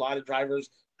service. A lot of drivers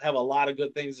have a lot of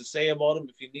good things to say about him.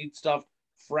 If you need stuff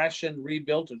fresh and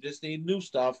rebuilt or just need new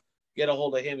stuff, get a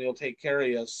hold of him. He'll take care of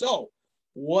you. So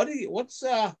what's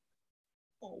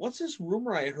this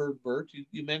rumor I heard, Bert?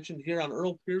 You mentioned here on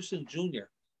Earl Pearson Jr.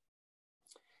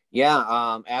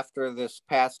 Yeah, after this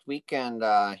past weekend,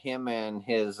 him and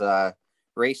his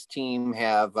race team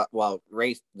have,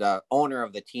 the owner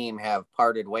of the team have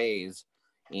parted ways.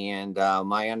 And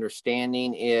my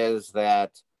understanding is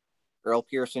that Earl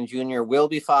Pearson Jr. will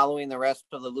be following the rest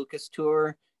of the Lucas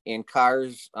Tour in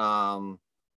cars from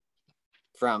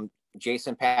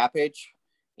Jason Papage.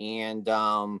 and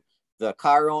the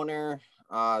car owner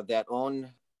that owned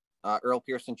Earl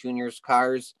Pearson Jr.'s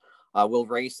cars will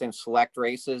race in select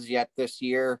races yet this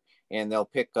year, and they'll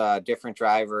pick a different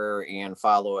driver and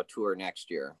follow a tour next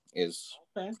year. Is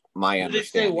my understanding.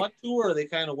 Did they say what tour? Or are they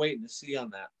kind of waiting to see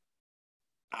on that?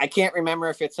 I can't remember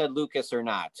if it said Lucas or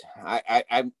not.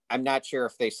 I'm not sure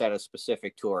if they said a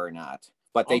specific tour or not,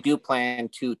 but they do plan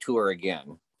to tour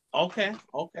again. Okay.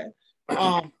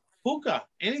 Puka,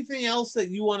 anything else that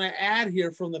you want to add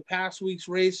here from the past week's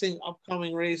racing,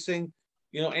 upcoming racing?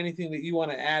 Anything that you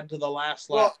want to add to the last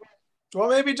lap? Well,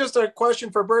 maybe just a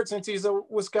question for Bert, since he's a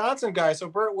Wisconsin guy. So,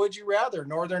 Bert, would you rather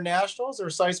Northern Nationals or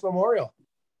Sites Memorial?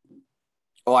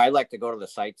 Oh, I'd like to go to the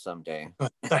site someday.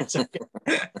 Wasn't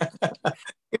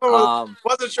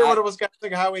sure what it was going to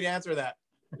think, how we'd answer that.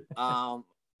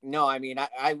 No, I mean,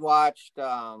 I watched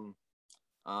some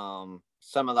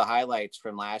of the highlights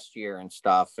from last year and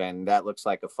stuff, and that looks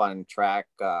like a fun track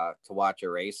to watch a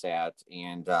race at.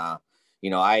 And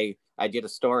I did a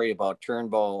story about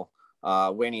Turnbull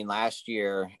winning last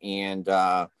year, and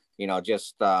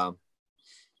just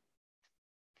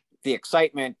the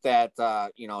excitement that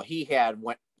he had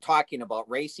when talking about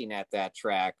racing at that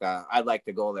track. I'd like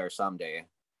to go there someday.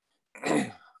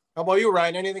 How about you,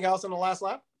 Ryan? Anything else on the last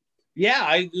lap? Yeah,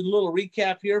 I did a little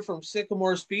recap here from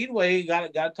Sycamore Speedway.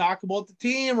 Got to talk about the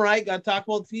team, right? Got to talk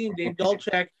about the team. Dave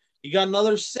Dulchek, he got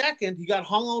another second. He got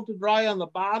hung out to dry on the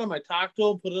bottom. I talked to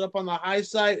him, put it up on the high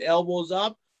side, elbows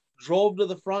up, drove to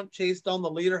the front, chased down the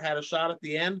leader, had a shot at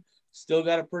the end. Still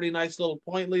got a pretty nice little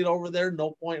point lead over there.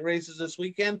 No point races this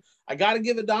weekend. I got to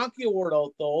give a donkey award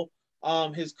out, though.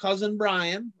 His cousin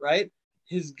Brian, right?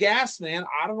 His gas man,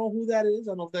 I don't know who that is.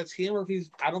 I don't know if that's him or I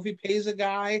don't know if he pays a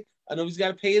guy. I know he's got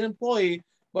to pay an employee.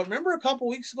 But remember a couple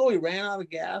weeks ago, he ran out of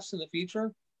gas in the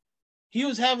feature? He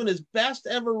was having his best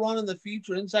ever run in the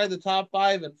feature inside the top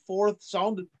 5 and fourth.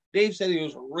 Dave said he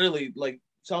was really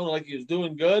sounded like he was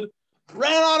doing good.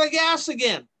 Ran out of gas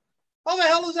again. How the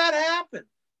hell does that happen?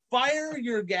 Fire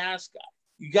your gas guy.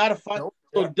 You got to fire. Nope.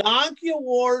 So donkey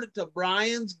award to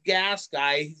Brian's gas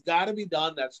guy. He's got to be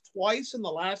done. That's twice in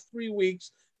the last 3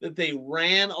 weeks that they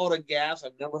ran out of gas.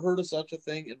 I've never heard of such a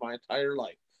thing in my entire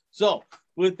life. So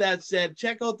with that said,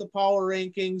 check out the power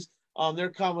rankings. They're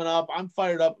coming up. I'm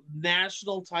fired up.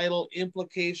 National title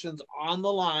implications on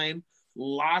the line.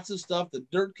 Lots of stuff. The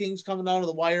Dirt Kings coming down to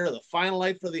the wire. The final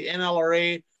light for the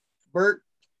NLRA. Bert,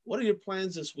 what are your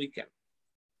plans this weekend?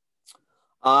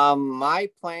 My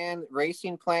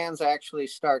racing plans actually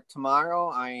start tomorrow.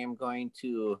 I am going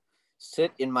to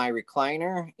sit in my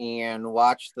recliner and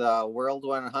watch the World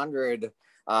 100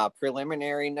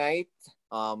 preliminary night.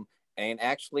 And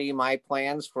actually my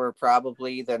plans for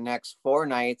probably the next 4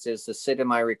 nights is to sit in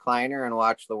my recliner and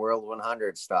watch the World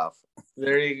 100 stuff.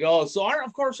 There you go. So our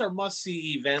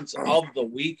must-see events of the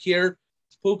week here,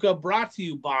 Puka, brought to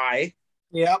you by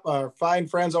our fine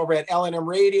friends over at L&M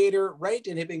Radiator, right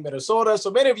in Hibbing, Minnesota. So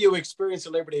many of you experienced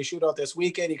the Labor Day Shootout this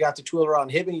weekend. You got to tour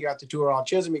around Hibbing, you got to tour around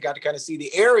Chisholm, you got to kind of see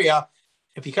the area.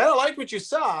 If you kind of liked what you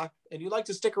saw and you'd like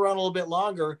to stick around a little bit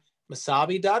longer,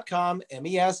 Mesabi.com,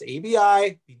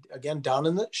 MESABI, again, down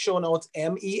in the show notes,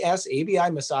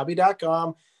 MESABI,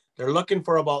 Mesabi.com. They're looking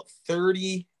for about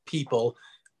 30 people.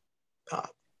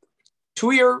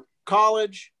 2-year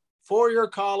college, 4-year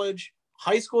college,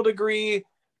 high school degree,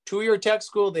 2-year tech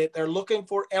school. They're looking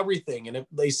for everything. And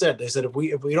they said if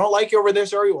we don't like you over in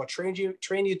this area, we'll train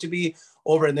you to be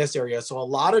over in this area. So a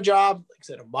lot of jobs, like I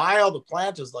said, a mile. The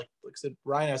plant is like I said,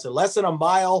 Ryan, I said less than a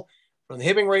mile from the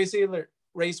Hibbing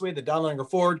Raceway, the Donlanger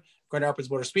Ford. Grand Rapids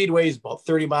Motor Speedway is about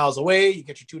 30 miles away. You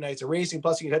get your 2 nights of racing.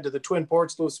 Plus you can head to the Twin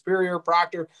Ports, Louis Superior,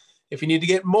 Proctor, if you need to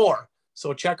get more.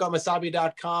 So check out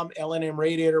Mesabi.com, L&M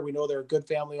Radiator. We know they're a good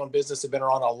family-owned business. They've been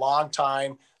around a long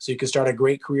time, so you can start a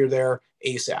great career there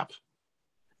ASAP.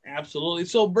 Absolutely.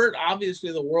 So, Bert,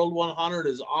 obviously the World 100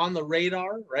 is on the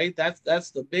radar, right?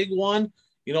 That's the big one.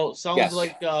 It sounds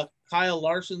like Kyle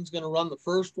Larson's going to run the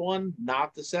first one,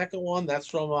 not the second one. That's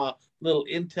from a little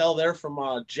intel there from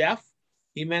Jeff.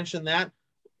 He mentioned that.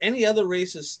 Any other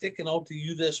races sticking out to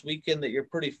you this weekend that you're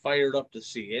pretty fired up to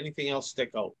see? Anything else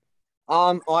stick out?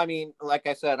 Well, I mean, like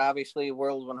I said, obviously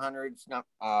World 100's not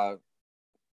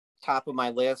top of my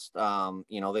list.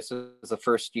 This is the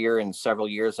first year in several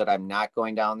years that I'm not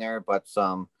going down there, but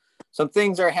some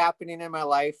things are happening in my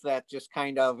life that just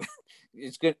kind of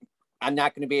is good. I'm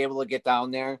not going to be able to get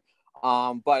down there.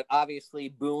 But obviously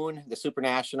Boone, the Super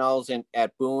Nationals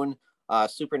at Boone,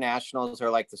 Super Nationals are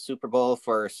like the Super Bowl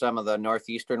for some of the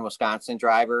Northeastern Wisconsin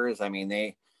drivers. I mean,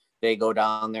 they go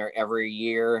down there every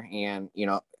year, and,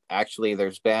 actually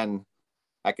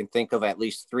I can think of at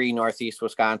least 3 Northeast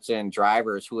Wisconsin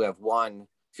drivers who have won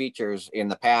features in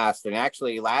the past. And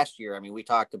actually last year, I mean, we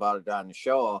talked about it on the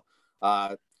show.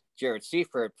 Jared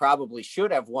Seifert probably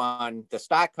should have won the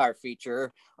stock car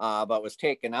feature, but was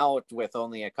taken out with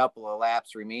only a couple of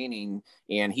laps remaining.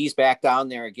 And he's back down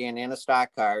there again in a stock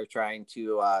car trying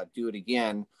to do it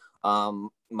again.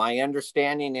 My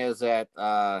understanding is that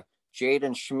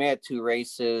Jaden Schmidt, who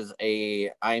races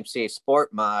a IMCA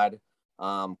Sport Mod,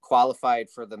 qualified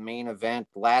for the main event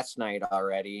last night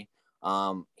already.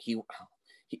 He,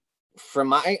 from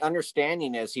my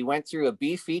understanding, is he went through a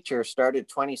B feature, started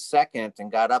 22nd,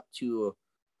 and got up to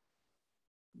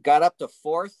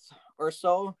fourth or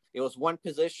so. It was one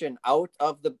position out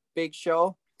of the big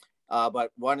show,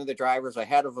 but one of the drivers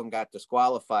ahead of him got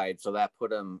disqualified, so that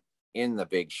put him in the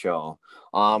big show.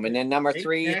 And then number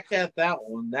 3, tack at that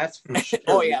one, that's for sure.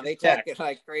 Oh yeah, they tack it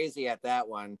like crazy at that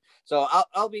one. So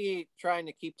I'll be trying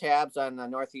to keep tabs on the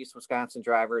Northeast Wisconsin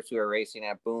drivers who are racing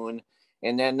at Boone.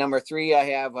 And then number 3, I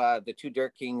have the 2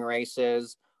 Dirt King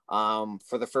races.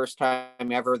 For the first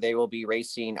time ever, they will be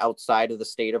racing outside of the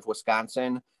state of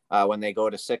Wisconsin when they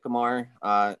go to Sycamore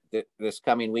this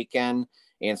coming weekend.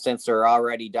 And since they're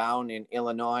already down in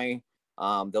Illinois,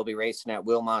 they'll be racing at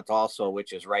Wilmot also,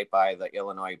 which is right by the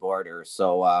Illinois border.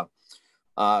 So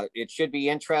it should be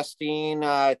interesting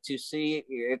to see.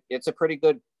 It's a pretty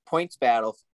good points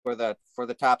battle for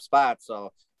the top spot.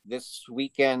 So this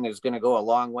weekend is going to go a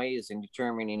long ways in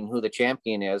determining who the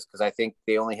champion is, because I think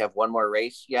they only have one more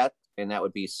race yet, and that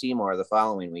would be Seymour the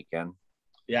following weekend.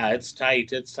 Yeah, it's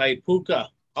tight. It's tight. Puka,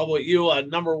 how about you?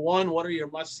 Number 1, what are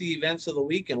your must-see events of the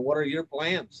week, and what are your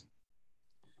plans?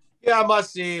 Yeah,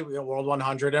 must see World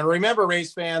 100. And remember,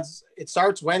 race fans, it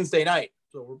starts Wednesday night.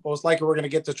 So most likely we're going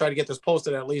to try to get this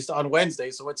posted at least on Wednesday.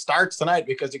 So it starts tonight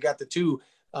because you got the 2.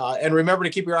 And remember to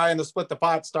keep your eye on the split the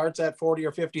pot. Starts at 40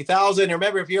 or 50,000.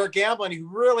 Remember, if you're gambling, you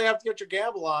really have to get your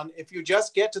gamble on. If you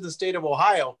just get to the state of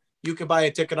Ohio, you can buy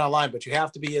a ticket online, but you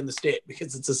have to be in the state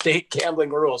because it's a state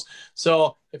gambling rules.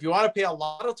 So if you want to pay a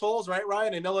lot of tolls, right,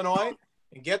 Ryan, in Illinois,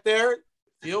 and get there,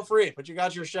 feel free. But you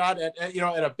got your shot at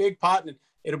a big pot, and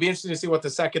it'll be interesting to see what the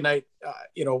second night,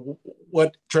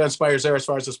 what transpires there as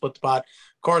far as the split the pot.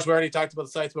 Of course, we already talked about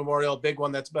the Sites Memorial, big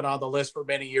one that's been on the list for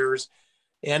many years.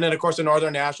 And then, of course, the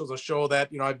Northern Nationals, a show that,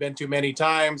 I've been to many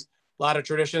times, a lot of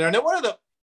tradition there. And then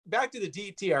back to the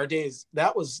DTR days,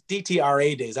 that was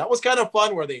DTRA days. That was kind of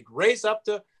fun where they'd race up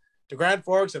to Grand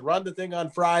Forks and run the thing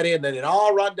on Friday, and then it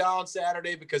all run down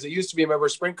Saturday, because it used to be, remember,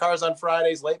 sprint cars on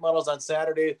Fridays, late models on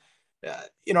Saturday.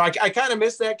 I kind of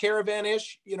miss that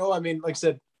caravan-ish, I mean, like I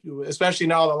said, especially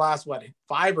now the last,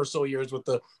 5 or so years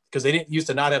because they didn't used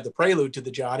to not have the prelude to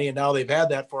the Johnny, and now they've had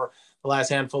that for the last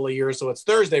handful of years. So it's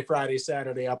Thursday, Friday,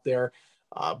 Saturday up there.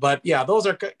 But yeah, those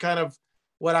are kind of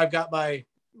what I've got my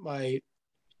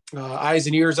eyes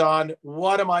and ears on.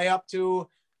 What am I up to? I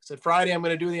said Friday, I'm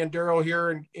going to do the Enduro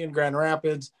here in Grand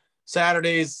Rapids.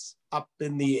 Saturday's up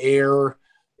in the air.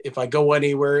 If I go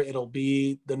anywhere, it'll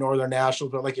be the Northern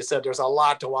Nationals. But like you said, there's a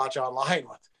lot to watch online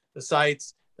with the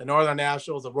sites, the Northern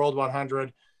Nationals, the World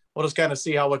 100. We'll just kind of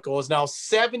see how it goes. Now,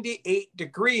 78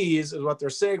 degrees is what they're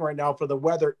saying right now for the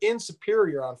weather in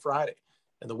Superior on Friday.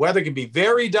 And the weather can be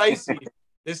very dicey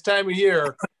this time of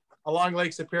year along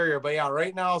Lake Superior. But yeah,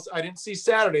 right now, I didn't see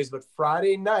Saturdays, but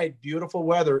Friday night, beautiful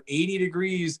weather, 80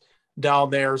 degrees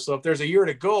down there. So if there's a year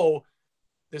to go,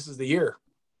 this is the year.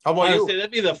 How about you?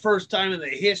 That'd be the first time in the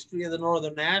history of the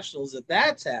Northern Nationals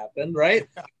that's happened, right?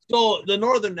 So the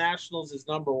Northern Nationals is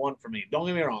number 1 for me. Don't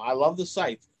get me wrong. I love the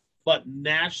sites, but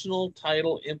national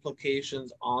title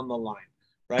implications on the line,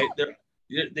 right?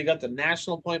 They got the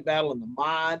national point battle in the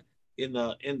mod, in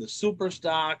the super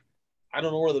stock. I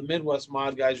don't know where the Midwest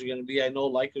mod guys are going to be. I know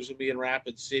Liker's going to be in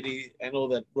Rapid City. I know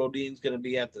that Rodine's going to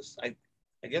be at the.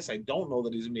 I guess I don't know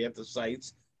that he's going to be at the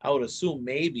sites. I would assume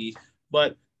maybe,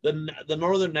 but the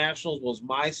Northern Nationals was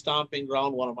my stomping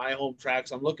ground, one of my home tracks.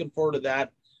 I'm looking forward to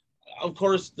that. Of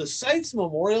course, the Sites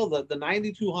Memorial, the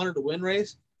 9,200 to win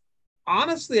race.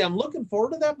 Honestly, I'm looking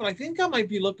forward to that, but I think I might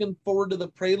be looking forward to the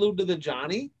prelude to the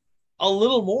Johnny a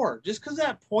little more, just because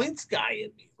that points guy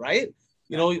in me, right?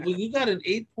 When you got an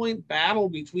 8-point battle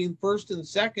between first and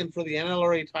second for the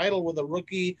NLRA title with a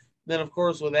rookie, then of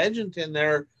course with Edgerton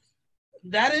there,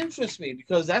 that interests me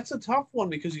because that's a tough one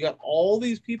because you got all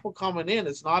these people coming in.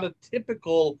 It's not a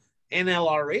typical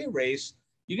NLRA race.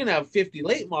 You can have 50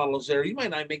 late models there. You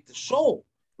might not make the show,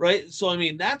 right? So, I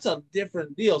mean, that's a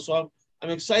different deal. So I'm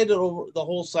excited over the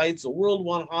whole sites, the World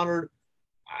 100.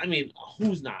 I mean,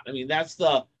 who's not? I mean,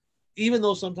 even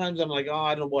though sometimes I'm like,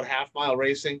 I don't know about half mile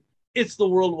racing, it's the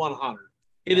World 100.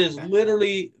 It is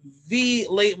literally the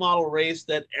late model race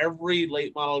that every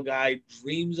late model guy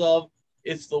dreams of.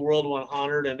 It's the World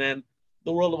 100. And then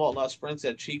the World of Outlaw Sprints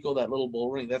at Chico, that little bull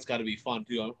ring. That's got to be fun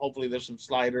too. Hopefully, there's some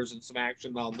sliders and some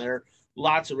action down there.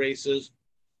 Lots of races.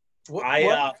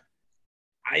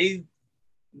 I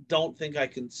don't think I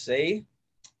can say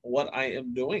what I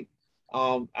am doing.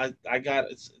 I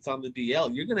got it's on the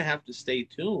DL. You're gonna have to stay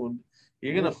tuned.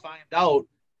 You're gonna find out.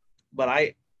 But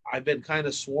I've been kind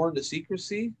of sworn to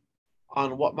secrecy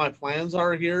on what my plans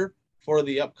are here for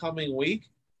the upcoming week.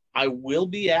 I will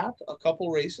be at a couple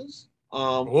races.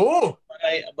 But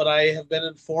I have been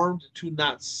informed to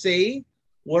not say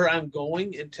where I'm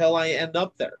going until I end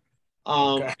up there.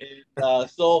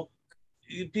 So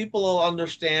people will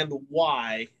understand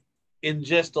why in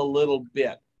just a little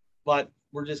bit, but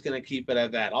we're just going to keep it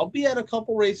at that. I'll be at a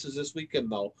couple races this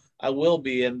weekend, though. I will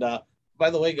be. And by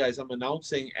the way, guys, I'm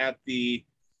announcing at the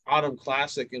Autumn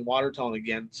Classic in Watertown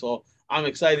again. So I'm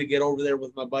excited to get over there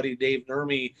with my buddy Dave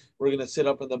Nermy. We're going to sit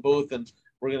up in the booth and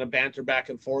we're going to banter back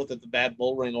and forth at the Bad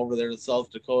Bull Ring over there in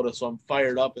South Dakota. So I'm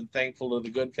fired up and thankful to the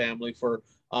Good family for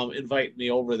inviting me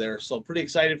over there. So pretty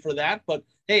excited for that. But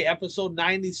hey, episode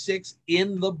 96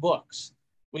 in the books.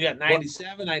 We got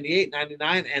 97, 98,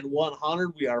 99, and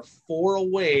 100. We are 4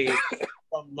 away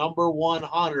from number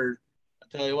 100.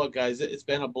 I tell you what, guys, it's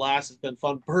been a blast. It's been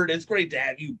fun. Bert, it's great to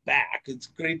have you back. It's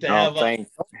great to have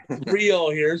Rio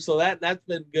here. So that's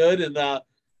been good. And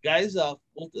guys,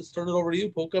 let's turn it over to you,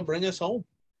 Puka. Bring us home.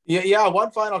 Yeah.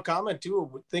 One final comment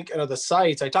too. Thinking of the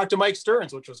sites, I talked to Mike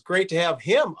Stearns, which was great to have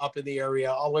him up in the area,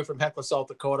 all the way from Hecla, South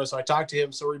Dakota. So I talked to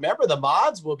him. So remember, the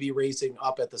mods will be racing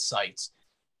up at the sites.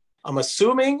 I'm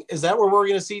assuming, is that where we're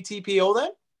going to see TPO then?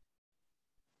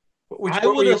 I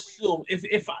would assume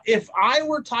if I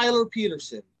were Tyler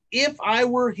Peterson, if I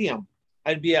were him,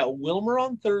 I'd be at Wilmer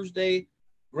on Thursday,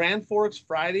 Grand Forks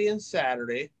Friday and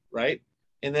Saturday, right?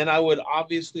 And then I would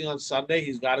obviously on Sunday,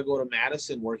 he's got to go to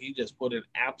Madison where he just put an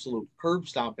absolute curb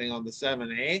stomping on the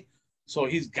 7A. So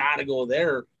he's got to go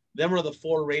there. Them are the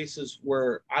 4 races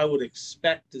where I would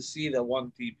expect to see the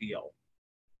 1 TPO.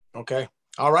 Okay.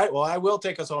 All right. Well, I will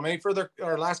take us home. Any further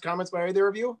or last comments by either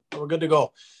of you? We're good to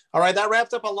go. All right. That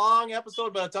wraps up a long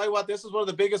episode, but I'll tell you what, this is one of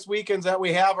the biggest weekends that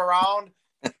we have around.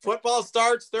 Football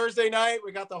starts Thursday night.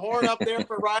 We got the horn up there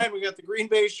for Ryan. We got the Green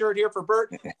Bay shirt here for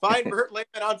Bert. Find Bert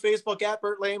Lehman on Facebook at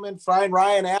Bert Lehman. Find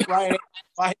Ryan at Ryan.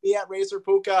 Find me at Racer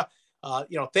Puka.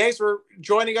 Thanks for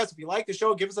joining us. If you like the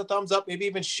show, give us a thumbs up. Maybe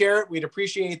even share it. We'd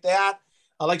appreciate that.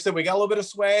 Like I said, we got a little bit of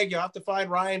swag. You'll have to find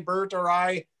Ryan, Bert, or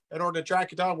I in order to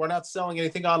track it down. We're not selling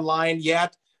anything online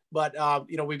yet, but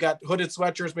we've got hooded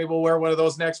sweatshirts. Maybe we'll wear one of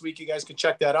those next week. You guys can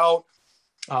check that out.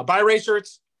 Buy race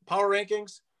shirts, power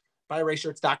rankings,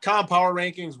 buyraceshirts.com. Power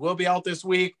rankings will be out this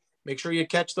week. Make sure you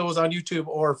catch those on YouTube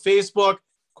or Facebook.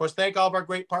 Of course, thank all of our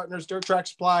great partners, Dirt Track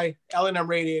Supply, L&M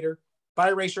Radiator,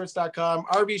 buyraceshirts.com,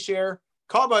 RV Share,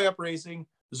 Cowboy Up Racing,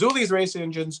 Zuli's Race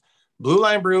Engines, Blue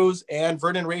Line Brews, and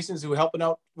Vernon Racings, who are helping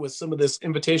out with some of this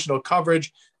invitational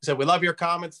coverage. So we love your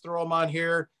comments. Throw them on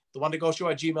here. The One to Go Show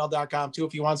at gmail.com too,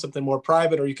 if you want something more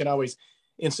private, or you can always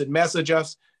instant message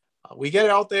us. We get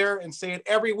it out there and say it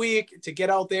every week to get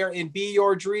out there and be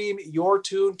your dream. You're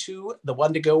tuned to the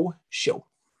One to Go Show.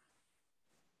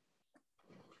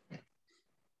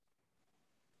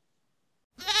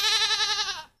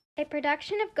 A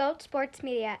production of Goat Sports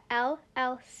Media,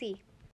 LLC.